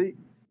pilot seat.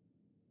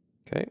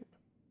 Okay.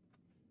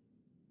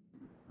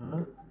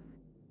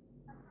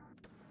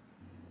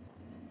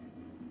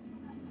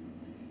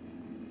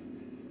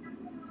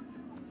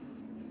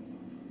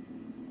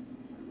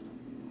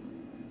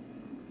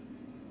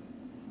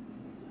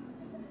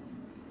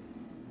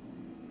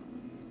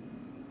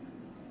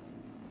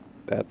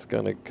 That's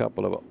gonna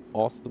couple of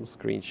awesome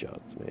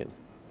screenshots, man.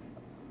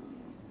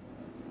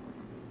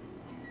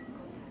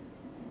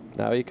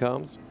 Now he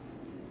comes.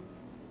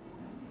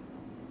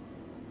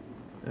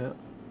 Yeah.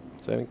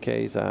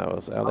 7K's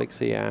hours.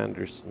 Alexei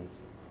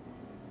Anderson's.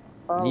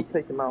 I'll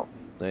take him out.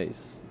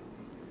 Nice.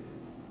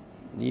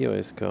 Neo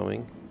is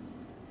coming.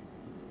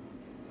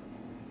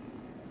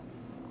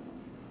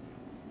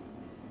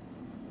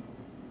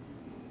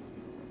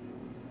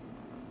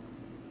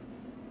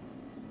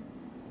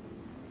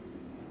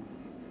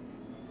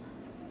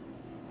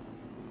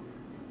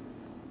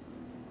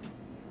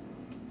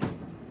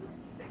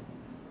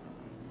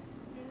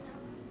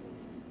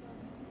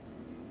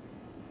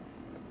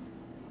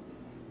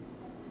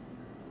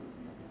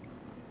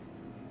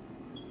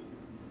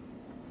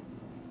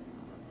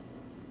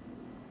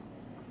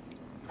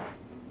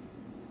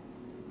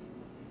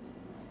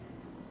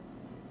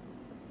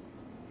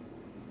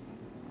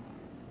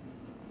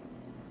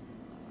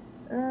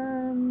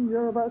 And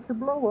you're about to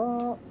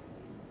blow up.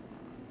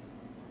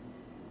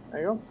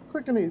 There you go.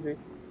 Quick and easy.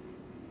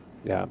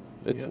 Yeah,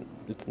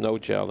 it's no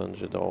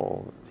challenge at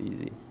all. It's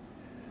easy.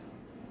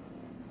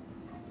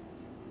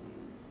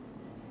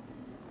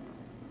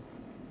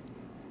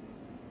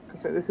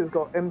 So this has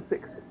got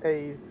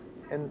M6As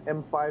and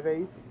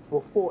M5As.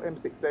 Well, 4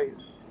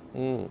 M6As.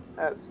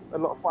 That's a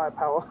lot of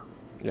firepower.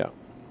 Yeah.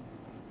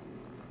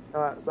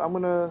 Alright, so I'm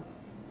gonna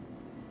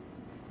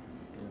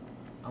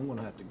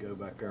have to go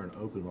back there and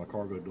open my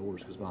cargo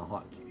doors because my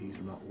hotkeys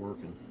are not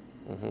working.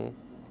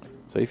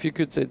 So if you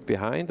could sit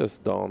behind us,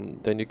 Don,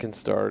 then you can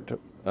start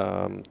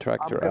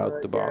tractor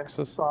out the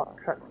boxes.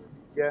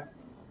 Yeah.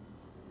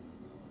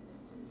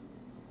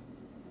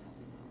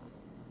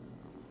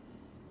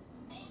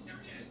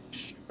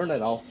 Turn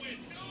that off.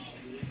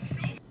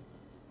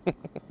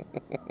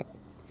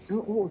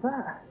 What was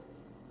that?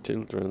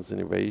 Children's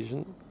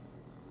invasion.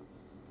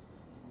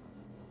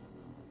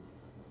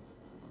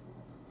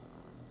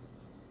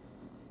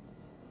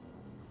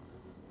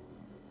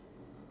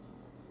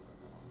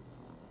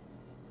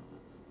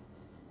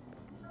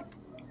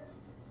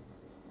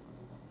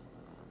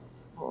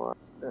 Alright.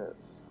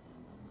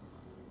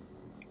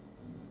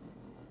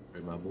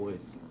 my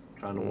voice.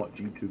 Trying to watch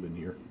YouTube in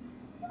here.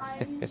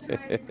 I just tried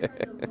to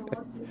turn the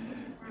volume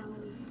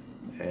down.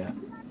 Yeah.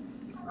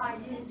 I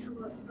didn't know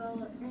what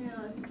bell and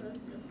I was supposed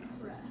to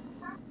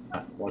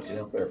press. Watch it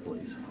out there,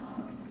 please.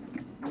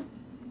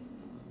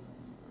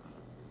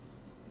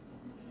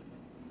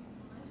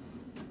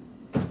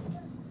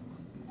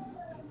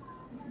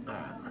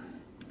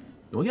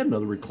 We got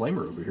another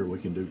reclaimer over here we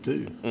can do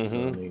too. Mm-hmm.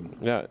 So, I mean,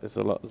 yeah, there's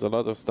a lot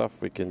of stuff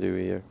we can do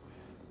here.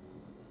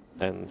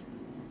 And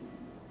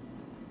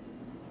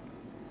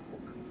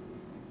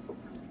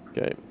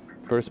okay,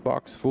 first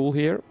box full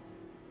here.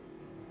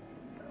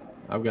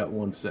 I've got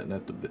one sitting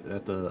at the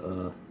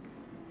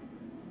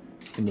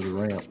end of the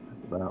ramp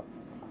about.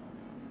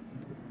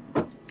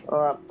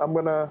 Alright, I'm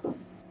gonna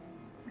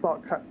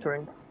start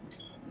tractoring.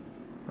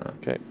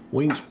 Okay.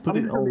 Wings, put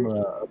it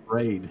on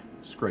braid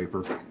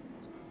scraper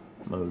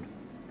mode.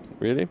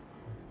 Really?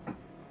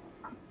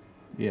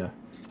 Yeah.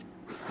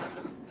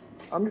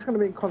 I'm just gonna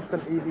be in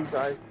constant EV,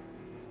 guys,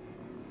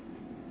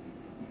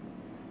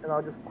 and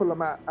I'll just pull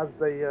them out as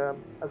they're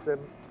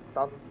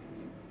done.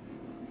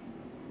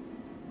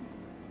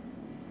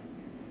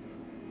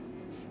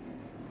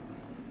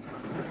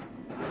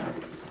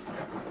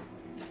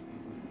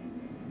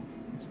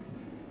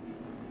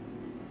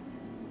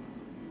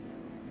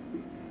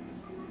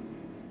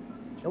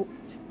 Nope.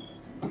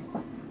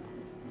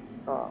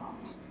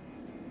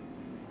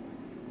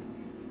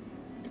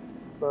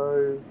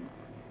 So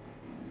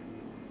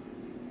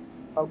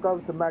I'll go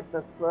to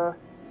Magnus first.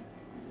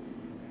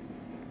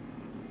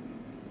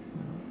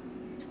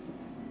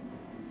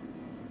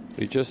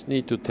 You just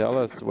need to tell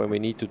us when we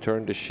need to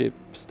turn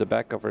the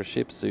back of our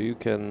ships, so you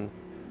can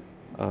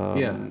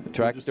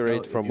tractor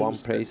it from one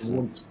place.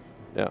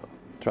 Yeah,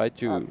 try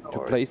to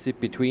place it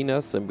between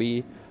us, and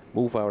we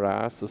move our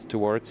asses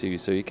towards you,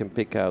 so you can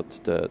pick out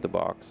the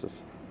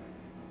boxes.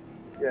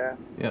 Yeah.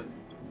 Yep.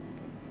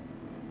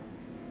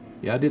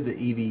 Yeah, I did the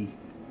EV,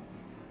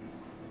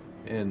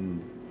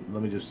 and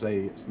let me just say,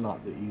 it's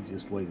not the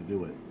easiest way to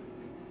do it.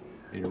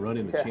 And you're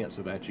running the chance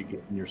of actually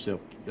getting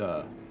yourself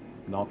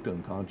knocked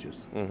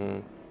unconscious. Mm-hmm.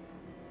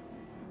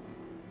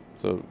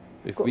 So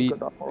if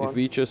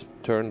we just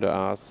turn the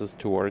asses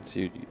towards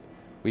you,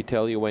 we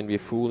tell you when we're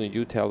full, and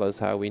you tell us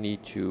how we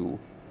need to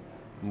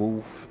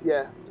move.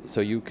 Yeah.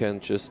 So you can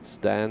just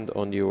stand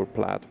on your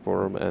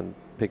platform and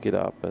pick it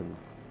up, and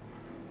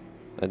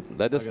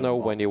let us know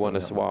when you want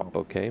to swap.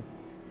 Okay,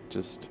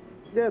 just.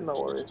 Yeah, no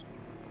worries.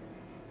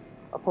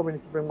 I probably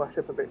need to bring my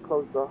ship a bit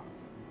closer.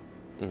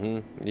 Mm-hmm.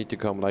 You need to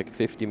come like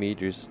 50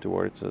 meters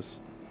towards us.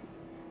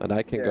 And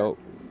I can go,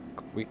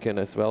 we can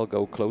as well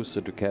go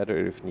closer together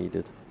if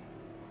needed.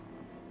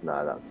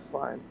 No, that's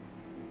fine.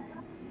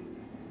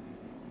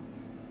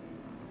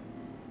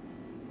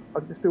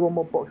 I'll just do one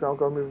more box and I'll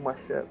go move my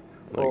ship.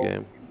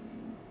 Okay.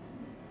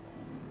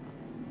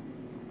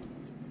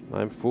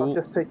 I'm full.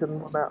 I've just taken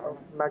one out of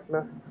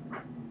Magnus.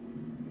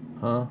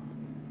 Huh?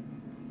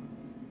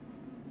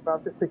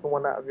 I've just taken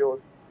one out of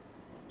yours.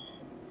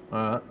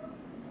 Alright.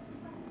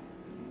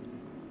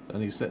 I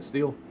need to set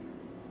still.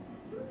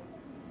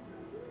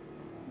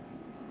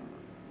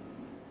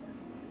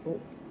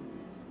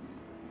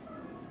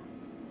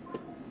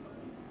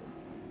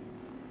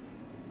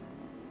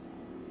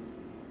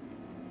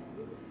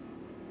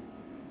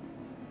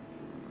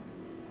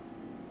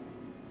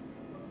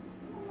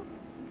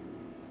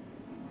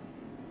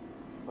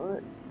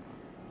 Alright.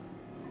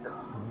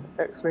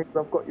 X-Wings,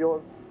 I've got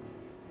yours.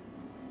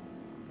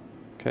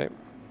 Okay.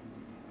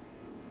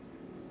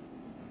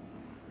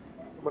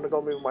 I'm gonna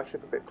go move my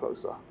ship a bit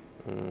closer.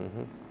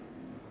 Mm-hmm.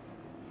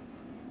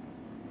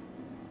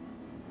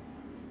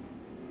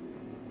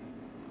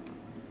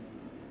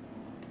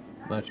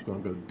 I'm actually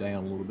going to go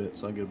down a little bit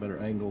so I get a better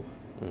angle.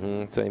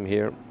 Mm-hmm. Same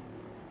here.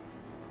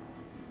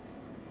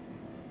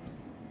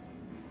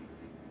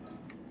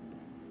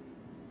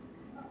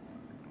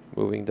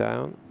 Moving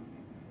down.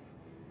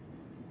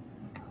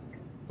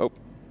 Oh.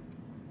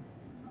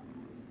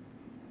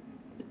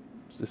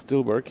 Is this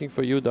still working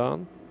for you,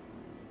 Don?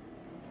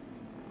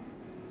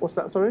 What's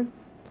that, sorry?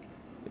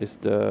 Is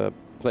the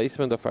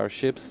placement of our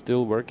ships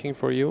still working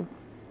for you?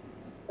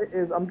 It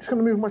is. I'm just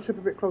gonna move my ship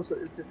a bit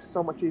closer. It's just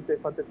so much easier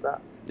if I did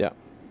that. Yeah.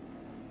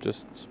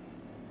 Just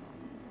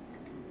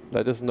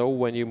let us know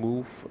when you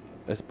move,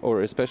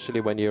 or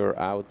especially when you're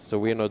out, so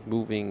we're not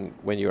moving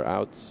when you're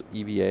out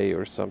EVA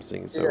or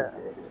something. So Yeah.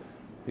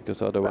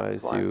 Because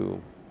otherwise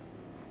you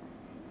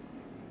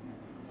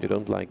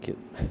don't like it.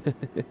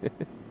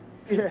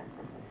 Yeah.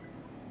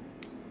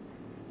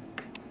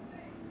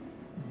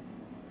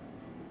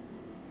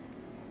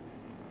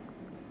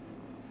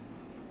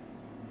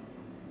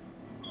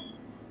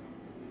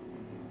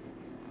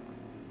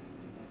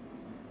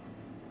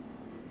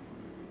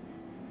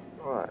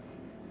 Alright.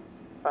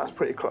 That's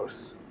pretty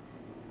close.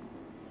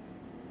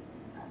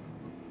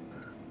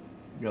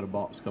 Got a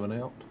box coming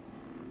out.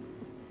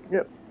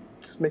 Yep.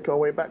 Just making our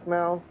way back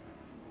now.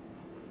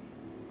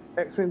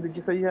 X-Wing, did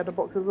you say you had a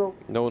box as well?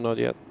 No, not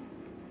yet.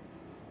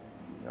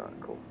 Alright,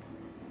 cool.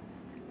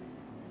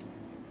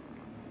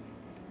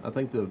 I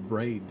think the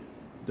braid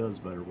does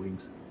better,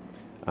 Wings.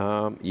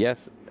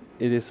 Yes,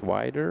 it is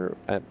wider,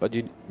 but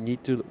you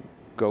need to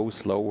go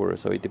slower.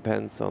 So it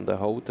depends on the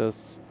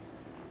HOTA's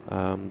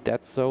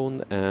death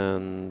zone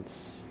and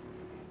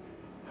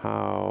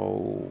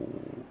how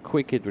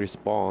quick it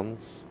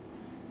responds.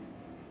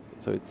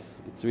 So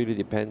it's really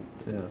depends.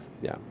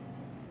 Yeah,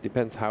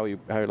 depends how you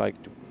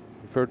like to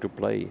prefer to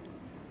play.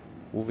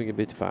 Moving a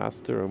bit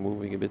faster or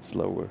moving a bit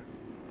slower.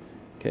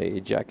 Okay,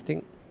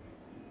 ejecting.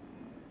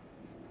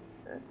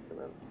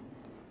 Excellent.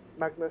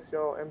 Magnus,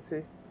 you're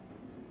empty.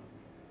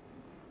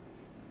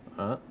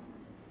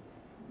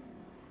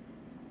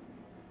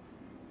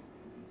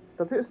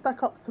 Does it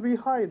stack up 3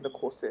 high in the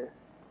Corsair?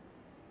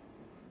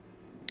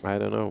 I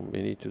don't know.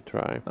 We need to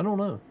try. I don't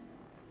know.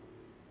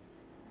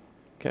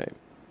 Okay.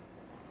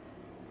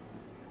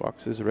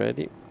 Box is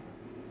ready.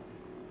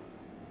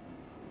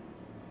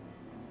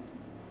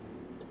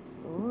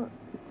 Alright.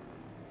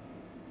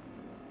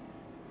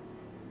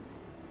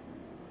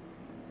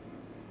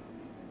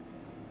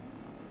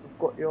 I've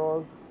got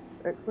yours,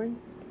 X-Wing.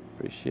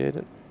 Appreciate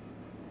it.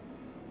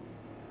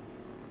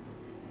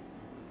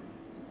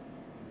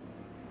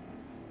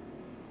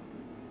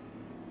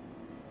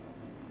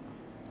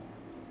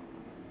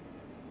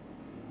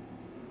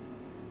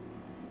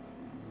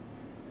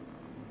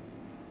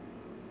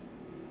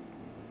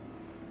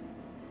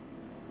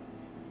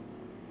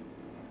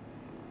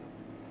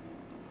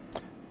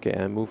 Okay,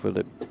 I move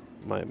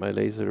my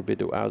laser a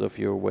bit out of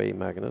your way,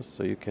 Magnus,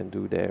 so you can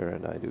do there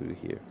and I do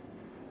here.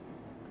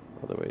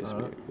 Otherwise,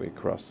 we're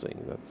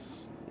crossing.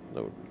 That's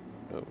no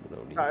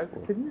need Guys,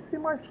 for. can you see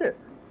my ship?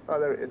 Oh,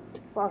 there it is.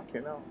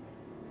 Fucking hell.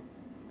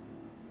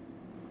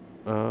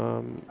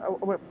 I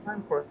went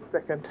blind for a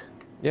second.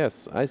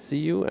 Yes, I see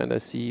you and I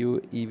see you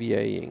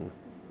EVAing.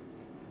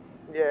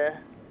 Yeah.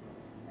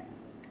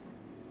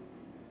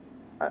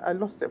 I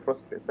lost it for a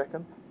split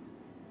second.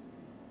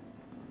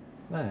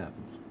 That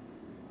happens.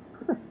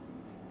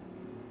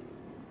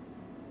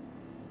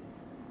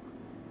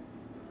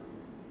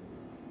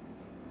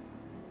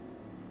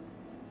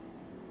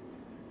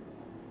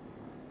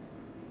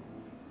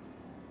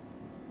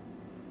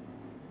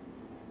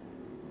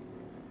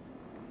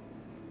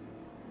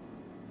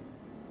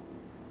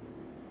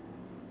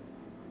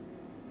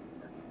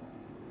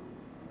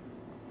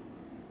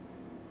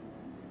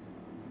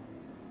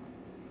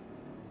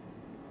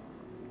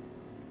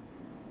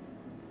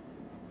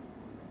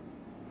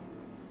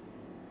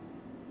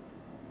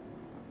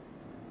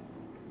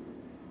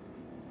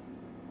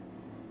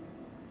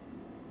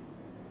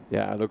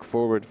 Yeah, I look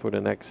forward for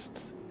the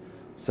next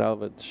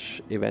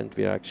salvage event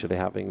we're actually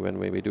having when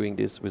we're doing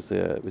this with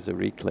a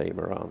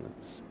reclaimer on.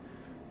 It's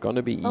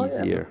gonna be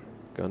easier.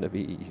 Gonna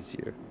be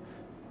easier.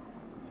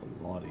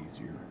 A lot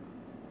easier.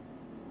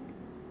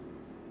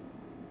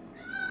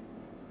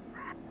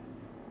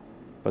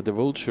 But the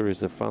Vulture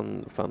is a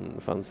fun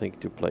thing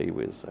to play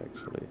with,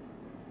 actually.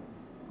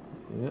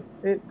 Yep.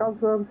 It does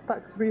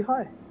stack 3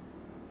 high.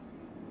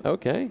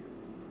 Okay.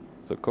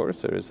 So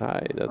Corsair is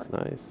high. That's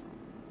nice.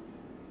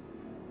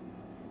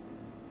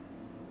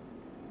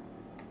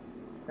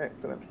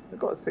 Excellent. We've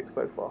got a 6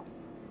 so far.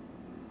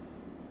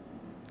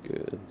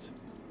 Good.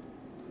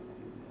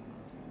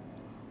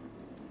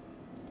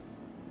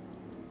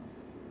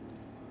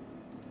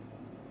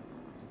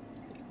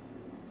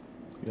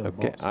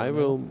 Okay, I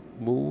will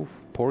move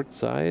port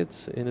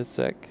sides in a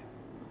sec.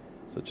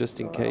 So just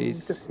in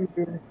case. Just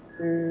moving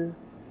to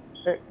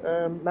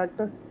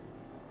Magna.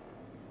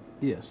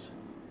 Yes.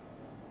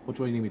 Which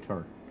way do you need me to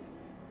turn?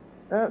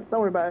 Don't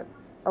worry about it.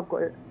 I've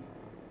got it.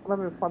 I'm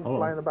having fun Hold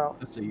flying on. about.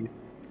 I see you.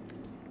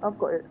 I've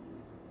got it.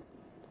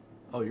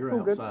 Oh, you're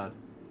All good. outside.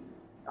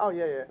 Oh,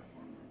 yeah.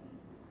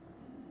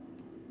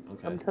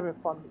 Okay. I'm just having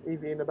fun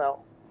EVing about.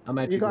 I'm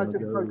actually You guys gonna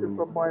just go. focus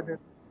on mining.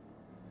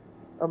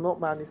 I'm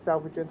not manly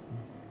salvaging.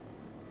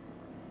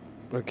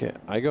 Okay,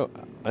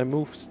 I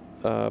move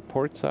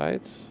port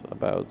sides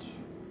about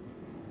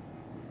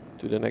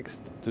to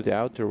the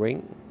outer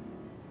ring.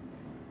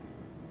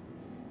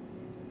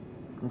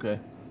 Okay.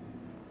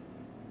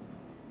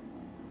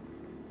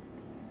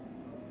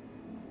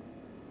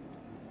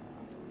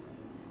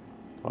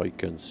 I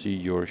can see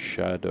your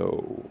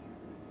shadow.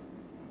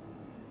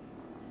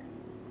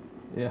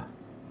 Yeah.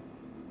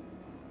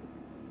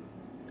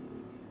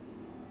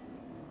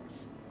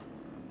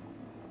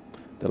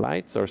 The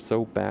lights are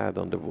so bad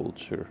on the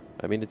Vulture.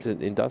 I mean, it's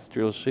an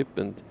industrial ship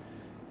and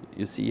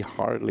you see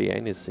hardly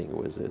anything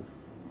with it.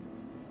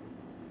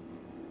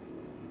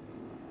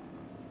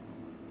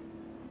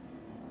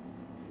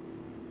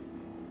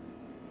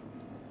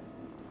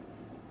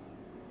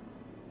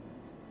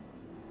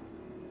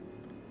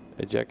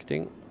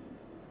 Ejecting.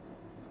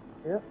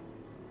 Yep.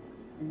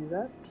 See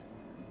that?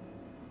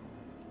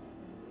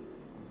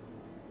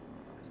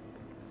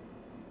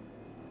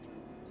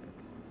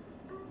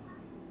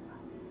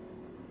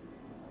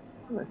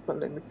 Oh, it's not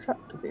letting me track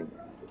to beam.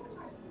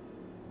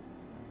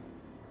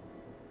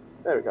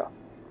 There we go.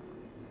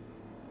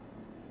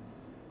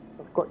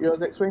 I've got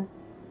yours, X-Wing.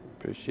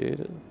 Appreciate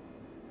it.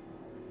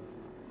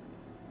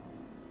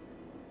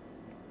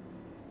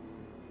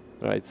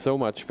 Right, so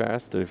much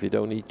faster if you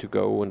don't need to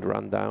go and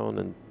run down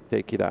and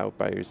take it out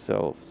by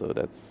yourself. So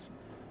that's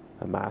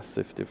a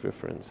massive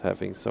difference,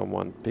 having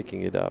someone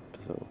picking it up.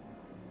 So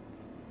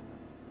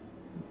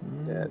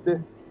Yeah,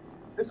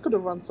 this could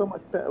have run so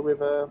much better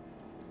with a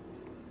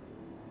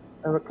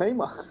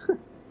reclaimer.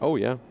 oh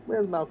yeah,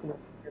 Where's Malcolm?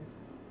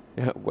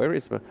 yeah. Where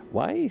is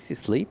why is he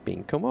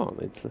sleeping? Come on,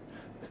 it's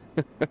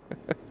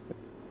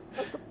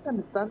And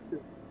his dance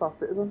is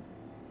StarCitizen.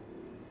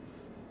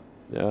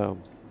 yeah.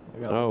 I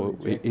got Oh,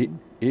 one ejected.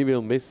 he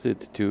will miss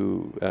it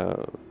to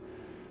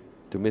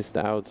miss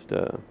out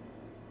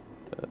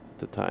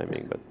the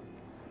timing, but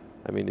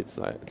I mean it's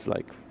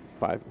like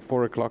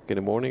 4 o'clock in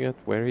the morning at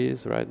where he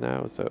is right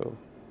now. So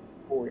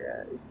Oh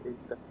yeah,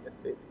 it's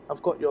definitely.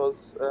 I've got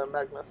yours,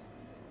 Magnus.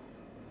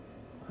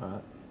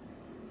 Alright.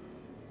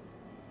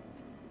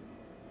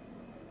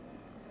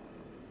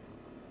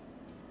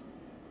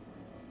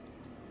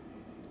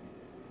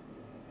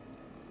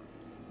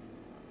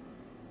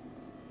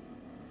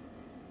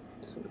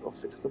 Just gonna go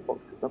fix the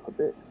boxes up a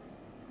bit.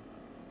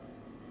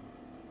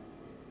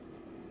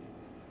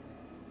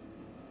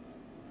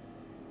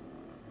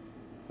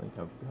 I think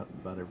I've got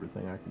about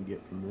everything I can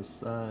get from this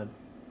side.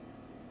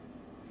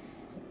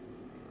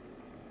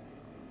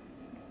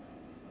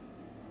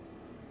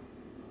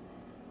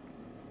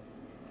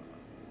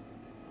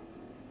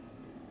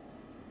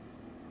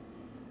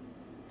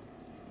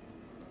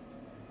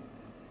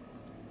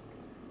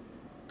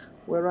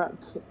 We're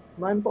at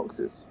 9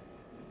 boxes.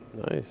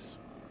 nice.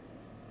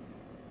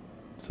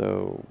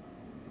 So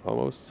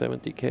almost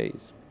 70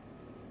 Ks.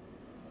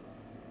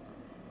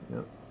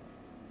 Yep.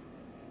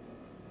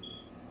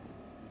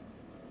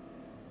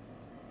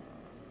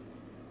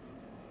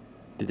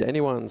 Did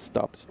anyone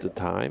stop the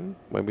time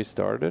when we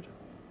started,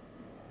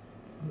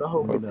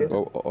 No, we didn't.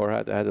 or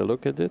had a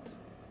look at it?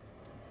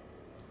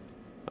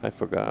 I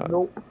forgot.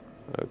 Nope.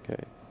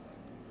 Okay.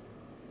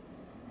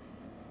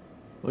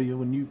 Well, yeah,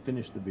 when you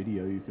finish the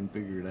video, you can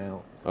figure it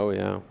out. Oh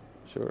yeah,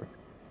 sure.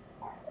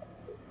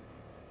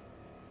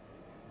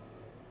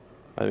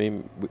 I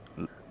mean,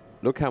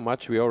 look how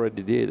much we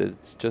already did.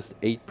 It's just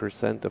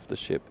 8% of the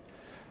ship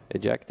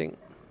ejecting.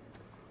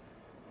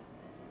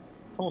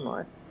 Oh,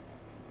 nice.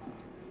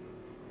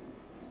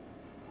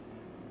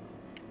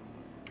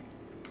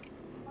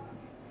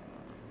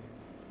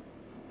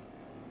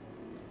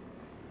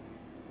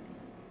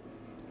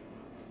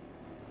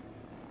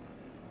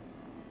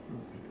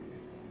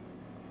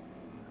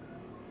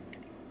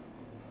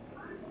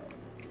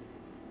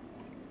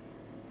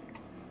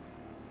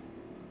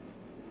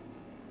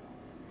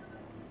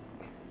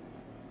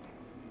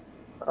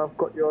 I've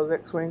got yours,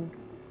 X-Wing.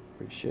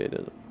 Appreciate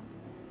it.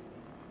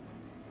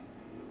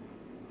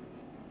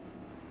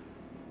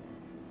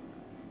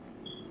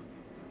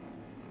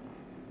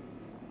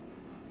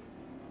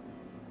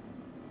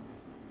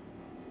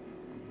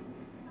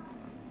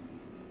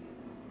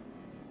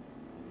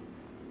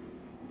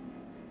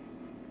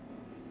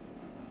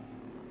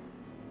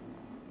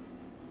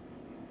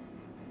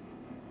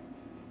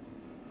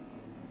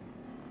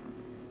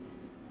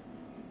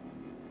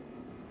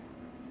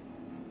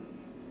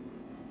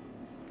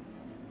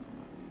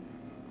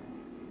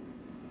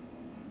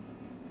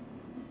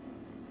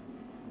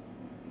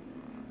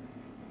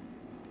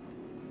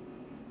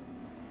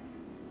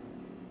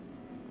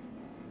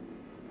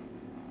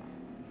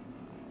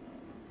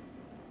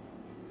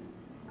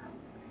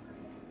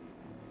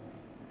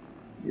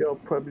 You're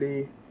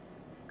probably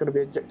going to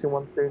be ejecting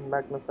one soon,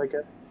 Magnus, I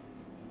guess.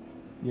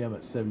 Yeah, I'm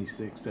at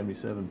 76,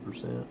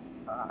 77%.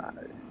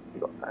 You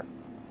got time.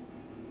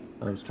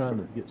 I was trying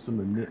to get some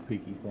of the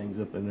nitpicky things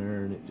up in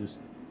there, and it just...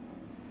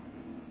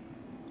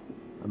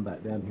 I'm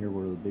back down here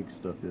where the big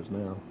stuff is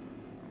now.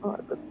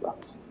 Alright, good stuff.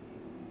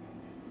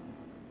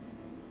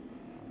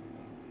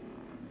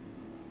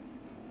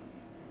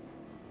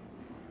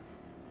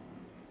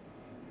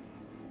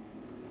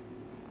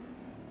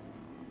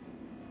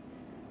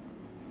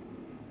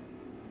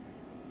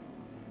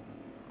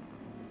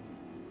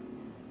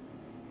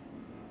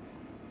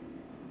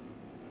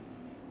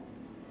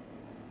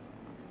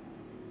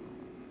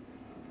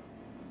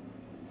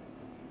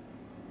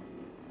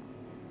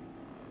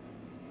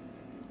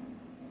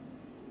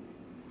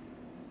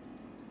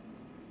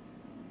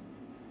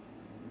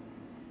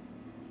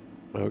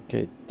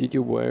 Okay, did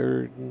you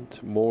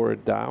want more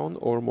down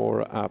or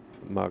more up,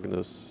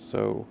 Magnus?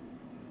 So,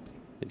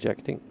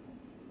 ejecting?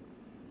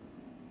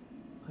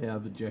 Yeah,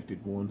 I've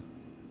ejected one.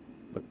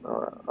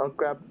 Alright, I'll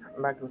grab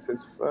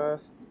Magnus's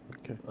first.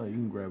 Okay. You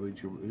can grab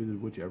either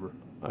whichever.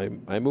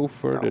 I move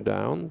further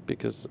down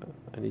because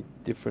I need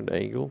different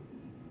angle.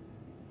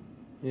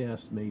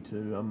 Yes, me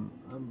too.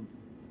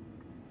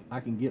 I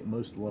can get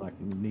most of what I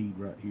can need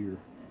right here.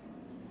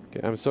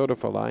 Okay, I'm sort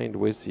of aligned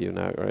with you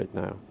now, right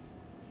now.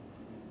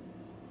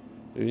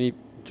 You need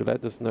to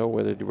let us know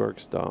whether the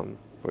work's done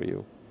for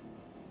you.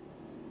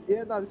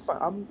 Yeah, no, it's fine.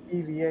 I'm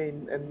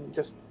EVAing and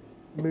just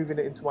moving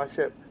it into my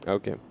ship.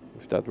 Okay,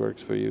 if that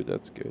works for you,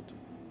 that's good.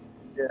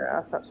 Yeah,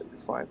 that's absolutely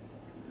fine.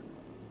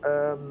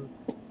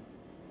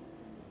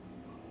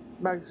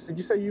 Magnus, did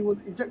you say you were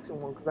ejecting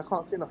one? Because I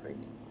can't see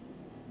nothing.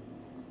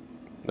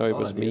 No, it Oh,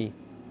 was I did. me.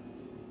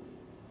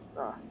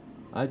 Ah,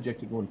 I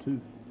ejected one too.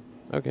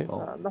 Okay.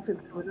 Oh,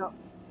 Nothing's coming up.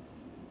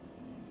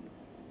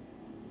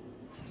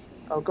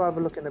 I'll go have a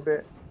look in a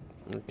bit.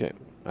 Okay.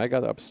 I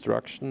got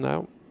obstruction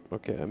now.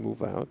 Okay, I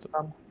move out.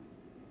 I'm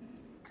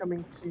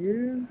coming to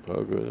you.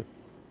 Oh, good.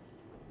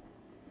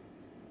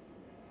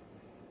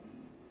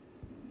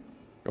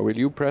 Will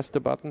you press the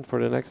button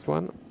for the next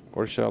one,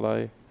 or shall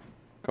I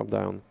come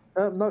down?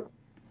 No,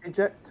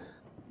 eject.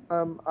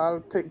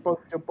 I'll take both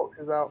your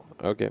boxes out.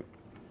 Okay.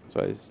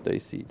 So I stay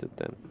seated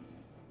then.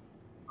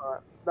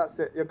 Alright, that's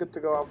it. You're good to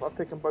go. I've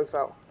taken both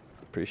out.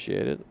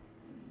 Appreciate it.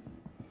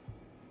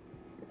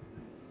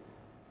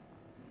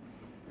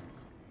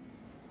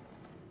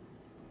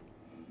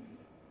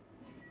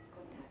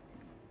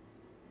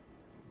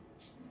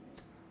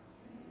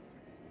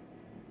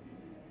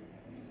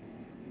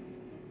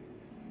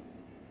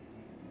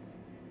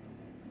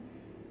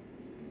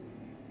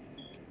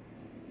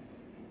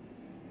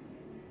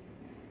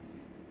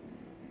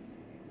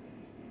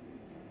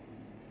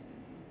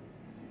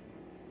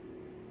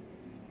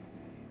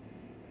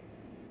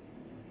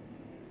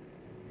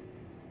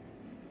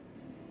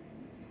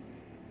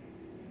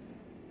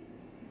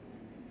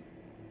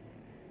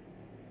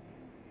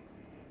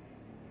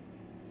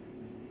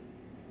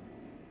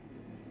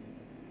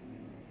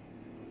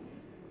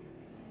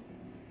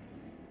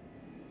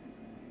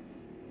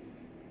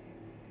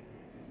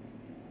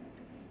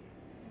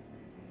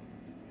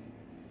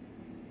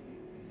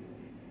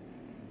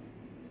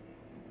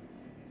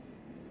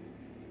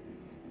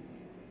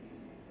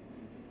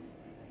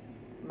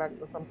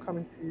 Magnus, I'm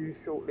coming to you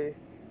shortly.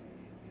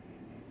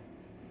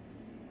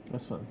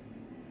 that's fine.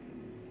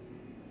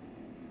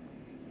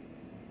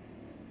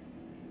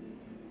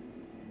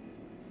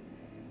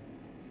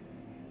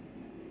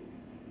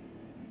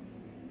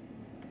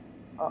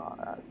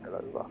 That's it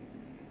over.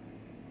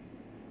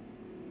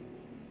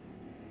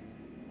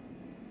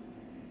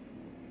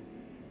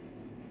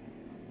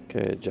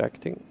 Okay,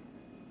 ejecting.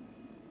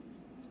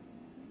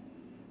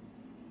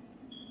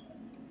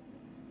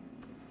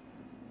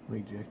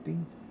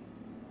 Rejecting.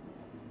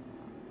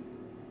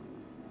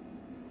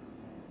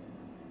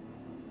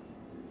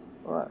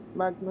 Alright,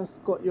 Magnus,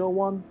 got your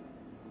one.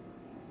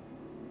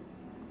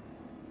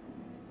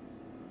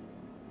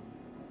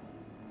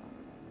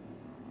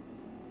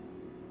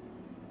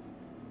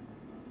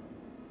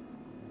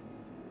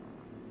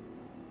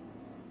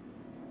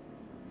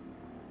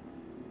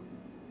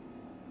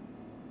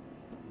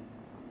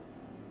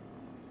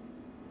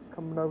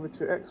 Coming over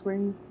to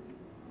X-Wing.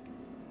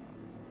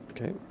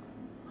 Okay.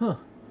 Huh.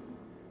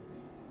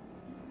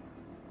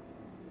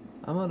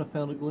 I might have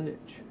found a glitch.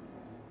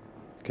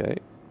 Okay.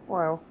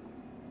 Wow.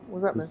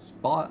 What's that The mean?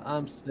 spot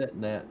I'm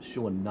sitting at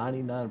showing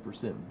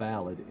 99%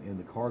 valid, and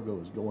the cargo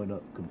is going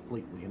up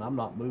completely, and I'm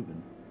not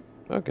moving.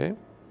 Okay.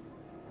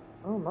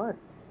 Oh, nice.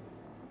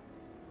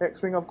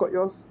 X-Wing, I've got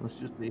yours. Let's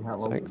just see how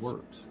long Thanks. it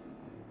works.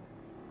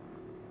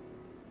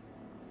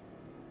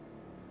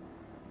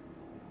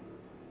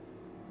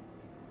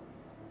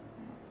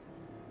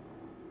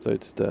 So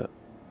it's the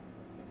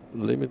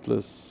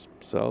limitless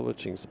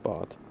salvaging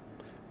spot.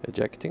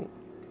 Ejecting.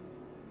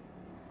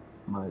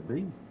 Might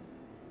be.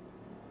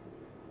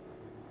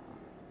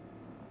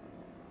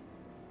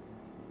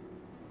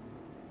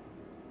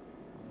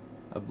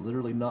 I've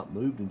literally not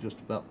moved and just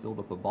about filled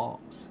up a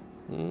box.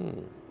 Hmm.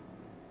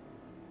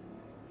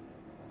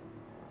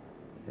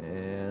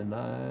 And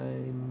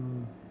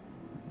I'm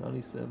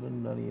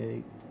 97,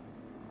 98.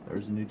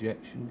 There's an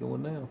ejection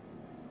going now.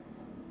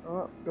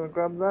 Alright, gonna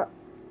grab that.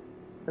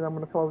 And I'm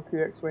gonna come over to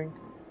the X-Wing.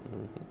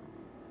 Mhm.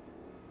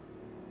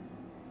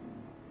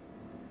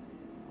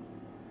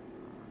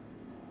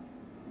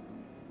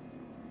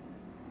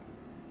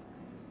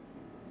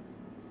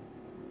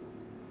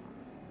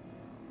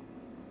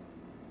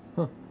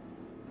 I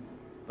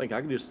think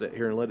I can just sit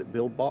here and let it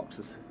build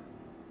boxes.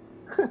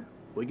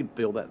 We can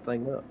fill that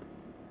thing up.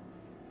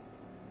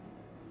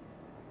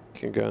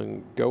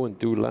 Can go and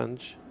do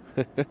lunch.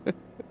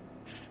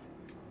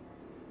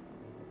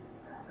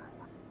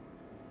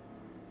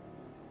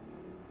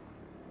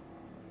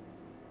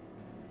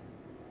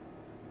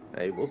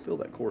 Hey, we'll fill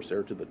that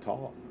Corsair to the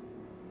top.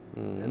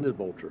 And the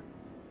Vulture.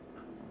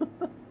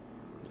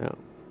 Yeah.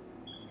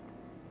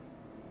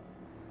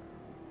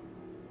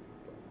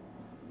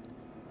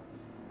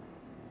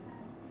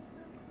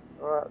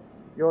 Alright,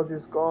 yours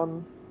is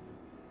gone.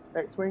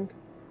 X-Wing.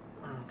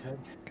 Okay.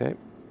 Okay.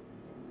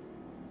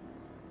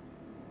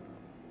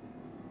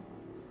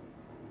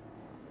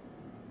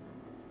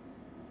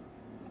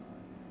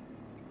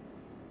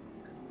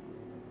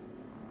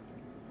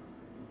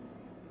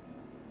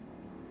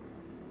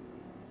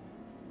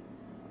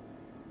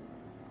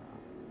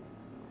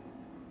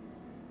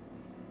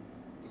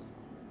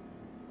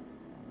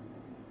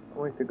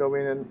 I need to go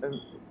in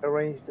and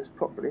arrange this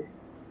properly.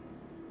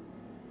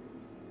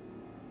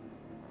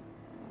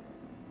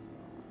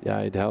 Yeah,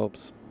 it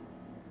helps.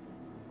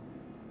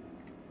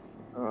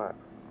 Alright.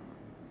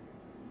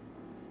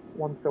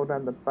 One fell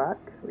down the back,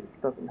 which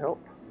doesn't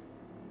help.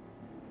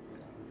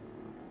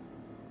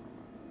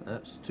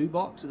 That's two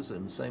boxes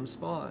in the same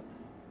spot.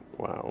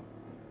 Wow.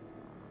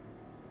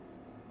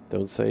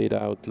 Don't say it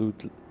out too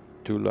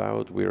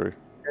loud. We're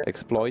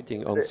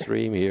exploiting on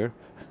stream here.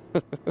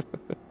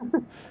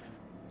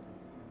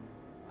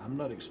 I'm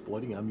not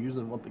exploiting. I'm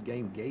using what the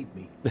game gave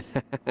me.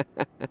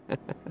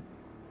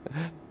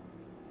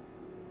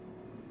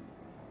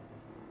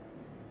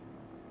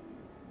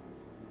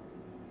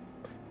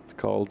 It's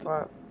called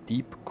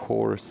deep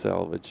core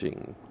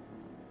salvaging.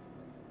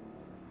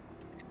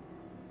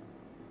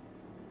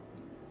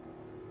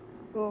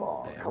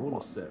 Oh, Hey, I come want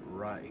on. to sit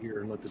right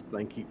here and let this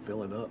thing keep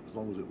filling up as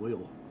long as it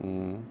will.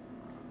 Mm.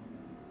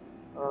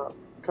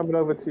 Coming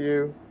over to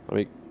you, I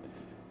mean,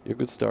 you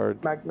could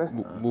start Magnus.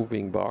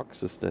 moving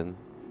boxes then.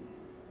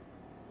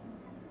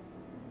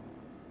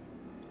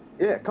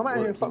 Yeah, come out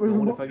Will here it and keep start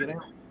moving. going if I get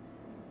out?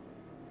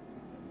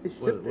 It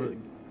should Will do.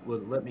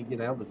 it let me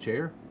get out of the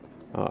chair?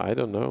 I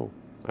don't know,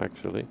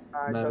 actually.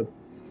 No.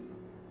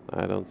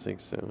 I don't think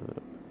so.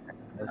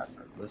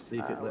 Let's see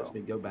if it lets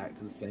me go back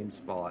to the same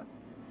spot.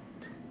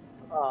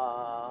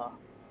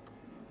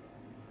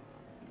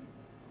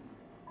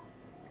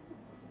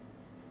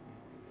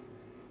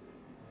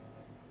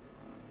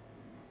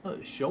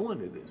 It's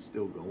showing it is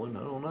still going.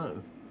 I don't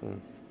know. Hmm.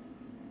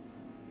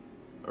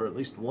 Or at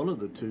least one of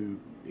the two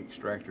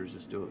extractors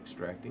is still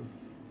extracting.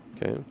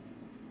 Okay.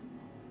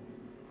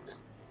 Just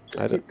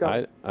keep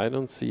going. I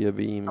don't see a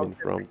beam in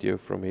front of you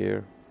from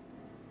here.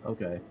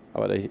 Okay.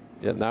 Oh,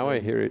 but now I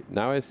hear it.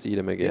 Now I see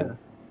them again.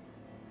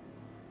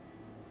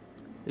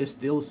 Yeah. It's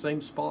still the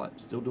same spot.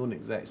 Still doing the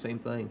exact same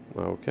thing.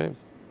 Okay.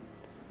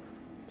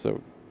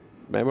 So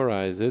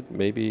memorize it.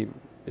 Maybe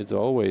it's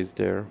always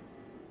there.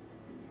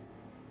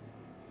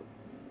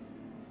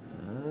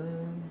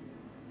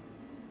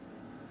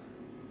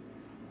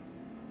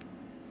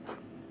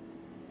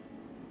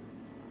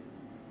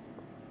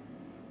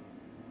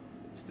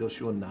 Still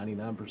showing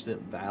 99%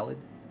 valid.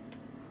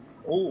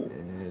 Oh.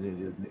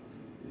 And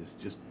it's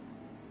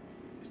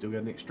still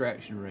got an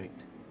extraction rate.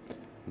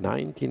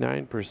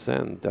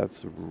 99%.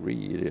 That's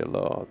really a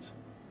lot.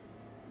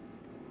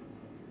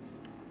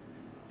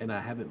 And I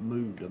haven't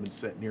moved. I've been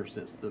sitting here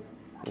since the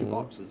two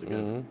boxes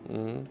ago.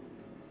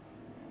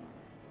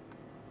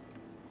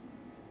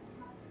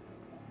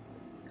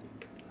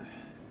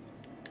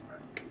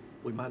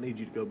 We might need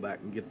you to go back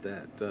and get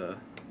that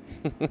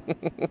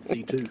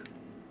C2.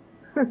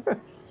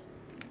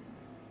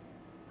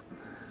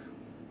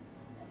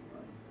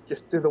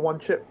 Just do the one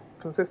chip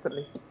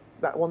consistently.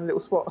 That one little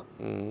spot.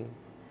 Mm.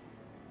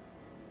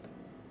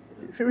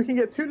 You think we can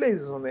get 2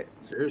 lasers on it?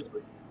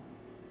 Seriously?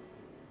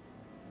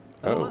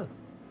 I don't know.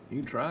 You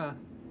can try.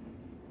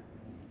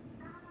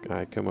 Can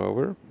I come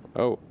over?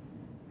 Oh,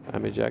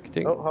 I'm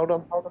ejecting. Oh, hold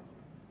on.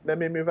 Let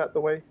me move out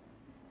the way.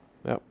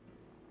 Yep.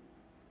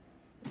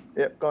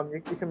 Yep, gone.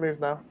 You can move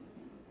now.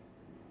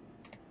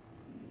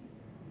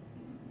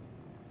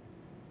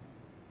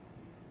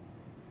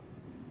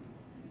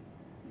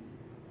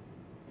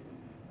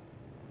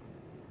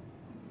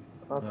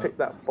 I'll pick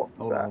that box.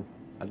 Hold on.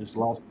 I just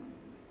lost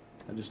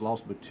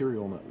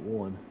material on that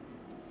one.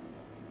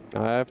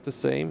 I have the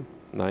same.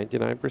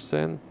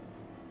 99%.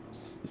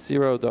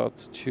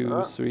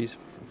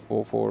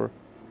 0.2344.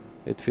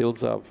 It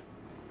fills up.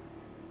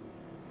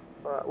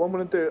 Alright, what I'm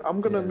going to do,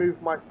 I'm going to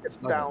move my ship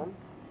not down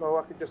so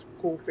I can just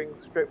pull things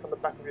straight from the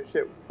back of your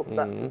ship from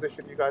that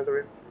position you guys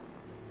are in.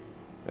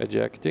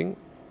 Ejecting.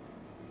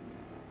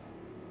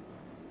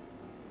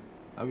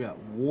 I've got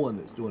one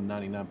that's doing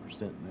 99%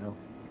 now.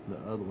 The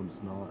other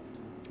one's not.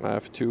 I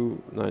have 2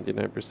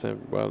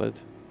 99% valid.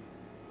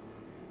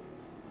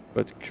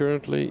 But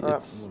currently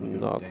it's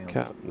not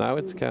now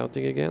it's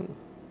counting again.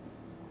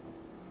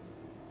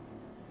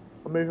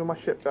 I'm moving my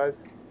ship, guys.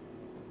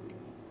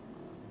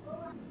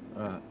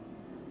 Alright.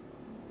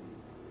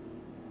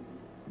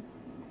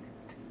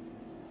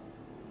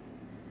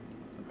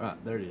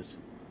 Alright, there it is.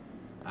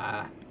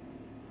 Ah.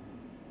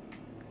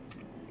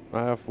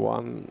 I have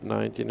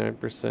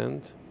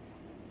 99%.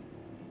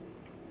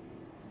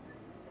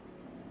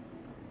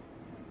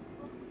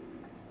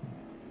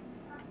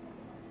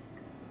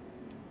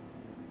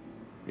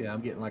 Yeah,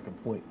 I'm getting like a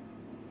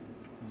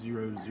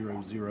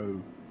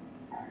 .000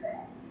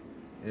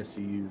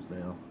 SCUs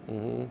now.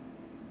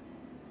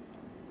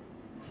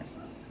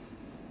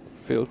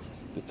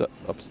 It's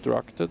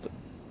obstructed.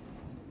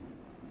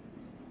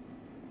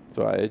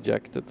 So I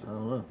ejected. I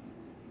don't know.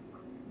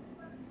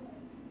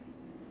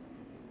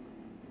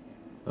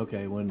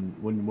 Okay,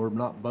 when we're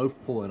not both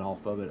pulling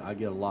off of it, I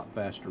get a lot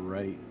faster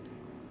rate.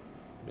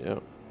 Yeah,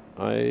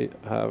 I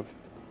have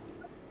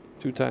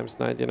 2 times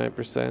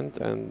 99%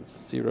 and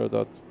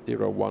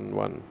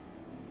 0.011.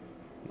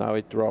 Now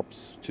it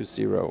drops to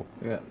 0.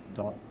 Yeah,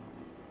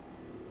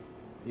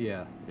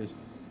 yeah,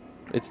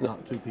 it's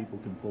not 2 people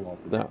can pull off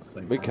the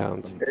same we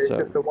time. can't. It's So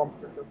just the one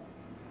person.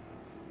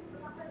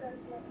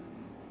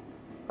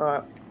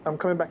 Alright, I'm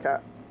coming back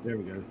out. There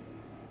we go.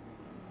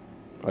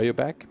 are you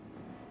back?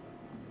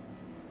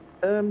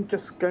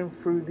 Just going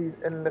through these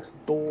endless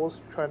doors,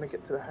 trying to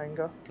get to the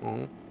hangar.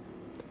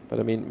 But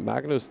I mean,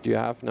 Magnus, do you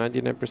have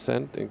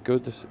 99% and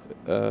good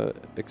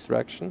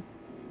extraction?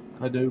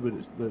 I do, but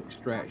the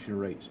extraction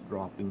rate's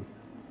dropping.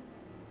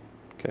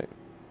 Okay.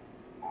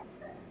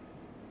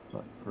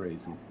 like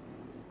crazy.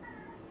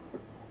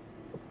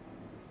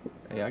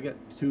 Hey, I got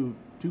two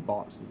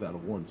boxes out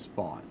of one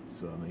spot,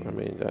 so I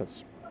mean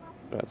that's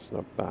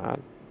not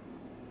bad.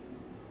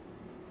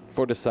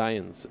 For the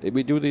science,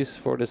 we do this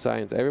for the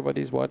science.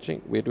 Everybody's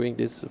watching. We're doing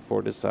this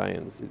for the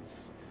science.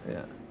 It's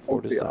yeah.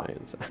 for the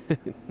science.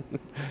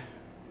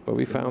 But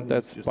we found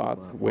that spot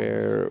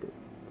where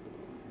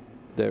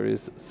there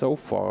is so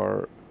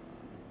far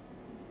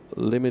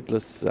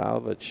limitless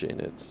salvage in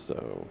it.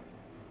 So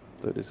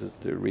this is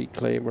the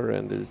reclaimer,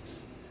 and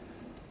it's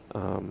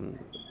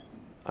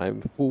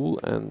I'm full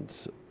and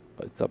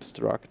it's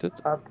obstructed.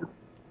 I've just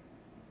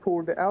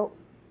pulled it out.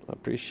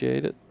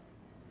 Appreciate it.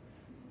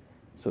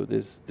 So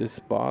this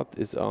spot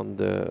is on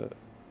the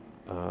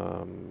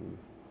I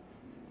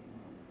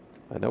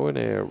know an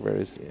area where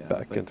it's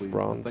back and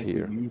front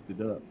here. We used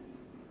it up.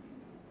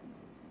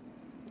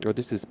 Oh,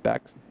 this is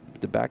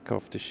the back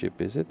of the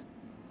ship, is it?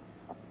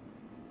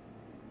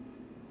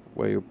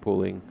 Where you're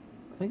pulling?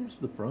 I think it's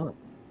the front.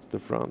 It's the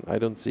front. I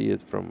don't see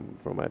it from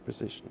my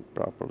position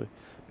properly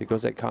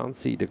because I can't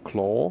see the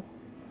claw.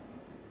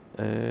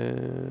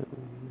 And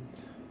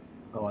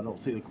oh, I don't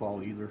see the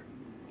claw either.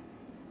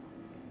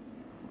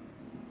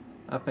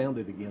 I found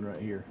it again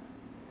right here.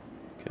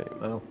 okay.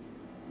 Well,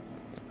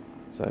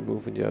 So I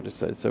move on the other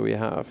side. So we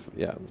have,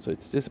 yeah, so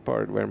it's this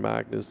part where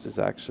Magnus is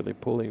actually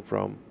pulling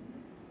from.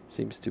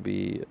 Seems to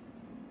be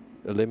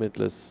a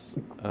limitless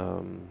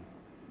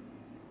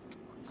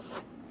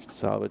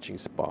salvaging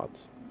spot.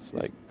 It's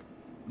like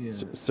yeah.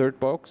 third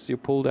box you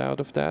pulled out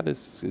of that.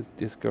 Is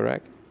this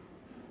correct?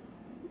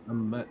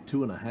 I'm at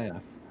 2.5.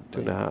 I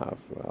 2.5.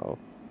 Well,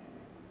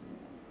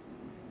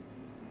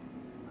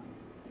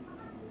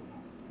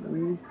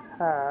 We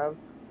have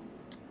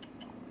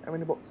how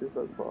many boxes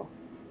so far?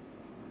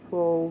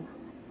 12,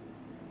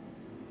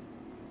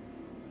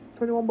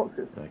 21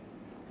 boxes.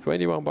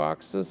 21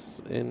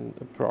 boxes in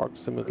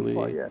approximately So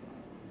far, yeah.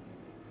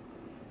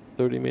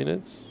 30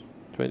 minutes,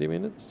 20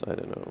 minutes. I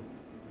don't know.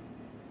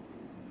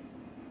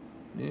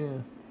 Yeah.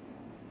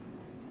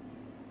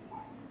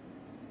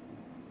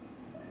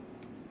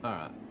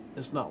 Alright.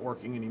 It's not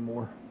working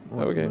anymore.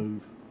 Okay.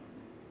 Move.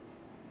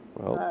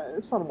 Well,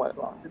 It's fun while it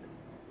lasted.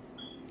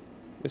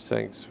 this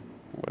thing's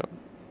well.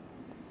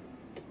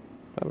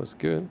 That was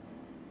good.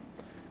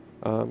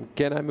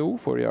 Can I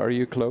move, or are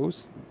you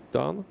close,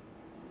 Don?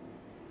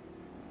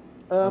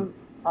 I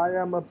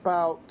am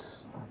about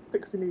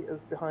 60 meters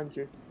behind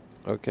you.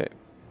 Okay.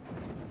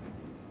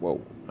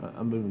 Whoa.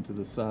 I'm moving to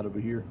the side over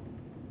here.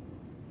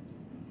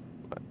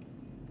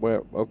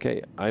 Well,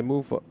 okay. I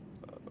move.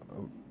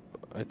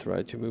 I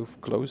try to move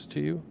close to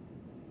you.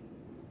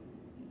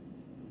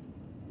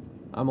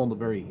 I'm on the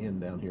very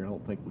end down here. I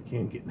don't think we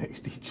can get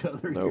next to each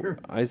other No, here.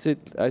 I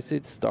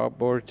sit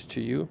starboard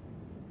to you.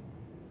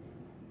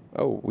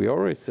 Oh, we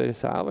already say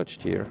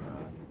salvaged here.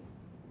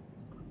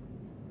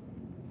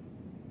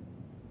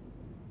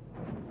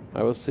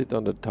 I will sit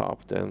on the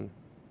top then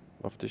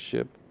of the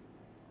ship.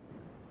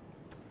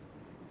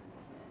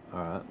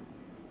 Alright.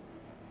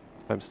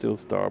 I'm still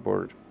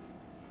starboard.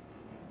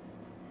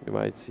 You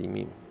might see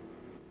me.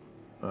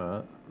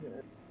 Alright.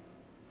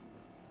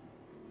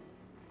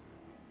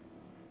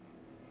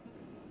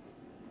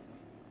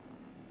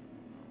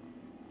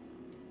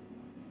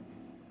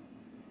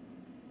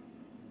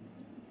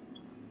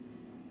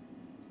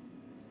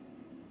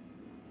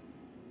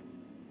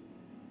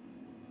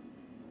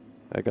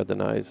 I got a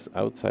nice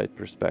outside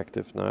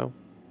perspective now.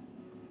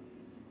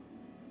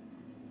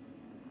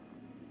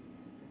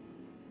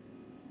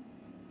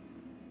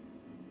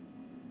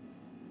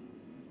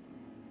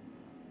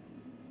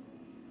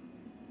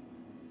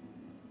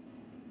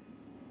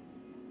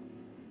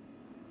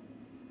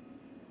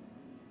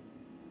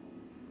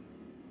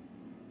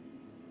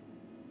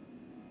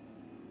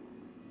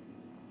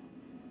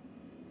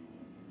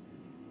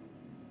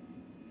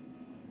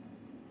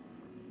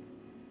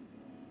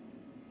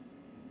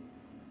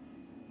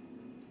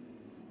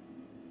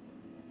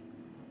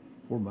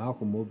 Poor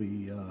Malcolm will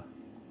be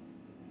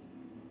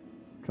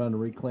trying to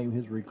reclaim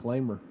his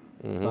reclaimer,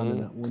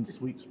 finding that one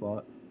sweet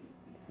spot.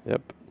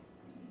 Yep.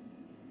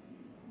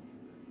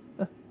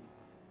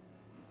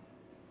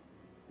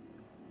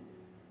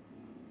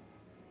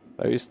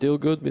 Are you still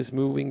good with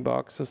moving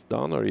boxes,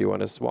 Don, or you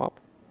want to swap?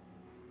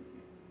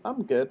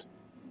 I'm good.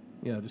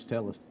 Yeah, just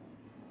tell us.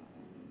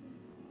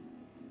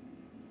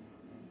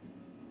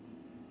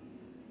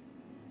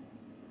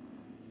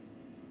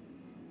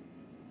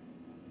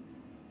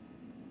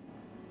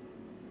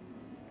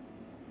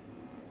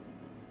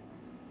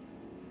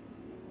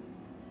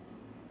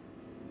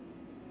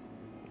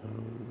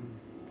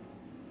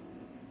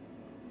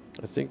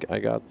 I think I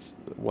got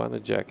one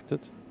ejected.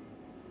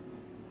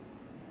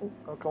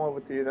 I'll come over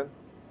to you then.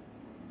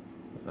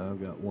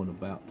 I've got one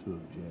about to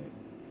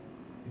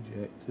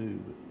eject too,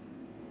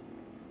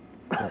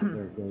 but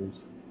there it goes.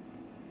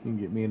 You can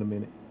get me in a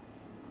minute.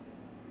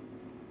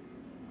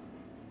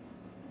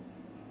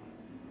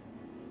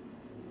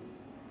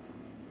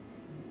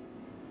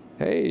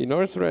 Hey,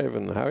 North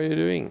Raven, how are you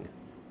doing?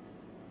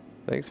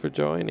 Thanks for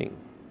joining.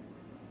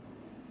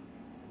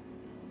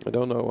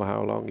 don't know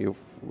how long you've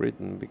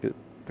ridden, because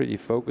pretty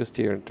focused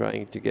here and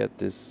trying to get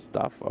this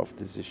stuff off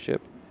this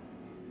ship.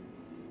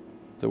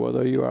 So what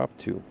are you up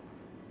to?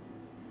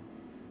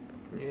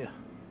 Yeah.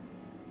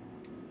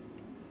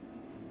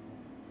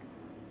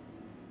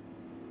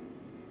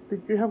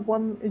 Did you have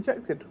one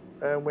ejected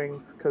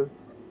wings? Because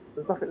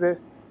there's nothing there.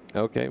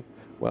 Okay,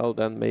 well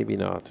then maybe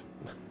not.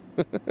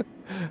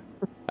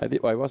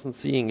 I wasn't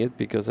seeing it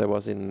because I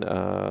was in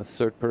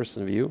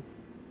third-person view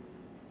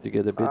to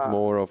get a bit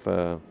more of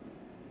a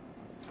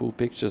full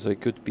picture, so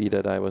it could be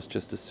that I was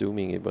just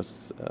assuming it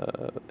was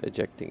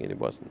ejecting and it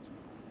wasn't.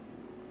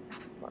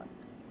 Right.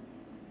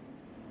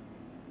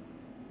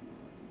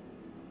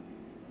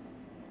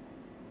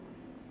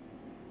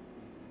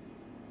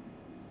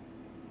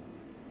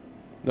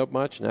 Not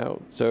much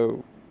now,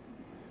 so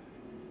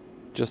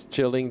just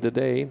chilling the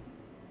day,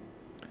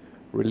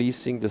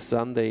 releasing the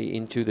Sunday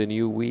into the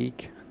new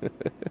week.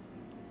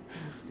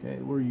 Okay,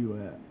 where are you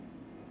at?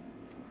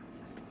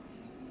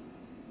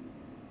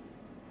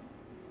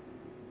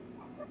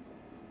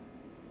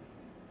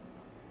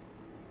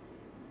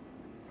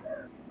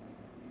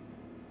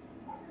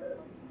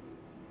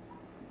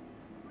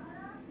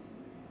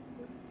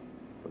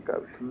 We'll go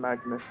to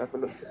Magnus, have a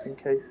look just in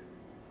case.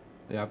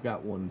 Yeah, I've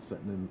got one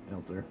sitting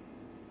out there.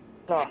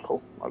 Ah,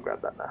 cool. I'll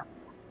grab that now.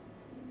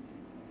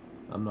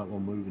 I'm not gonna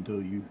move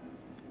until you.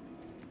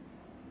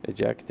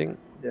 Ejecting.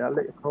 Yeah, I'll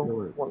let you know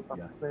Pillar, once I'm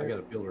yeah, there. I got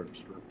a pillar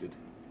obstructed.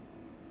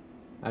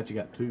 I actually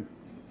got two.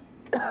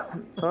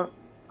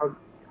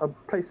 I'll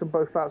place them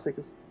both out so you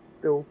can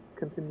still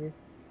continue.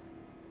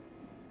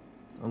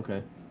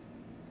 Okay.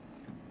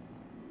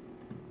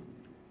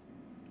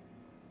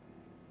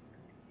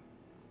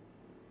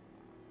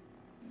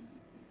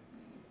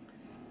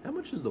 How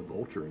much is the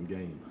Vulture in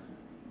game?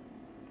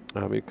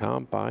 You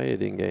can't buy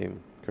it in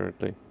game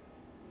currently.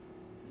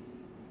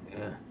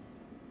 Yeah.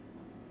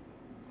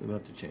 We're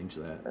about to change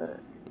that.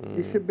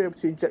 You should be able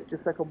to eject your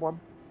second one.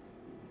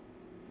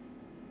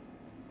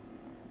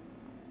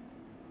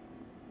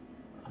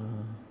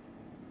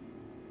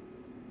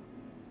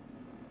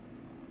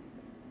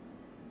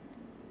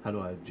 How do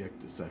I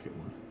eject the second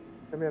one?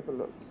 Let me have a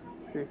look.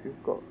 See if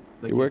you've got.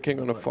 You're working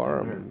on a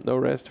farm. No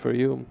rest for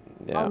you.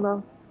 Yeah. Oh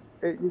no,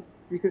 you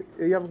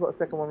haven't got a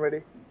second one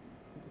ready.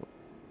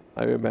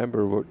 I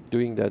remember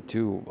doing that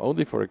too,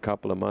 only for a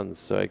couple of months,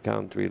 so I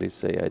can't really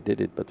say I did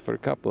it, but for a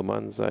couple of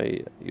months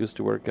I used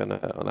to work on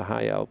a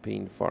high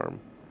alpine farm.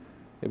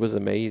 It was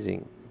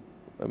amazing,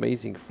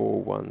 amazing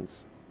for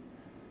once,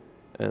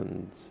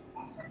 and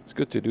it's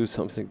good to do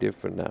something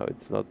different now.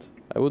 It's not,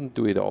 I wouldn't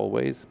do it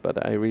always,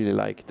 but I really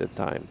like the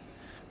time.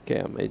 Okay,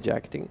 I'm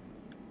ejecting.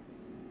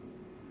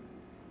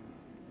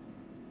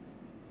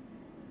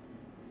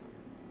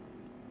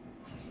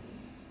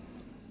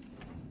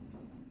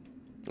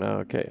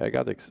 Okay, I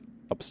got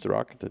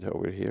obstructed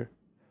over here.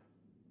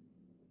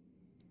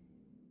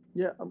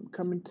 Yeah, I'm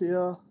coming to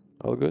you.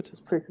 All good?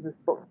 Just placing this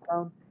box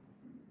down.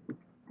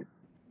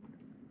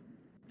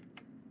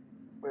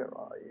 Where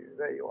are you?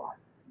 There you are.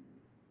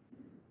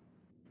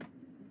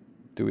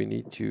 Do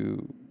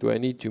I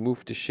need to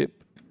move the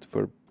ship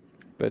for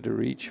better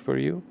reach for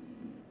you?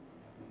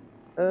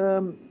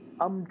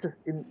 I'm just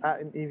in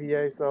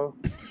EVA, so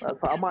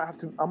I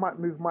might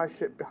move my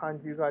ship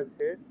behind you guys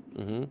here.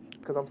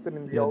 Because I'm still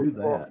in the old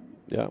spot.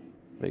 Yeah,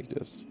 make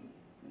this.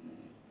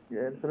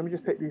 Yeah, so let me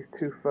just take these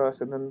two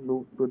first, and then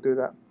we'll do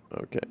that.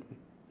 Okay.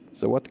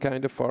 So what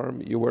kind of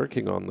farm you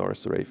working on,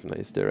 North Raven?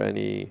 Is there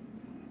any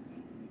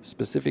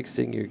specific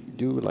thing you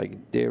do,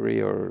 like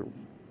dairy or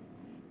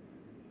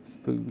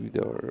food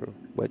or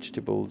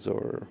vegetables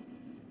or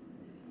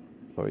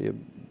your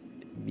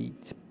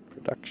meat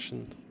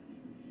production?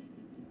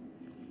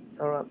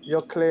 All right,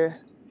 you're clear.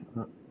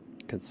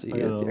 Can see I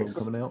got it. a Yes.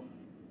 coming out.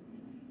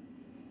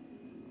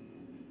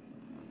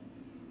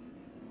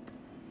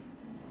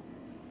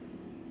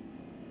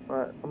 All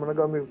right, I'm gonna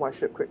go move my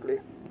ship quickly.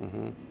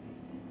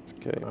 It's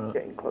okay.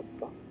 Getting closer.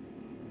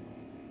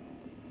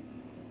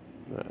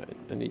 Right.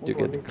 I need We're to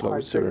gonna get need to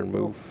closer hydrate and as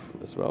well.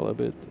 move as well a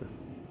bit.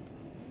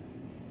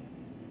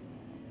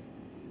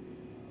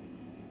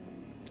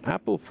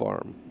 Apple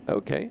farm.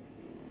 Okay.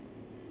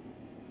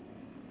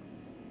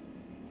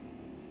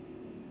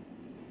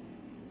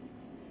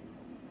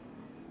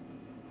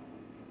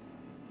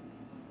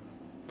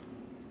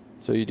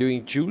 So you're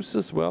doing juice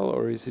as well,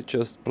 or is it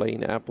just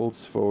plain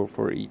apples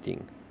for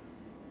eating?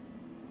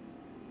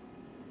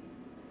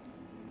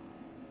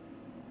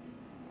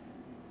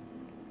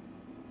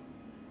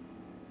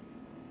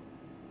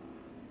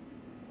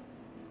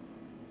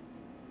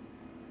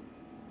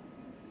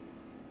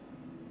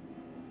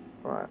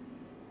 All right.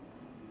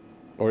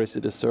 Or is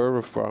it a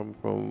server farm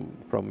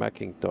from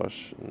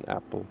Macintosh and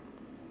Apple?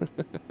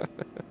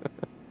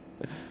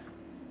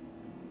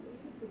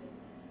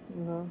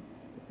 No,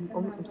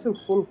 I'm still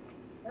full.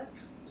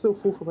 Still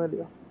full from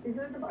earlier.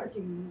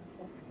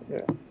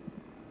 Yeah.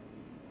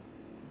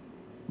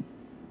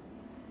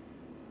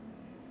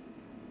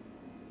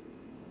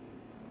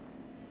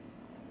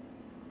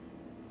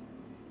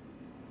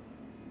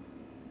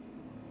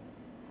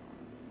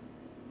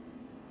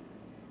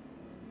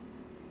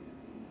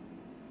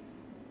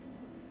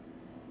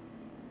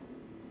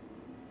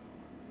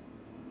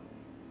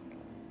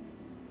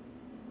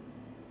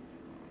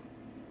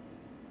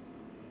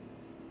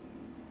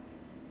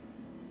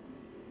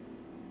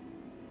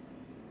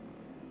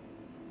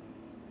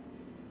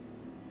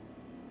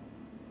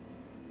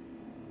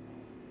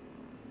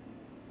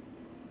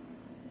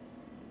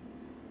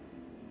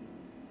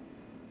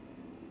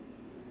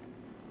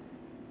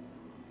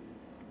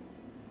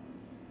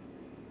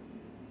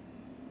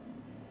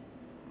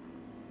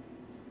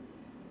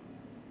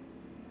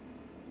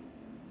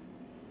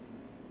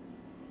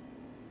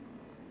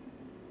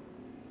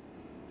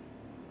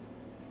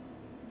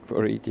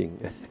 for eating.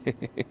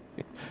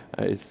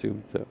 I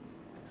assume so.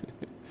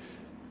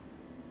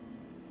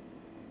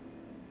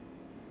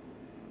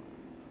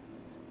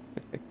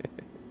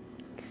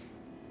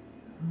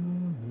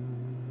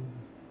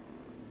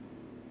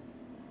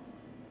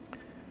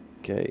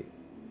 Okay,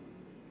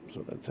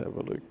 so let's have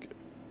a look.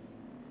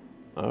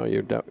 Oh,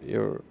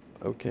 you're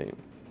okay.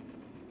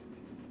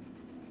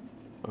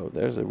 Oh,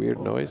 there's a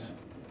weird noise.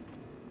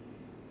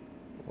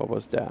 What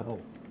was that? Oh,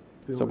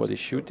 Somebody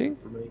shooting?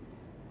 for me.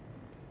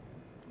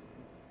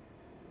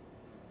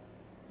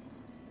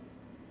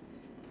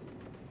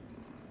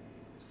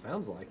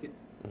 Sounds like it.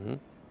 Mm-hmm.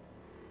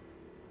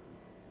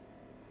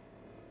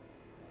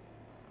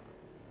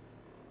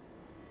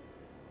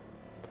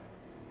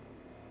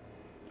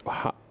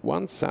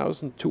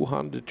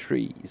 1,200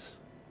 trees.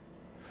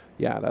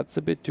 Yeah, that's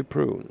a bit to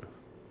prune.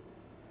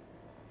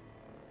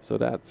 So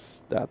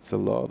that's a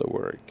lot of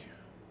work.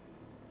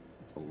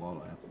 It's a lot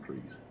of apple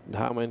trees.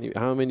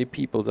 How many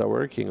people are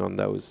working on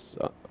those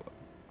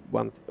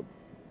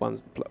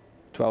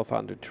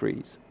 1,200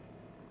 trees?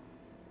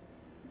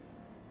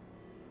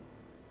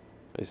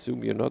 I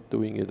assume you're not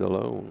doing it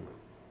alone.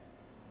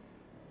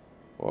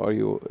 Or are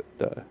you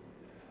the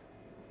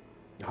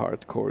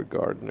hardcore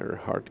gardener,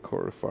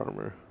 hardcore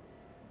farmer?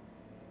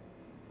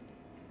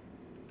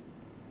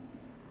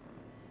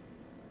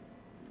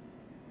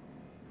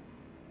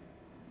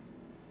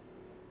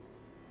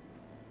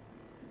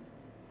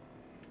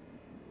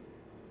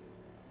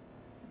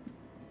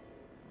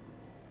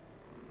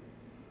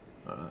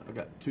 I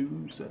got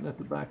 2 sitting at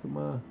the back of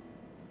my...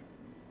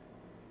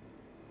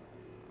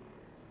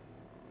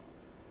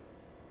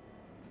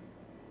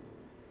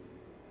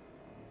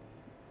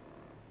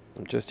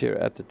 I'm just here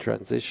at the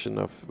transition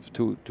of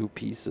two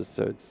pieces,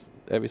 so it's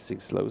everything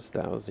slows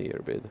down here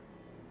a bit.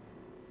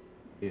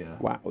 Yeah.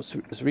 Wow,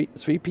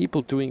 three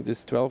people doing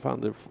this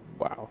 1,200.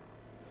 Wow.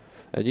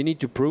 And you need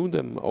to prune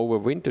them over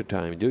winter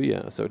time, do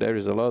you? So there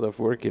is a lot of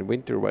work in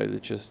winter while you're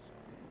just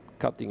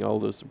cutting all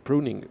those,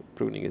 pruning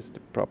is the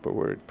proper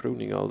word,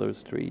 pruning all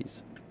those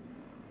trees.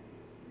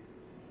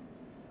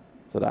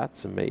 So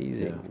that's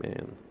amazing,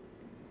 man.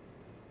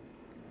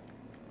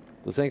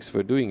 So thanks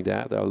for doing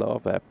that. I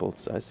love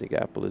apples. I think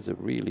apple is a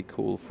really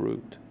cool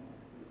fruit.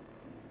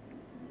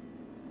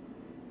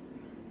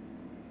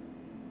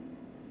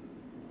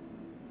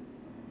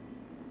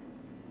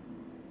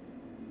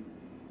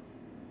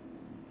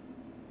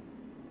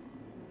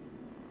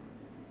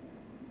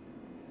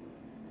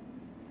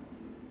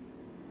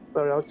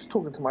 Sorry, I was just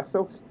talking to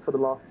myself for the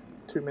last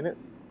 2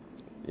 minutes.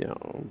 Yeah,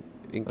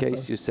 in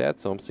case you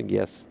said something,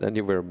 yes, then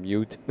you were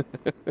mute.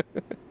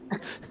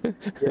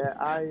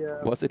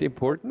 Yeah, Was it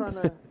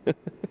important?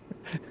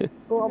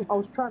 Well, I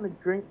was trying to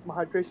drink. My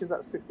hydration's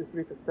at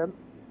 63%,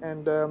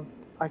 and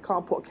I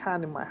can't put a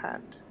can in my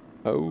hand.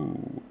 Oh,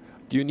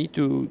 do you need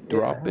to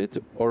drop it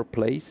or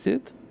place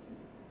it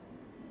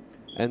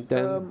and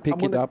then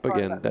pick it up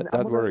again?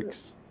 That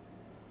works.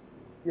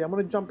 Yeah, I'm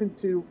gonna jump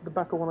into the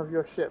back of one of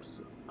your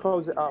ships,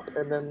 close it up,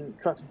 and then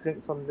try to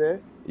drink from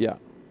there. Yeah.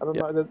 I don't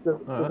know. There's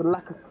a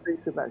lack of space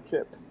in that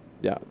ship.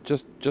 Yeah,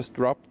 just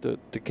drop the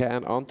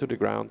can onto the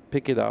ground,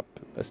 pick it up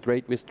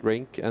straight with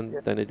drink, and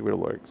then it will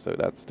work. So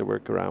that's the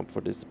workaround for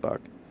this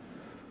bug.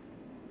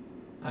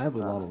 I have a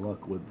lot of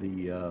luck with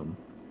the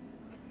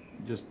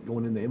just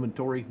going in the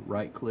inventory,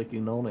 right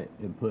clicking on it,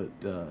 and put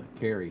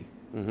carry.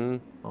 Mm-hmm.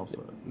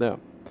 Also. No.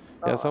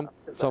 Yeah.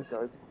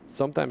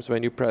 Sometimes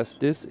when you press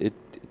this, it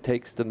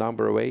takes the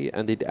number away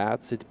and it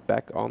adds it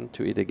back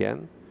onto it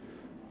again,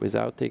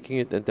 without taking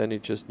it, and then you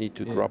just need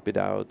to drop it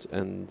out,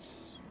 and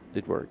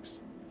it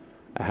works.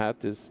 I had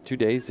this 2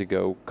 days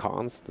ago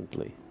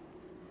constantly.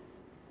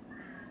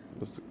 It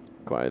was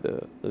quite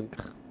a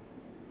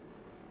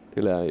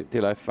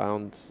till I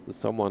found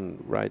someone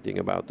writing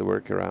about the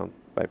workaround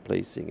by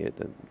placing it,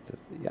 and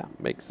just, yeah,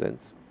 makes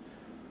sense.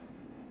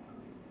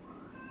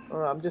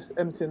 Alright, I'm just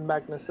emptying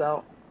Magnus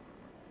out.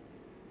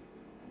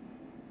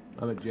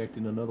 I'm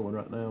ejecting another one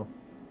right now.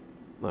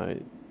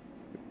 I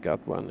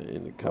got one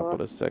in a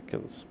couple of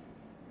seconds.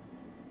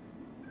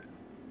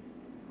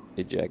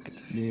 Eject.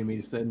 You need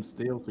me to send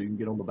still so you can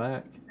get on the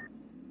back?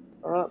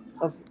 Alright,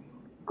 I've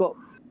got...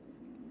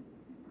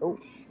 Oh,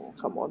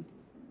 come on.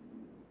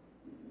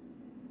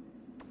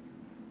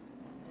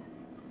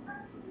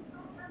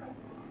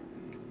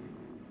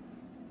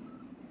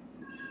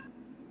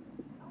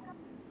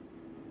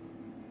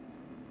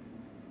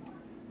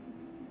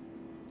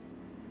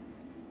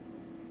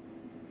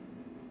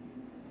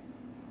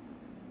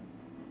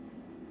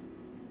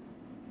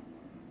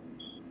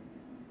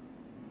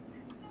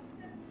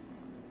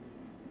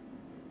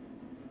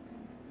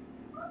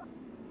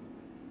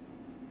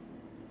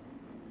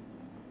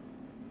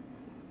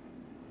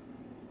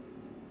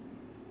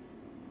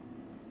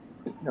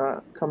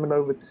 Alright, coming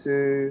over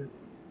to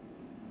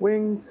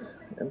Wings,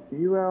 empty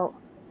you out.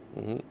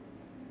 Mm-hmm.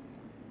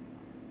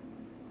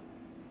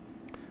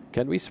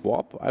 Can we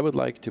swap? I would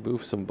like to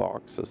move some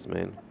boxes,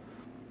 man.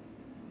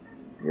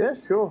 Yeah,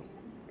 sure.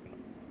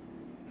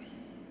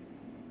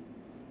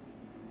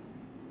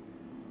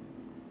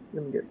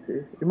 Let me get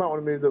to. You might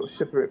want to move the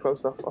ship a bit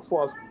closer. I thought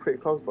I was pretty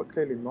close, but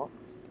clearly not.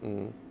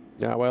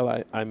 Yeah,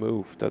 well, I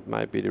moved. That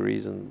might be the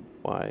reason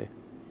why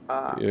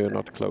you're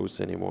not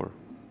close anymore.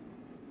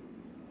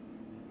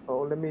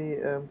 Oh, let me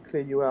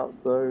clear you out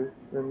so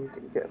then you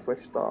can get a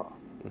fresh start.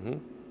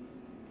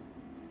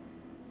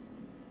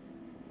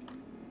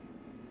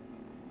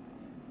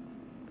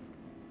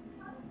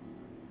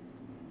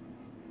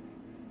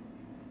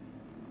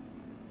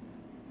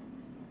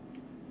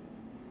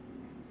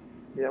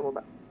 Yeah, I'm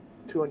about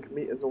 200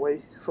 meters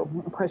away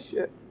from my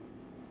ship.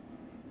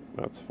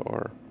 That's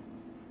far.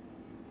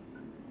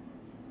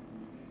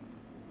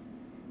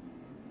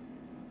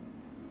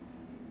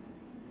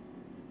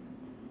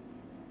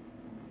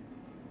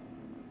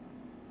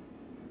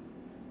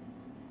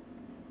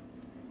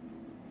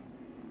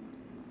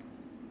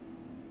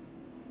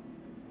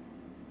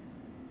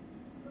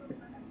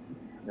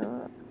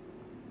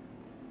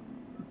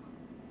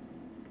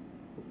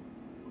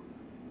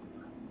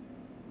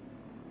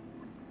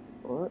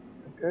 Alright,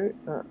 okay,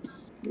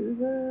 that's you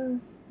there.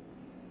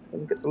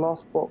 Let me get the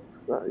last box,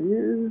 that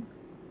you.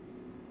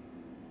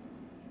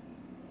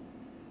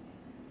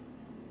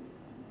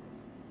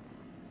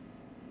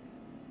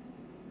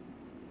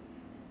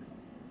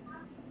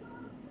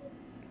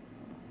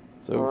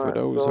 So for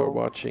those who are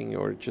watching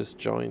or just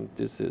joined,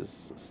 this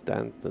is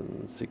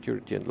Stanton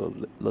Security and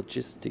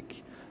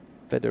Logistic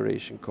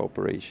Federation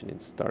Corporation in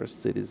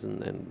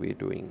StarCitizen, and we're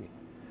doing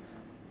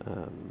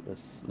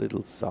this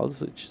little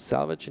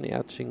salvaging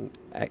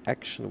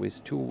action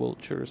with 2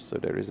 vultures. So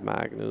there is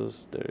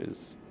Magnus, there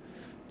is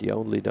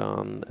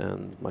DeonlyDon,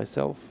 and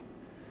myself.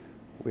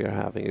 We are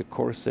having a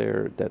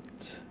Corsair that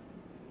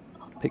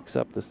picks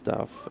up the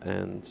stuff,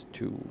 and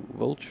 2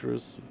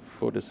 vultures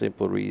for the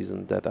simple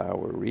reason that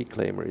our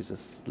reclaimer is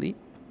asleep.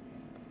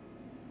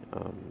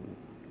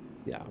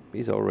 Yeah,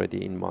 he's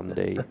already in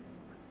Monday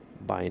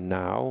by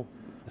now,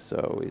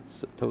 so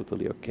it's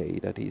totally okay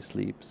that he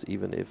sleeps,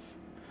 even if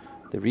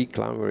the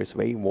reclaimer is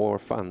way more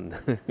fun.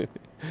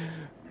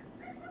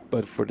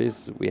 But for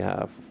this we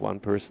have one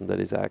person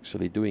that is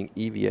actually doing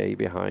EVA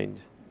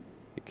behind.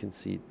 You can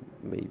see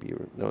maybe,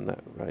 no,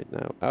 not right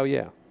now. Oh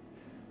yeah,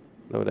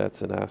 no,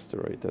 that's an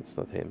asteroid, that's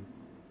not him.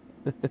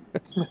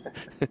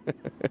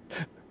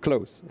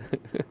 Close.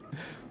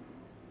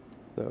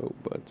 So,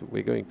 but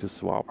we're going to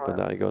swap, and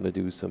I'm going to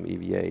do some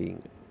EVAing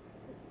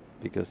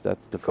because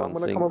that's the fun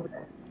thing.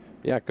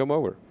 Yeah, come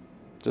over.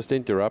 Just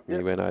interrupt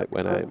me when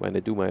I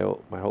do my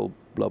whole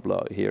blah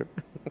blah here.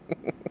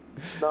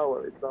 No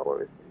worries, no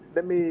worries.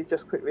 Let me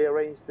just quickly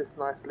arrange this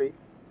nicely.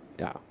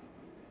 Yeah.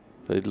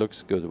 So it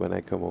looks good when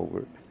I come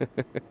over.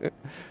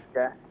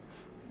 Yeah.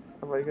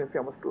 I'm really going to see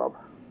how much blob.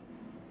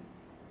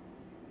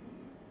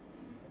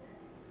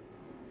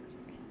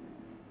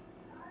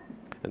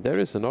 And there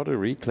is another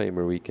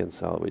reclaimer we can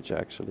salvage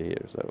actually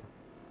here. So.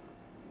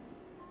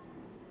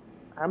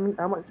 How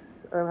much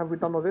have we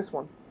done on this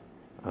one?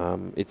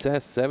 It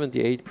says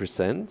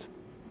 78%,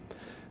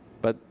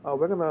 but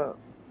we're gonna.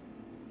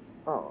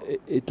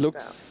 It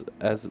looks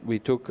as we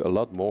took a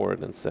lot more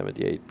than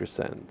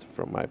 78%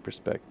 from my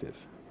perspective.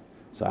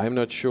 So I'm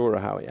not sure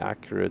how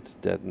accurate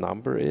that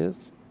number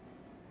is,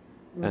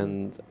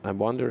 and I'm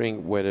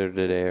wondering whether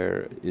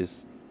there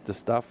is the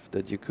stuff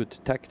that you could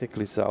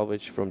technically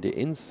salvage from the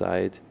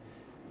inside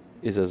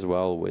is as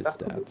well with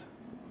that.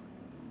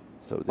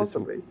 So this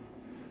would,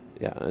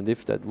 yeah, and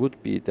if that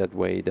would be that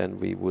way, then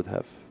we would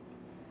have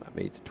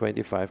made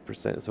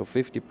 25%, so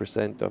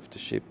 50% of the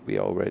ship we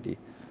already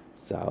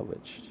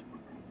salvaged.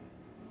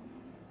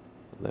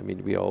 I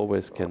mean, we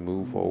always can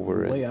move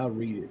over. The way I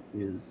read it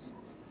is,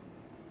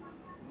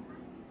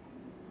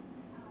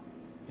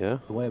 yeah.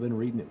 The way I've been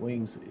reading it,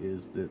 Wings,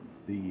 is that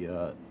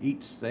the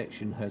each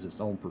section has its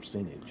own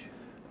percentage.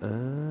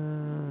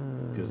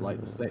 Because like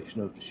the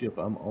section of the ship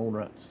I'm on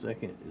right this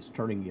second is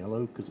turning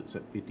yellow because it's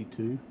at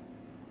 52.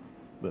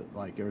 But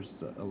like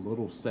there's a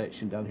little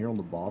section down here on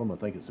the bottom, I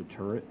think it's a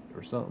turret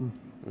or something.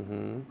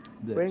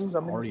 That's Wings,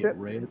 already at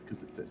red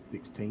because it's at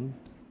 16.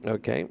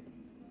 Okay.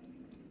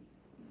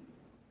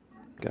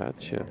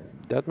 Gotcha.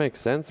 That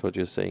makes sense what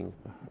you're saying.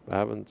 I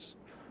haven't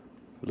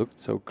looked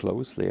so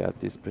closely at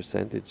these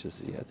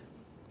percentages yet.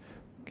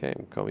 Okay,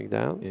 I'm coming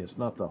down. Yeah, it's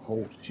not the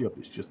whole ship,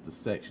 it's just the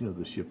section of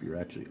the ship you're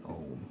actually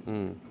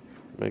on.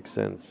 Makes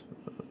sense.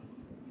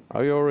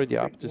 Are you already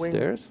up the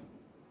stairs?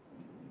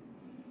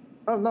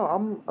 Oh no,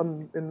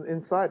 I'm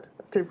inside.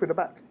 I came through the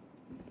back.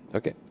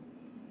 Okay.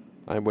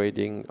 I'm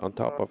waiting on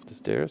top of the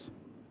stairs.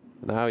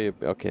 Now you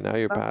now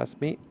you're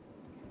past me.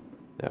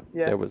 Yeah,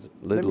 there was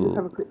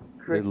little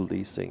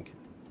desync.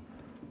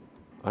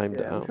 I'm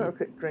down. I'm trying a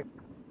quick drink.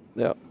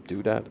 Yeah,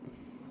 do that.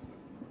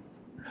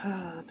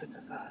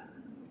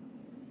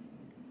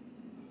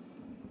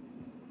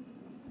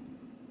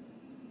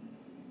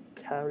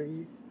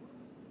 Carry.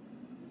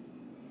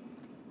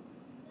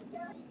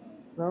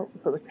 No,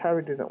 so the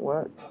carry didn't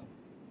work.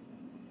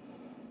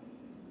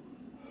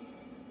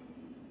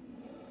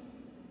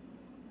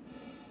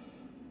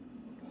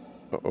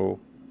 Uh-oh.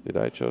 Did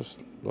I just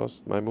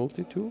lost my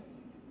multi-tool?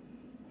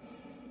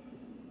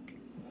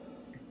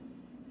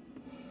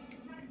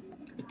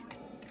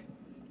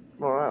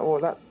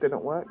 Alright, well that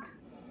didn't work.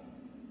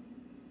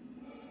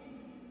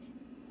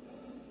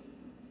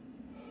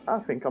 I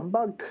think I'm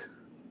bugged.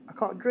 I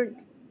can't drink.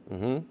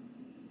 Mm-hmm.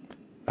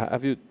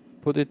 Have you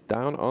put it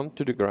down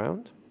onto the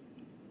ground?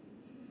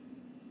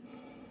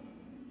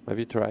 Have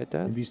you tried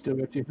that? Have you still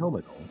got your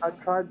helmet on? I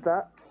tried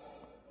that.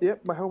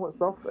 Yep, my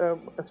helmet's off.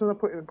 As soon as I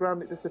put it in the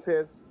ground, it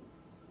disappears.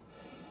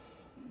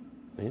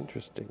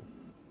 Interesting.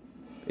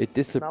 It Now I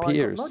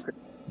disappears. got no drink.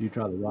 You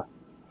try the right.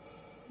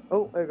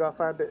 Oh, there you go. I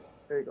found it.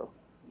 There you go.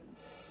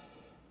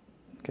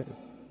 Okay.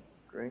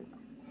 Drink.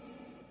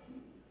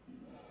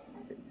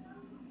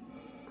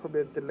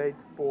 Probably a delayed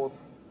spawn.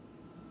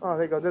 Oh,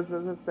 there you go. There's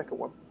the second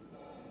one.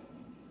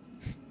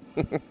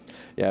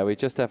 Yeah, we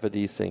just have a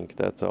desync,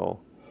 that's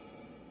all.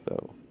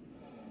 So.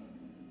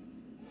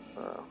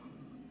 Oh.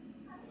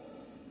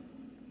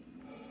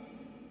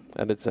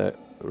 And it's a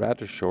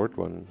rather short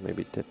one,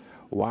 maybe.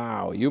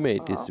 Wow, you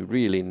made this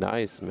really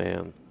nice,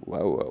 man. Whoa,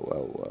 whoa,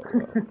 whoa, whoa,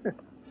 whoa.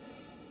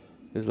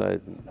 It's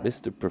like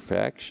Mr.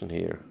 Perfection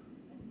here.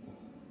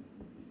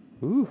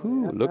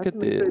 Woohoo, Yeah, look at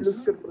definitely it looks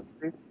this. good for the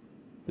stream.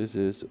 This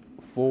is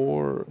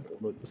 4,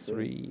 Look,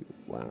 3.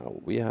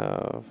 Wow, we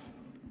have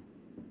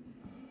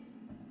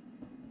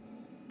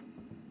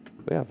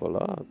a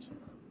lot.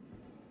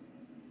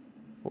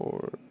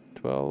 4,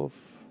 12.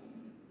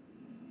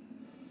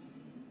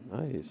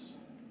 Nice.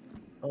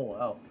 Oh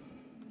wow.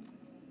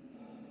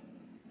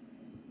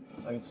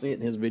 I can see it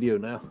in his video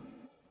now.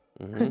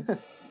 Mm-hmm.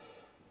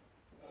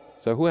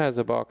 So who has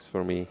a box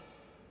for me?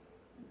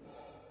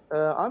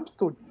 I'm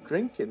still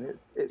drinking it.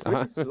 It's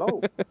really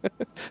slow.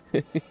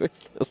 You're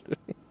still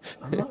doing-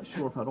 I'm not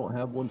sure if I don't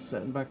have one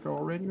sitting back there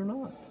already or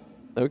not.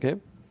 Okay.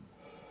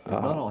 If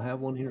not, I'll have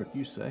one here in a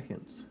few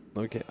seconds.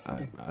 Okay,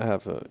 I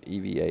have a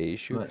EVA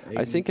issue. What,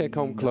 I think I 80,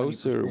 come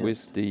closer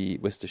 90%?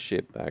 with the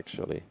ship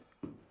actually.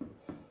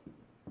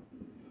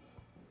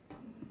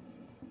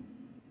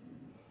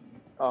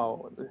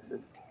 Oh, this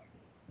is.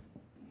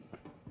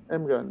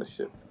 I'm going the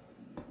ship.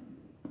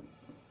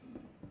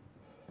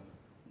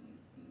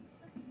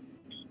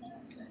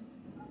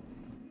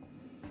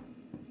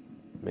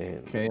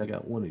 Man. Okay, I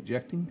got one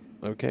ejecting.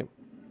 Okay.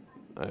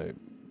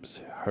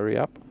 Hurry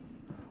up.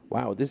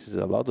 Wow, this is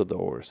a lot of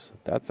doors.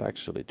 That's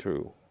actually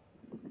true.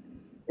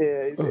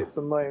 Yeah, it's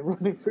annoying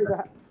running through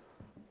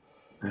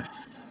that.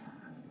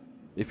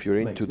 If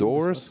you're Makes into me miss my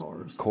doors,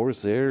 Taurus.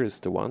 Corsair is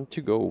the one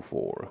to go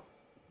for.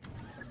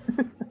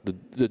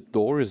 the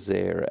door is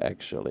there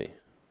actually.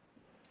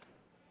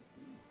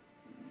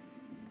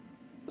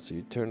 So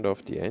you turned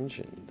off the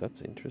engine.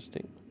 That's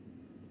interesting.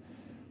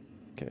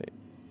 Okay.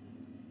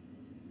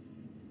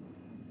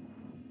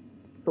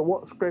 So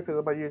what scrapers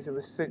am I using?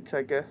 The cinch,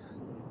 I guess.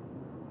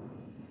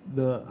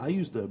 I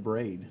used the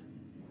braid,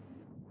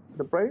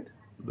 The braid?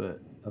 but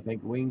I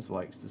think Wings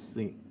likes the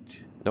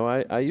cinch. No,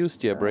 I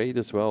used the braid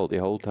as well the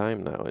whole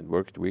time now. It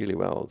worked really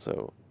well,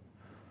 so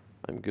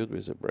I'm good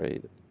with the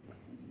braid.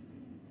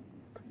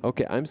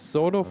 Okay, I'm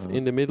sort of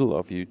in the middle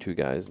of you two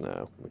guys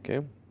now,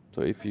 okay?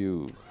 So if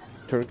you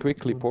turn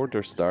quickly port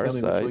or star Tell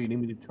me which way you side, need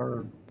me to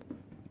turn.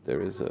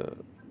 there is a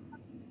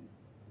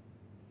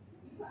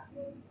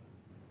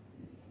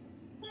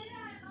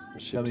Tell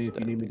ship me if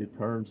you need me standing. to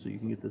turn so you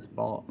can get this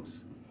box.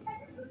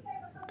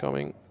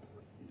 Coming.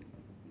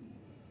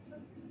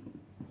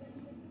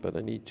 But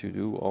I need to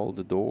do all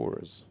the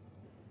doors.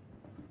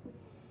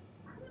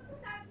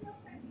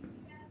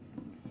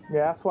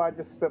 Yeah, that's why I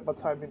just spent my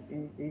time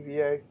in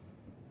EVA.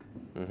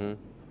 Mm-hmm.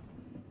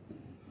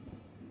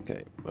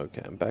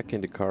 Okay, I'm back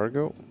in the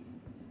cargo.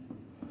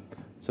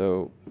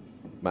 So,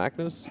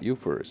 Magnus, you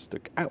first.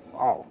 Okay.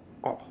 Ow,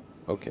 oh,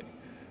 okay.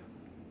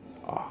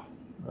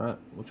 Alright,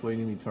 which way do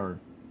you need me to turn?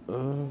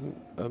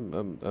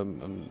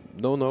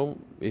 No,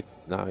 if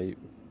it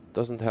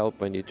doesn't help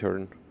when you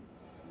turn,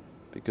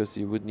 because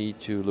you would need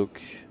to look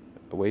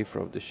away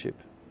from the ship.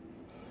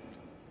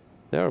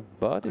 There are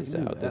bodies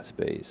knew out in that.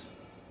 space.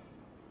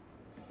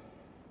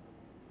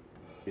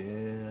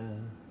 Yeah.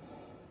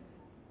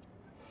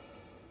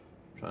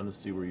 Trying to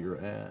see where you're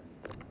at.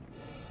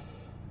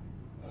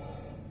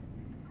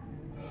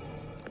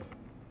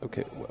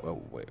 Okay,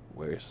 wait,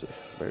 where is it?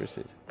 Where is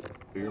it?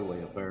 You're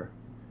way up there.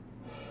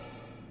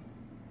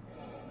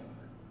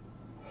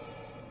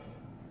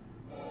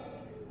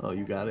 Oh,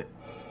 you got it?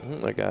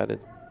 I got it.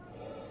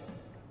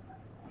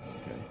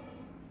 Okay.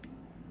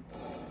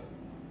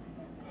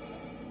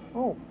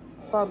 Oh,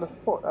 found a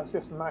spot that's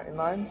just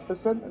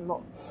 99% and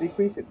not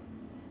decreasing.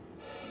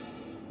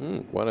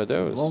 One of As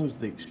those. long as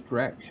the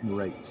extraction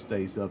rate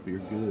stays up, you're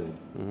good.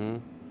 Mm-hmm.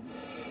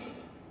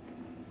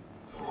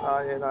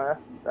 Yeah, no,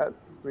 that's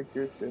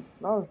reducing.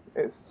 No,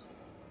 it's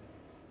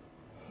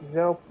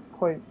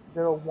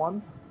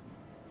 0.01.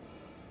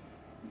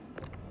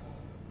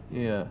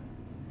 Yeah.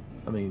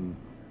 I mean,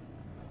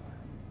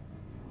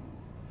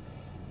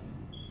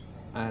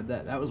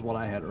 that was what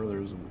I had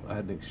earlier. I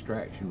had an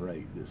extraction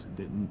rate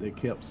that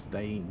kept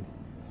staying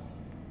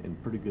in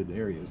pretty good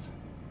areas.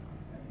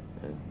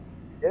 And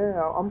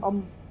Yeah,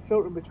 I'm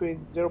filtering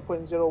between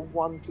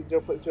 0.01 to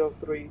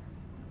 0.03.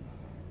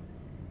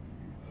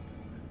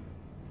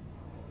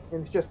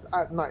 and it's just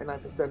at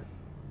 99%.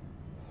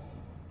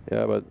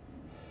 Yeah, but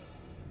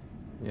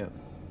Yeah.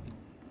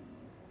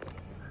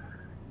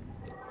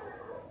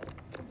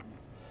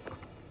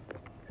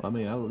 I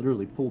mean, I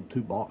literally pulled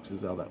 2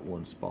 boxes out of that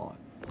one spot.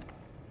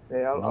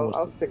 Yeah, I'll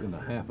Almost stick. in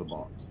a half a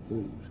box.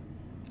 Ooh.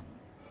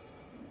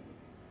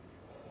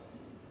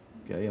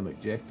 Okay, I'm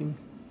ejecting.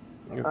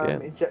 okay.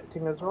 I'm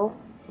ejecting as well.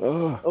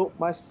 Oh, Oh,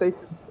 my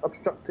station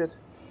obstructed.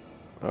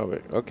 oh,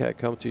 wait. Okay,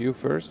 come to you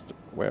first.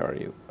 Where are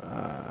you?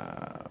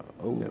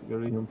 Oh, Yep, go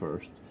to him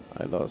first.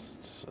 I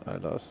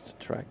lost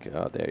track.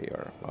 Ah, there you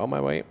are. On my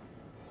way.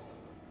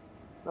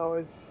 No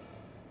worries.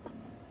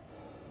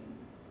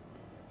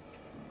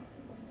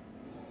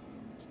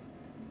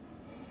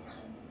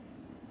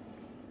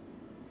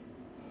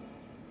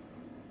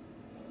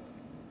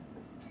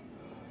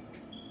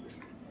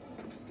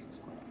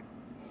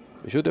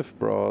 We should have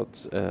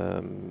brought.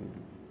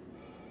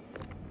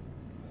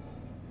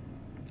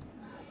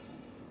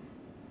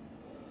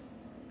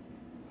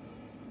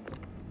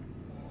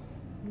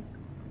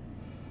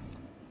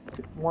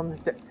 One's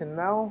ejecting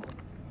now.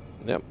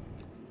 Yep.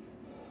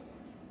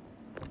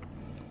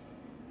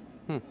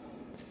 I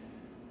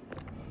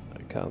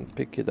can't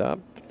pick it up.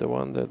 The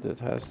one that it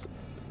has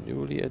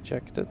newly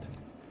ejected.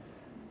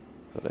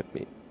 So let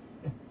me.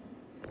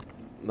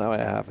 Now I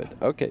have it.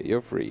 Okay,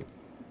 you're free.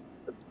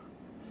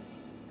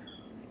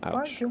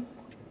 Ouch. Thank you.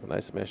 And I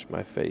smashed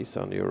my face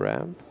on your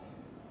ramp.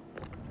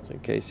 So in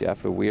case you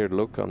have a weird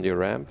look on your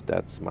ramp,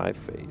 that's my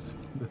face.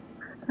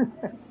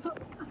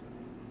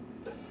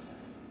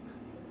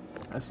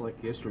 That's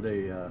like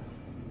yesterday,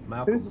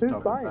 Malcolm was Who's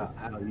talking buying? about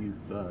how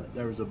you've,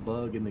 there was a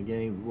bug in the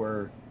game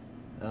where,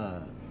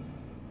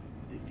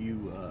 if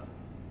you,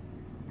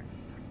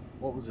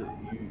 what was it,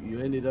 you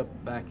ended up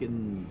back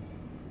in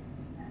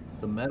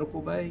the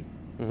medical bay,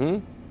 Mm-hmm.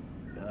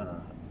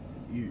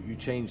 you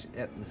changed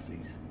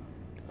ethnicities.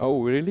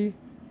 Oh, really?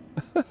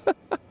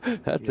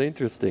 That's Yes.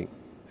 interesting.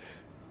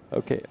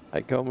 Okay,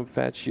 I come and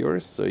fetch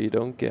yours so you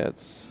don't get,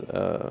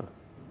 I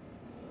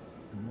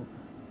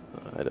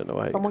don't know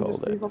how you Someone call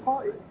just that. leave a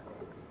party.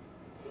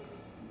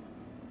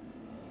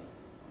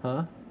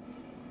 Huh?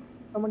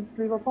 Someone just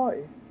leave a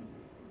party.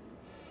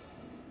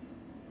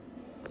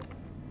 I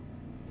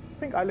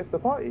think I left the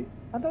party.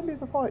 I don't leave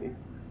the party.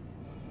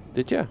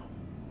 Did ya?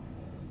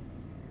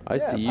 I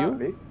Yeah, see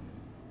apparently. you.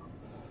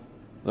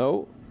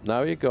 No,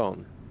 now you're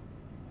gone.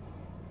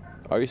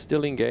 Are you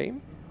still in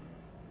game?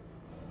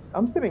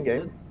 I'm still in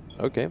game.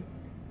 Okay. It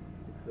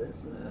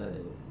says,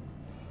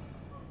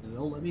 they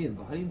don't let me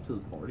invite him to the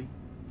party.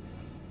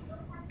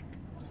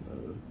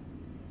 So,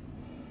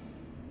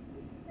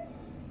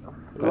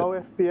 Low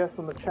FPS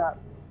on the chat.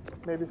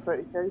 Maybe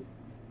 30k.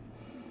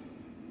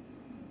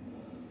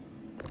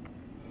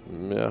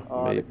 Yeah,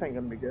 Oh, maybe. this ain't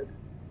gonna be good.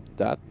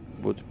 That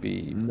would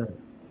be no.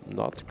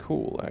 not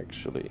cool,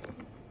 actually.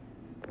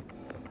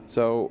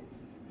 So,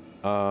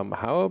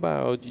 how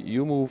about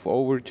you move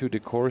over to the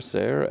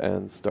Corsair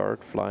and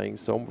start flying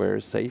somewhere,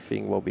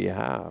 saving what we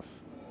have?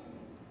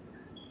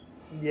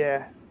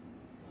 Yeah.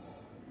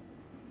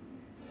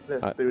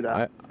 Let's do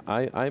that.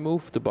 I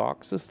move the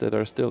boxes that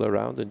are still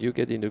around, and you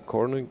get in the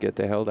corner and get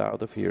the hell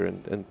out of here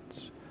and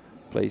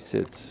place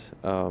it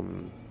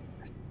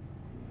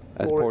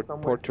at Store it Port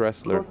somewhere.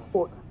 Tressler,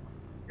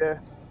 Yeah.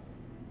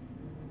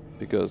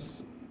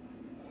 because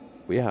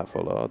we have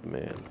a lot,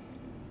 man.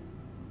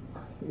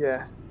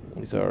 Yeah.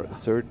 These are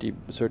 30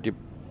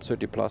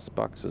 plus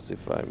boxes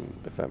if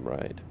I'm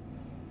right.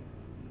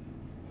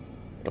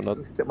 Or not? Let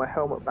me stick my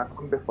helmet back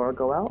on before I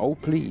go out. Oh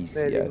please,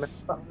 Nearly yes.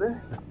 messed up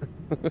there.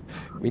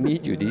 We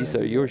need you. These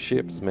are your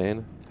ships,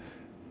 man.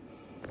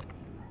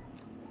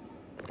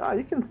 Ah,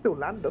 you can still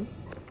land them.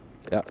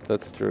 Yeah,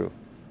 that's true.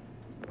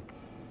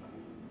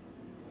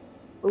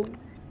 Oh.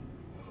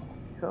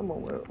 Come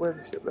on, where's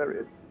the ship? There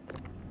it is.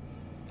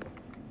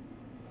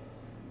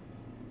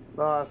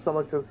 Ah,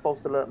 someone just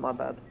false alert, my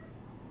bad.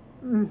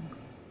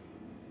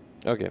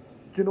 Okay.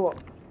 Do you know what?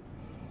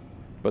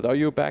 But are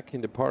you back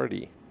in the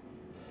party?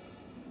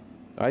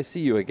 I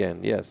see you again.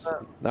 Yes.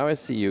 Now I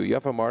see you. You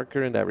have a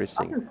marker and I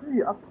everything. can see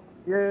you.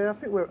 Yeah, I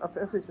think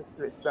it's just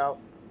glitched out.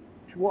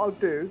 What I'll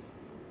do,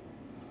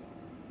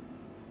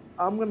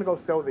 I'm gonna go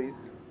sell these.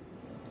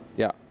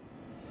 Yeah.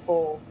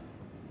 Or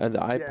And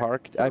I Yeah.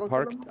 parked. Shall I I go tell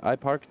parked. them? I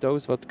parked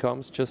those what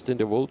comes just in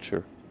the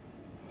Vulture.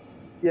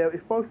 yeah,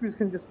 if both of you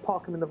can just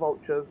park them in the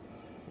vultures,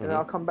 and Mhm.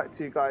 I'll come back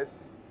to you guys.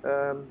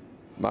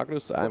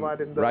 Magnus, I'm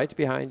Providing the- right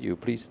behind you.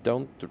 Please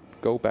don't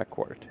go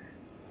backward.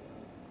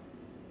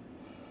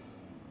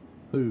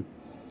 Who?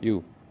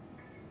 You.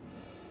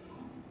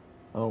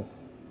 Oh,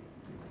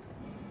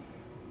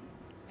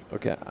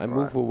 Okay. I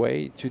move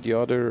away to the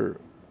other.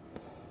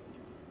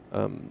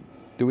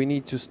 Do we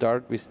need to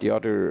start with the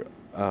other,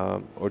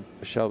 or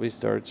shall we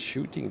start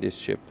shooting this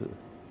ship?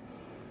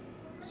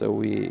 So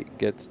we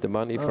get the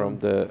money from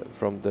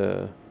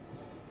the.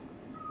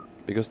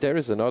 Because there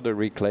is another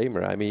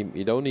reclaimer. I mean,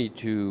 you don't need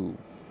to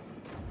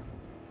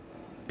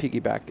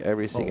piggyback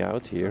everything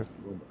out here.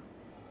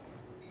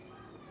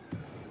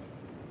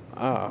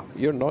 Ah,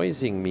 you're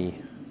noising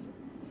me.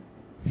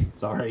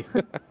 sorry.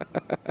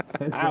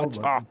 Ouch!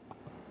 Ah.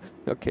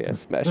 Okay, I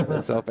smashed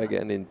myself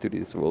again into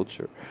this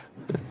vulture.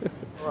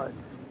 Right.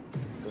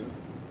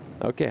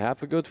 Okay,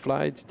 have a good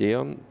flight,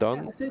 Deon. I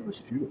Done. said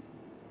let's shoot.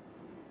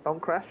 Don't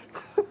crash.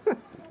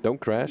 Don't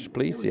crash,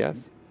 please.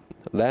 Yes.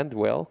 Land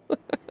well.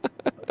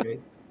 Okay.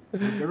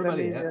 Where's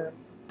everybody me, at?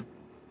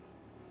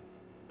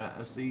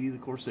 I see the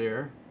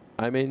Corsair.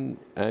 I'm in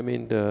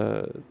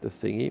the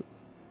thingy.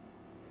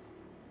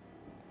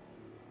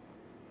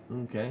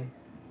 Okay.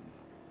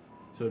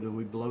 So do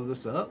we blow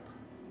this up?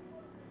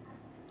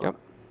 Yep.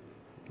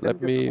 Let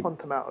Let me get me. the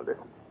quantum out of this.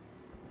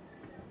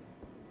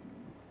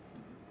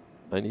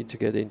 I need to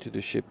get into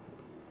the ship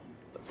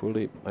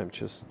fully. I'm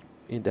just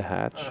in the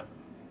hatch.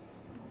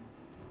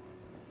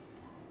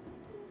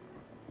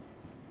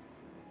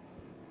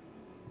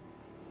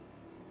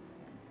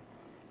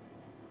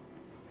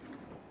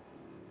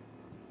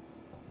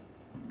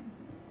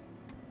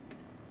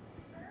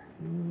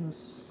 Let's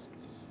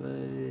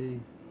say.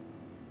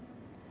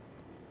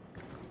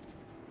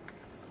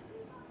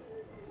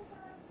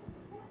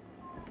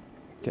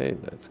 Okay,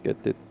 let's get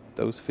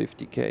those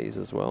 50Ks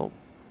as well.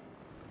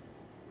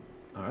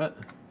 All right.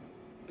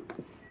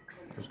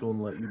 Just going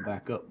to let you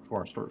back up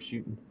before I start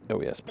shooting.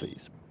 Oh yes,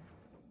 please.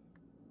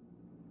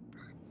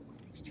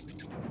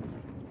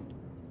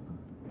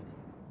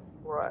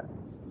 Right.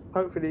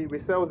 Hopefully we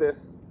sell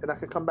this and I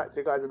can come back to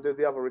you guys and do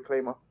the other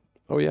reclaimer.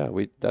 Oh yeah,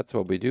 that's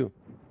what we do.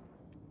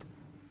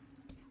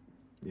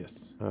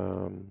 Yes.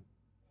 How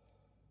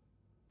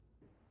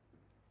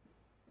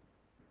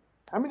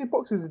many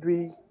boxes did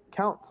we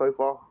count so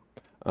far?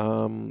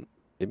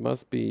 It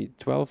must be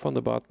 12 on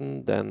the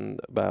button, then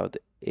about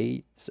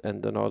 8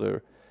 and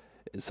another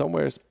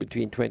somewhere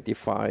between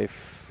 25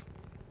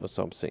 or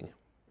something.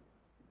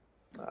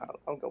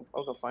 I'll go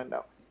find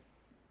out.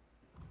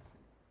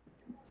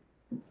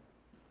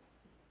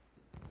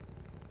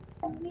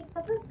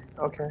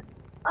 Okay.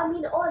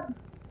 on.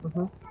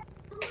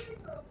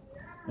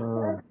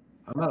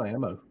 I'm out of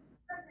ammo.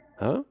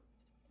 Huh?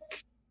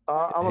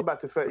 I'm about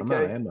to I'm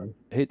out of 30k. ammo.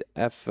 Hit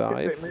Keep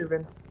F5, it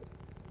moving.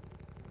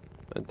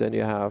 and then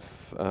you have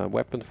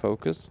weapon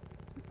focus.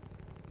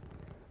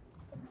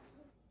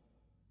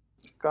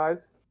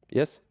 Guys,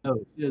 Yes? No,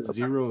 it says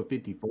 0 of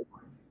 54.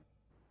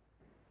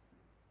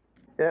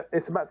 yeah,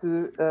 it's about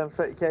to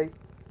 30k.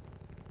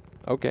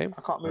 Okay.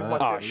 I can't move Right. my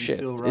Ah, you shit,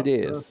 still it rough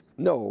is. us?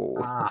 No.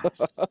 Ah,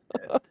 shit.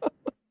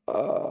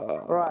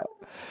 Right,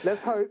 let's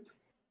hope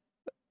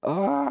everything's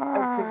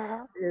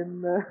Ah.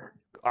 in. My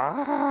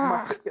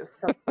Ah. ship gets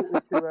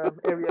transported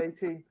to Area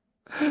 18.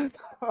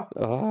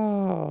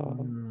 Ah.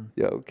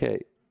 Yeah, okay.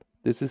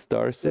 This is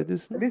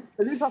StarCitizen.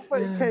 At least I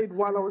 30k'd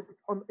while I was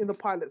in the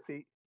pilot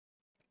seat.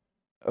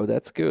 Oh,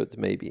 that's good,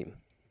 maybe.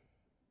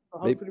 So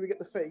hopefully we get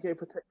the 30k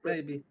protection.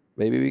 Maybe.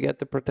 Maybe we get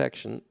the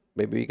protection.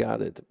 Maybe we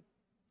got it.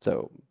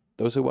 So,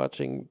 those who are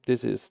watching,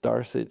 this is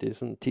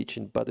StarCitizen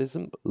teaching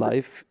Buddhism.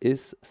 Life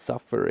is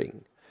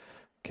suffering.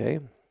 Okay?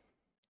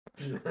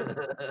 I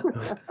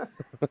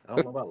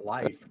don't know about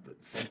life, but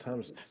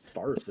sometimes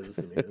Star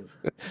Citizen is.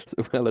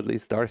 Well, at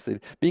least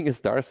being a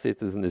Star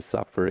Citizen is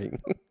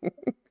suffering.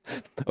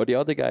 Or the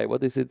other guy,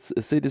 what is it?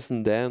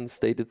 Citizen Dan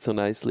stated so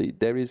nicely,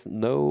 there is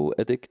no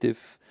addictive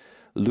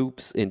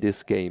loops in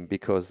this game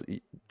because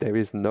there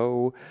is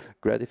no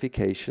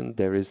gratification,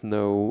 there is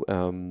no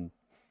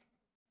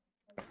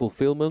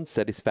fulfillment,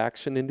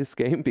 satisfaction in this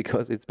game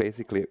because it's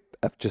basically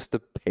just a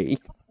pain.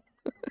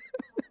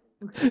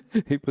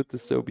 He put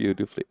this so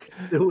beautifully.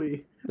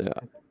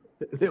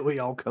 That we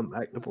all come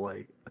back to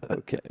play.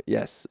 Okay,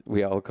 yes,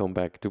 we all come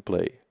back to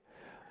play.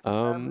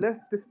 Let's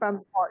disband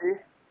the party.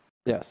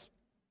 Yes.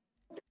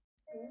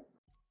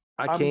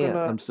 I can't.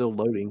 I'm still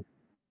loading.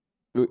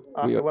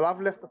 Okay, well, I've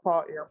left the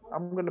party.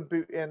 I'm going to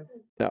boot in.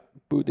 Yeah,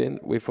 boot in.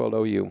 We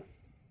follow you.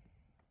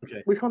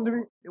 Okay. Which one do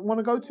we want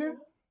to go to?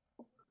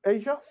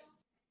 Asia?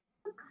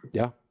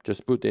 Yeah,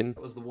 just boot in.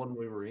 That was the one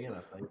we were in,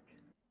 I think.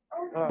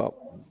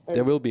 Well,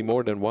 there will be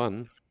more than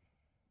one.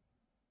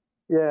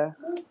 Yeah.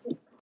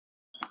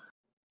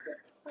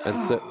 And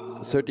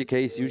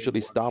 30Ks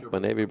usually stop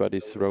when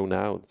everybody's thrown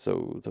out.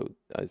 So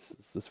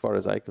as far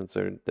as I'm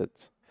concerned,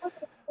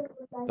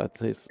 that's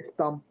his. It's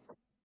dumb.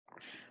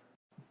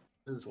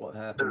 This is what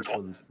happens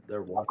when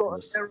they're I've watching got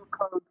us. an error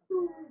code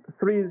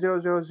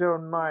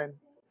 30009.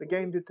 The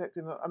game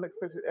detected an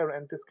unexpected error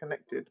and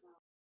disconnected.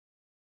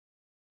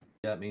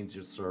 That means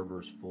your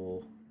server's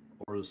full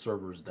or the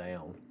server's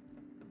down.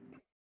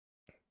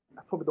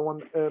 That's probably the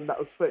one that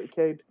was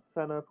 30k.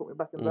 Trying to put me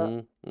back in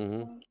that.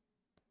 Mm-hmm.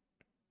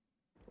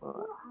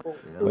 Alright, cool.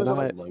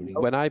 Yeah,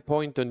 When I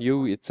point on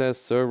you, it says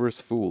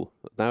server's full.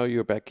 Now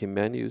you're back in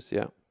menus,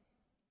 yeah.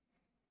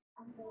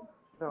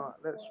 Alright,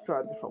 let's try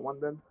a different one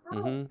then.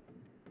 Mm-hmm.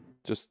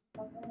 Just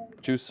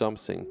choose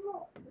something.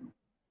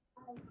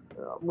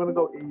 I'm gonna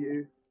go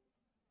EU.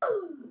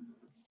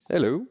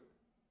 Hello.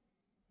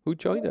 Who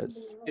joined us?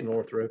 in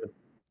North Raven.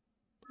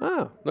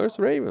 Ah, there's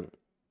Raven.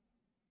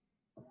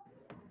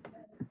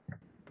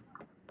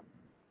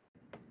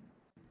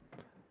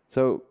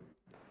 So,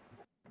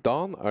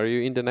 Dawn, are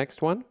you in the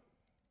next one?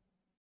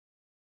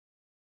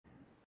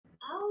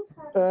 I'll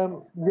try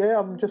Yeah,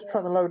 I'm just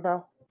trying to load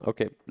now.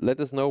 Okay, let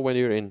us know when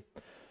you're in.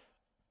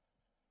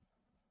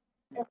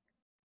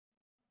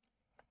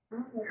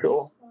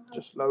 Sure,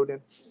 just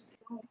loading.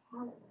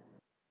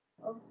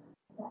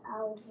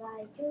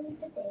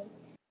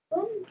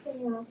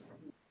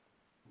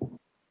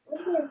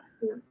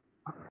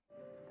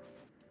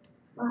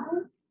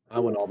 I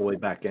went all the way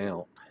back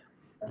out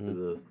to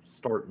the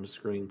starting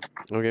screen.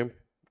 Okay.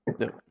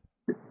 Yeah.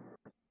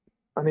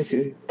 I need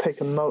to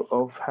take a note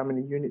of how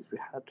many units we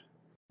had.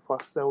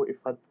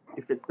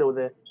 If it's still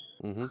there.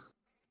 Mm-hmm.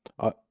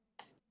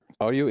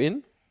 Are you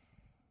in?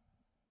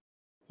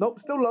 Nope,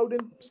 still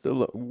loading.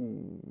 Still.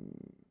 Ooh,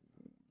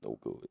 no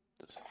good.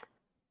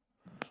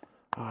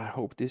 I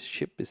hope this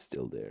ship is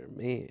still there,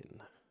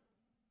 man.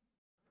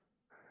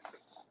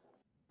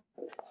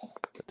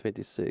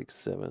 26,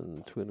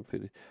 7,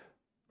 250.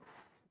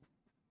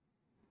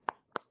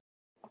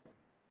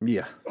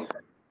 Yeah.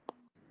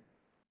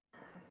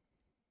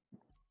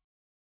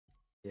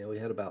 Yeah, we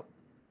had about,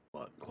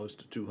 what, close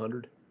to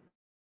 200?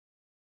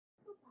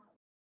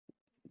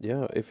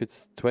 Yeah, if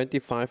it's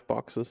 25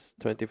 boxes,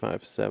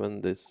 25,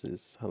 7, this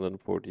is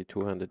 140,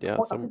 200. Yeah,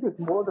 I think it's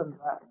more than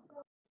that.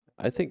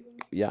 I think,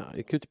 yeah,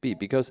 it could be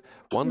because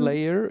one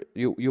layer,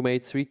 you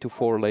made 3 to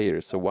 4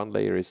 layers, so one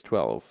layer is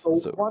 12.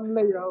 So one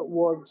layer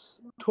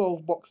was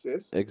 12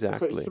 boxes.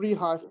 Exactly. So 3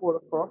 high, 4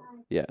 across.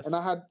 Yes. And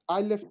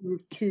I left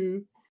with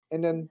 2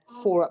 and then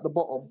 4 at the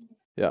bottom.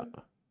 Yeah.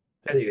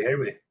 Can you hear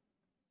me?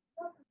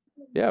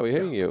 Yeah, we're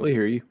hearing you. We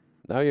hear you.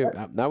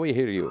 Now we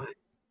hear you.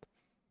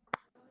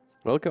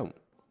 Welcome.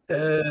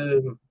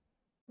 Could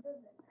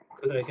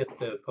I get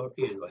the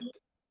party invite?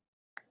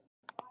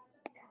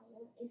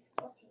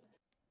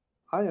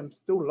 I am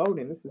still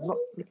loading. This is not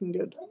looking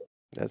good.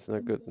 That's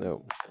not good,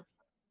 no.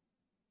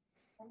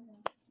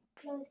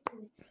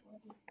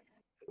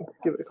 Let's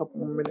give it a couple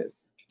more minutes.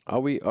 Are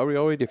we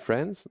already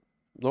friends,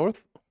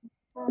 North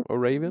or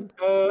Raven?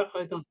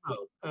 I don't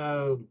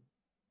know.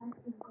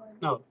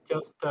 No,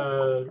 just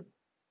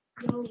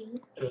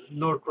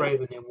North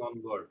Raven in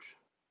one word.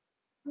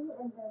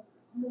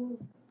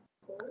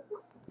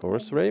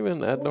 North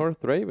Raven at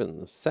North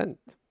Raven. Sent.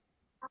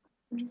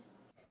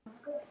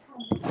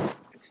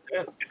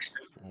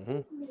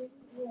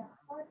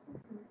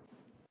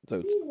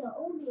 So,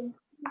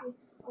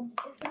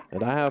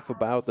 and I have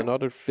about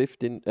another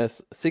 16,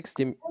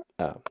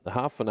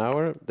 half an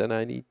hour. Then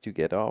I need to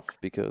get off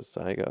because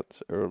I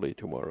got early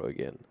tomorrow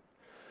again.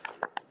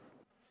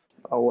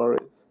 No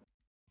worries.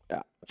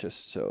 Yeah,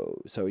 just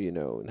so you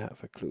know and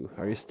have a clue.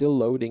 Are you still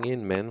loading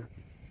in, man?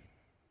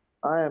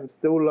 I am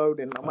still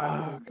loading. I'm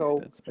out of control.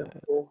 That's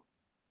bad.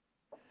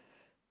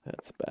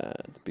 That's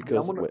bad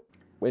because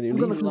when you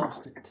We've leave,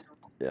 lost it.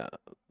 yeah,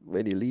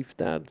 when you leave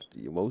that,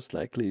 you most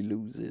likely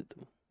lose it.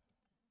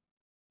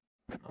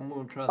 I'm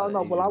gonna try. Oh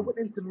no! Well, I went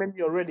into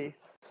menu already,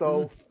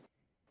 so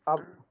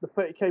the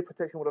 30k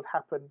protection would have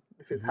happened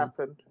if it's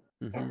happened.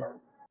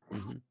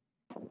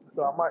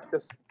 So I might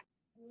just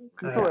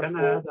control Can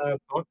I add a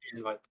party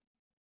invite?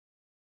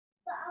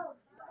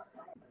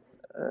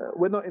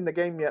 we're not in the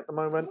game yet at the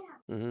moment.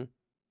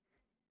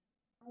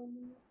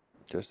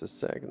 Just a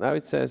sec. Now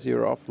it says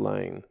you're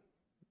offline,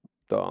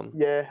 Don.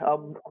 Yeah,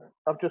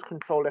 I've just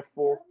control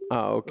F4.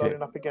 Oh, okay.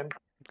 Loading up again.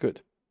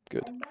 Good,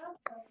 good.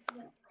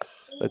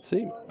 Let's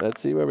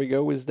see where we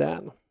go with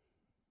that.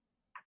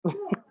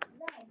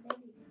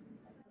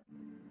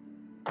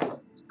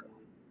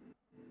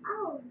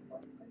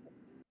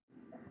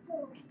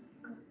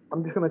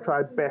 I'm just gonna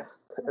try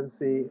best and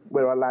see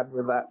where I land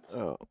with that.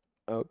 Oh,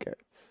 okay.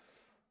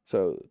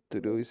 So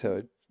to do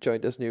so,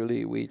 joined us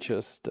newly. We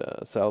just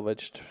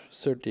salvaged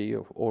 30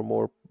 or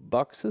more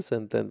boxes,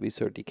 and then we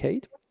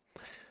 30k'd.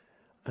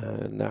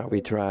 And now we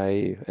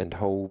try and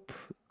hope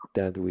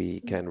that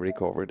we can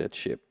recover that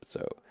ship.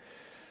 So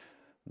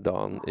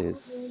Don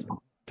is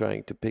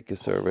trying to pick a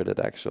server that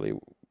actually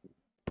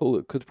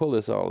could pull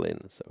us all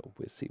in. So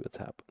we'll see what's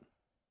happened.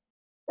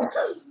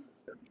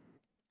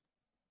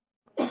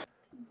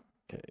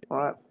 Okay. All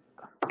right,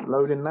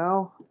 loading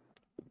now.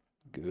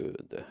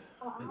 Good.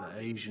 And the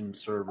Asian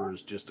server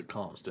is just a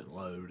constant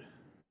load.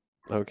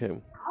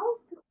 Okay.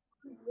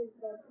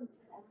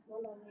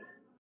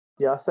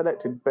 Yeah, I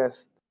selected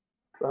best,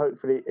 so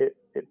hopefully it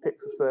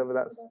picks a server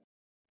that's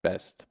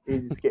Best.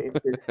 easy to get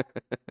into.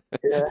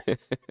 Yeah,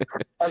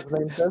 as the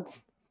name says.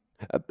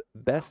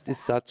 Best is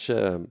such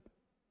a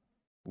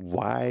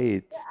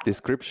wide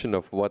description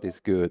of what is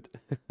good.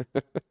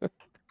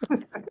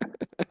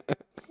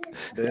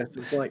 Best,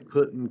 it's like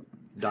putting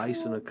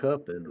dice in a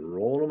cup and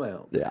rolling them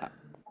out. Yeah.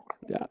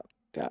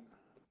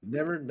 You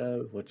never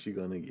know what you're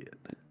gonna get.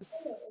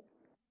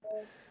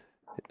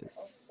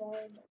 Yes.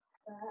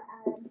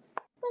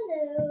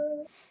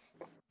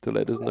 To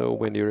let us know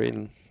when you're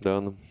in,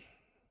 Don.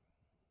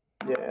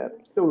 Yeah,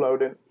 still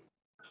loading.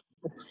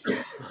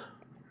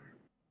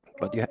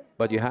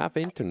 But you have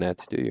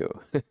internet, do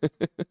you?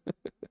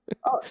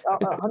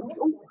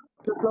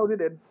 Just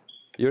loaded in.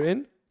 You're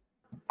in?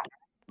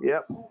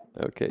 Yep.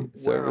 Okay.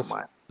 Where am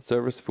I?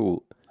 Server's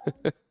full.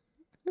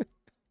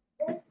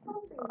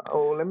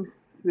 Oh, let me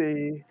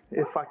see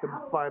if I can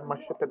find my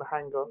ship in the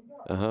hangar.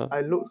 Uh-huh.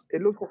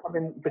 It looks like I'm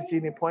in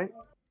Bikini Point.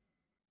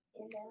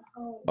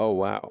 Oh,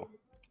 wow.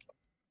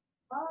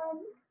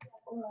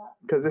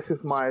 Because this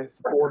is my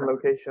spawn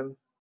location.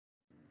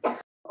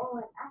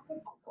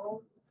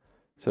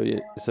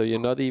 So you're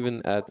not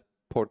even at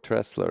Port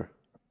Tressler.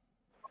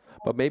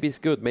 But maybe it's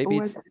good. Maybe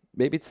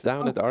it's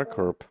down at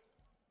Arcorp.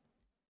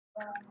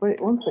 Wait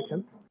 1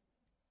 second.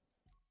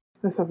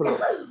 Let's have a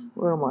look.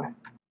 Where am I?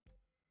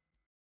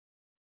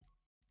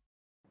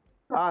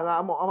 No,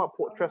 I'm at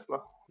Port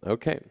Tressler.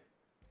 Okay.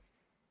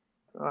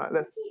 All right,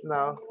 let's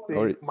now see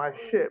Or if my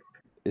ship.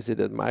 Is it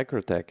at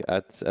Microtech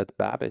at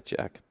Babbage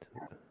Act?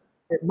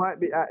 It might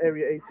be at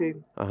Area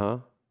 18. Uh-huh.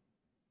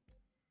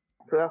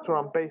 So that's where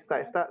I'm based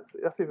at. If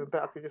that's even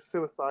better, I could just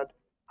suicide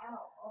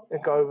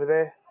and go over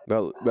there.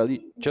 Well,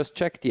 you just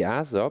check the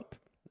AS up,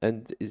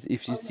 and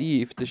if you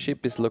see if the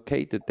ship is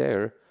located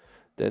there,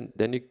 then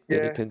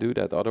you can do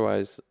that.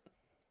 Otherwise,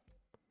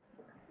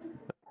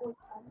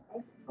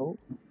 oh,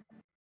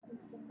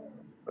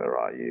 where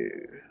are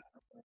you?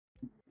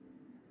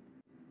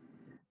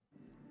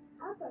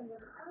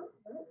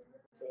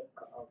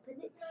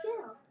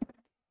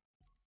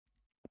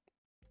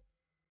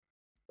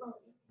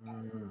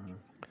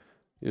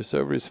 your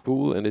server is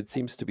full, and it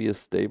seems to be a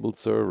stable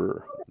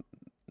server.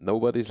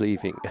 Nobody's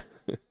leaving.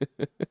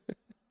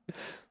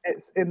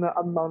 It's in the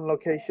unknown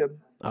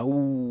location.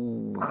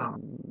 Oh,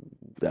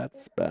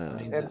 that's bad.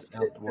 Means it's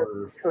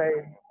outward.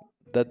 Claim.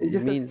 That It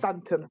just means. says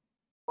Stanton.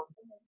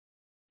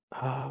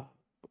 Ah,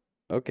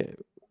 okay.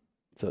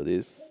 So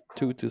these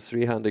 200 to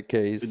 300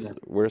 Ks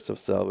worth of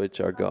salvage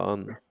are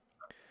gone.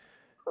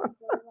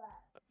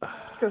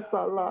 Just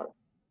that luck.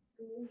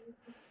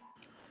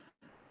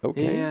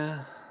 Okay.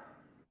 Yeah.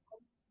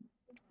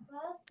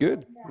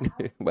 Good.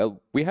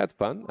 Well, we had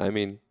fun. I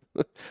mean,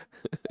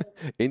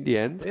 in the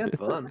end, We had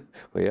fun.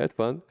 we had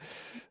fun.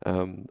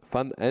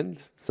 Fun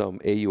and some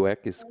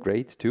AUX is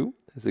great too.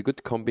 It's a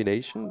good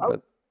combination,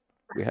 but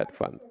we had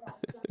fun.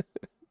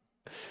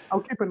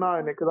 I'll keep an eye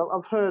on it because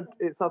I've heard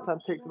it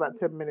sometimes takes about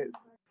 10 minutes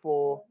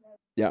for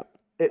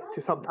it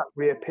to sometimes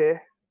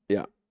reappear.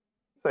 Yeah.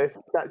 So if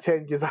that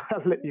changes,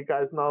 I'll let you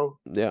guys know.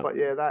 Yeah. But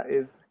yeah, that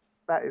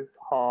is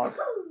hard.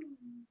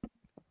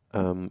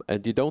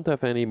 And you don't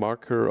have any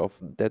marker of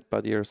dead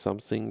body or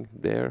something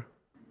there?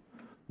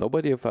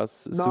 Nobody of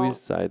us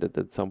suicided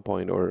at some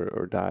point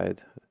or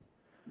died.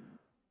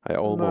 I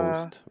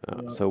almost.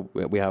 So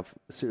we have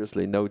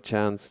seriously no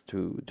chance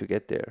to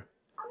get there.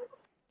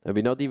 And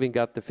we not even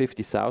got the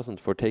 50,000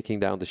 for taking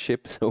down the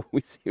ship, so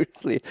we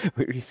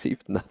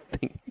received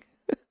nothing.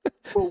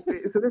 Well,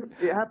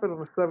 it happened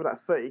on a server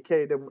at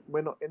 30k, then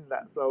we're not in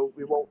that, so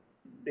we won't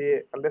see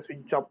it unless we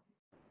jump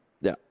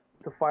to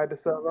find the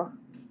server.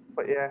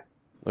 But yeah.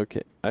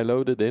 Okay, I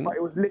loaded in. But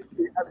it was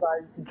literally as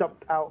I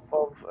jumped out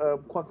of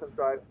Quantum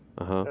Drive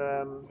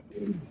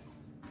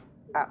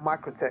at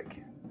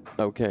Microtech.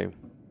 Okay.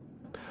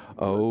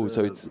 Oh,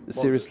 so it's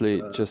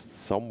seriously just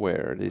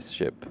somewhere, this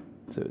ship.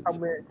 So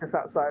Somewhere just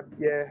outside,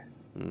 yeah.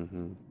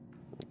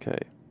 Okay.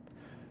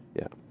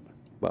 Yeah.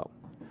 Well.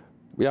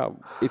 Yeah.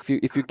 If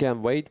you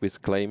can wait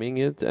with claiming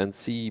it and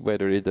see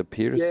whether it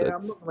appears. Yeah,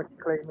 I'm not gonna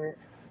claim it.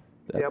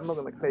 Yeah, I'm not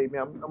gonna claim it.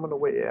 I'm gonna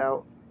wait it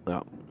out.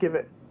 No. Give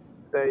it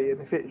a day,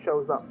 and if it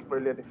shows up,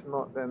 brilliant. If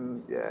not,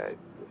 then yeah,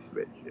 it's a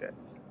bit shit.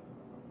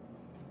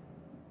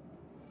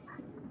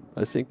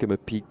 I think I'm a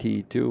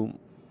PT too.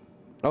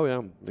 Oh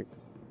yeah,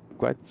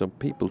 quite some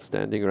people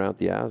standing around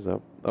the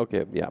ASA.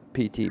 Okay, yeah,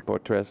 PT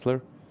Port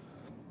Tressler.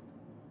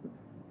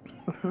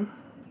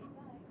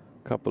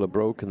 Couple of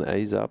broken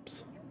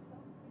ASAPs.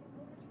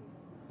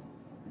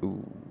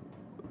 Ooh,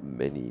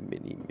 many.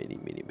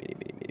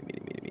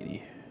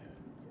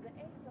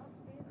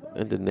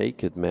 And the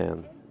naked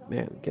man.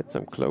 Man, get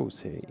some clothes,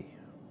 hey.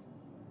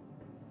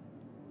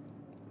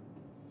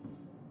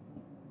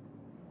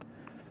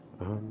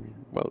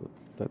 Well,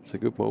 that's a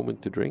good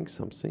moment to drink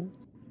something.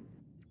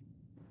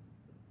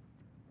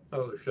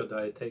 Oh, should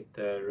I take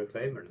the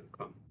reclaimer and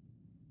come?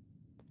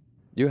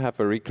 You have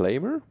a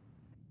reclaimer?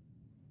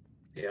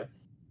 Yeah.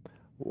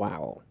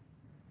 Wow.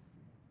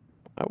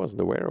 I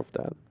wasn't aware of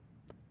that.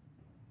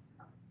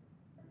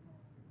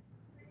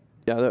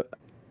 Yeah,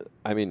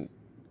 I mean,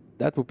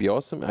 that would be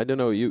awesome. I don't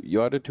know,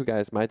 you other two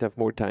guys might have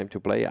more time to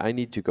play. I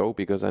need to go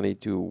because I need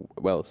to,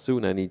 well,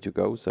 soon I need to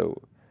go,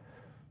 so...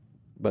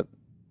 But...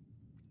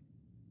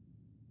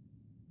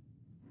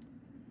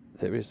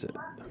 There is it.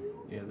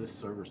 Yeah, this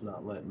server's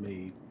not letting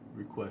me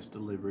request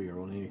delivery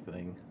or on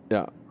anything.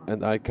 Yeah,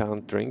 and I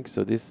can't drink,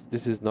 so this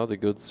is not a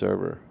good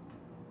server.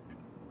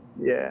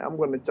 Yeah, I'm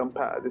gonna jump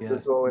out of this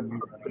as well. And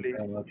hopefully...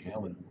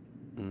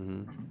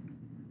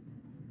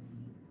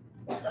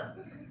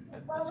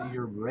 I see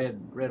your red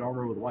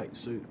armor with white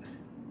suit.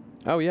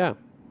 Oh yeah.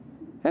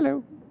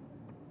 Hello.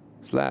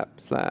 Slap.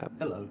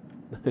 Hello.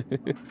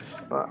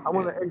 I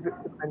want to exit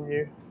the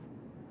menu.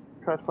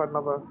 Try to find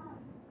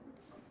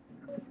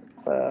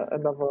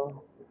another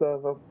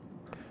server.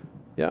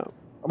 Yeah,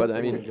 but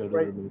I mean, go to the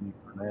menu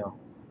for now.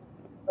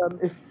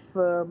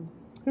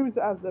 Who is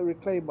it as the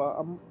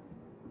reclaimer?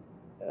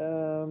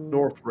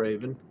 North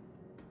Raven.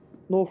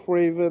 North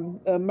Raven.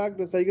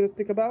 Magnus, are you gonna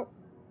stick about?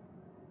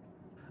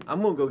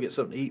 I'm gonna go get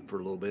something to eat for a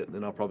little bit, and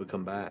then I'll probably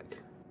come back.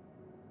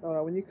 All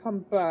right. When you come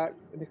back,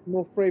 and if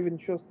North Raven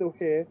you're still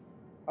here,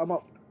 I'm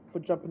up for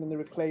jumping in the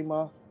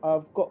reclaimer.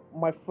 I've got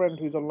my friend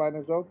who's online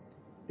as well,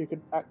 who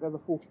could act as a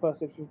fourth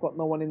person if you've got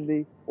no one in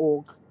the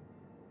org.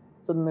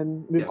 So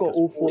then we've got 'cause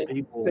all four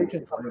people.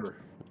 stations covered.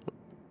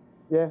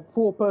 Yeah,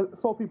 four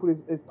people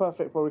is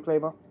perfect for a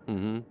reclaimer.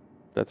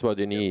 That's what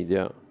you need,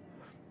 yeah.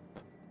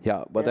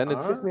 Yeah, but then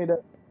it's just need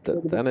a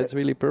then it's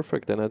really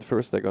perfect. And at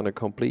first I'm gonna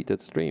complete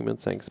that stream, and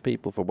thanks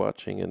people for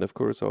watching, and of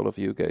course all of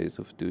you guys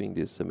of doing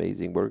this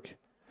amazing work.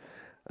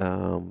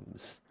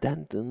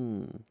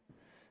 Stanton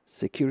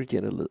Security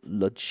and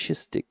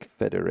Logistic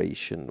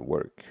Federation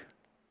work.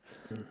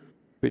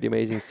 Pretty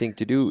amazing thing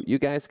to do. You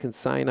guys can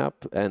sign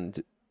up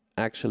and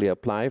actually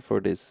apply for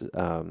this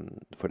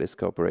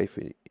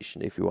cooperation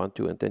if you want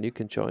to, and then you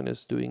can join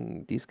us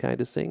doing these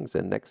kind of things,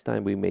 and next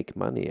time we make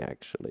money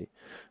actually.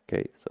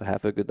 Okay, so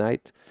have a good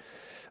night.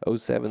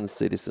 07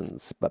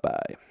 citizens, bye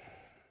bye.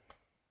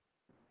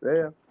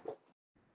 Yeah.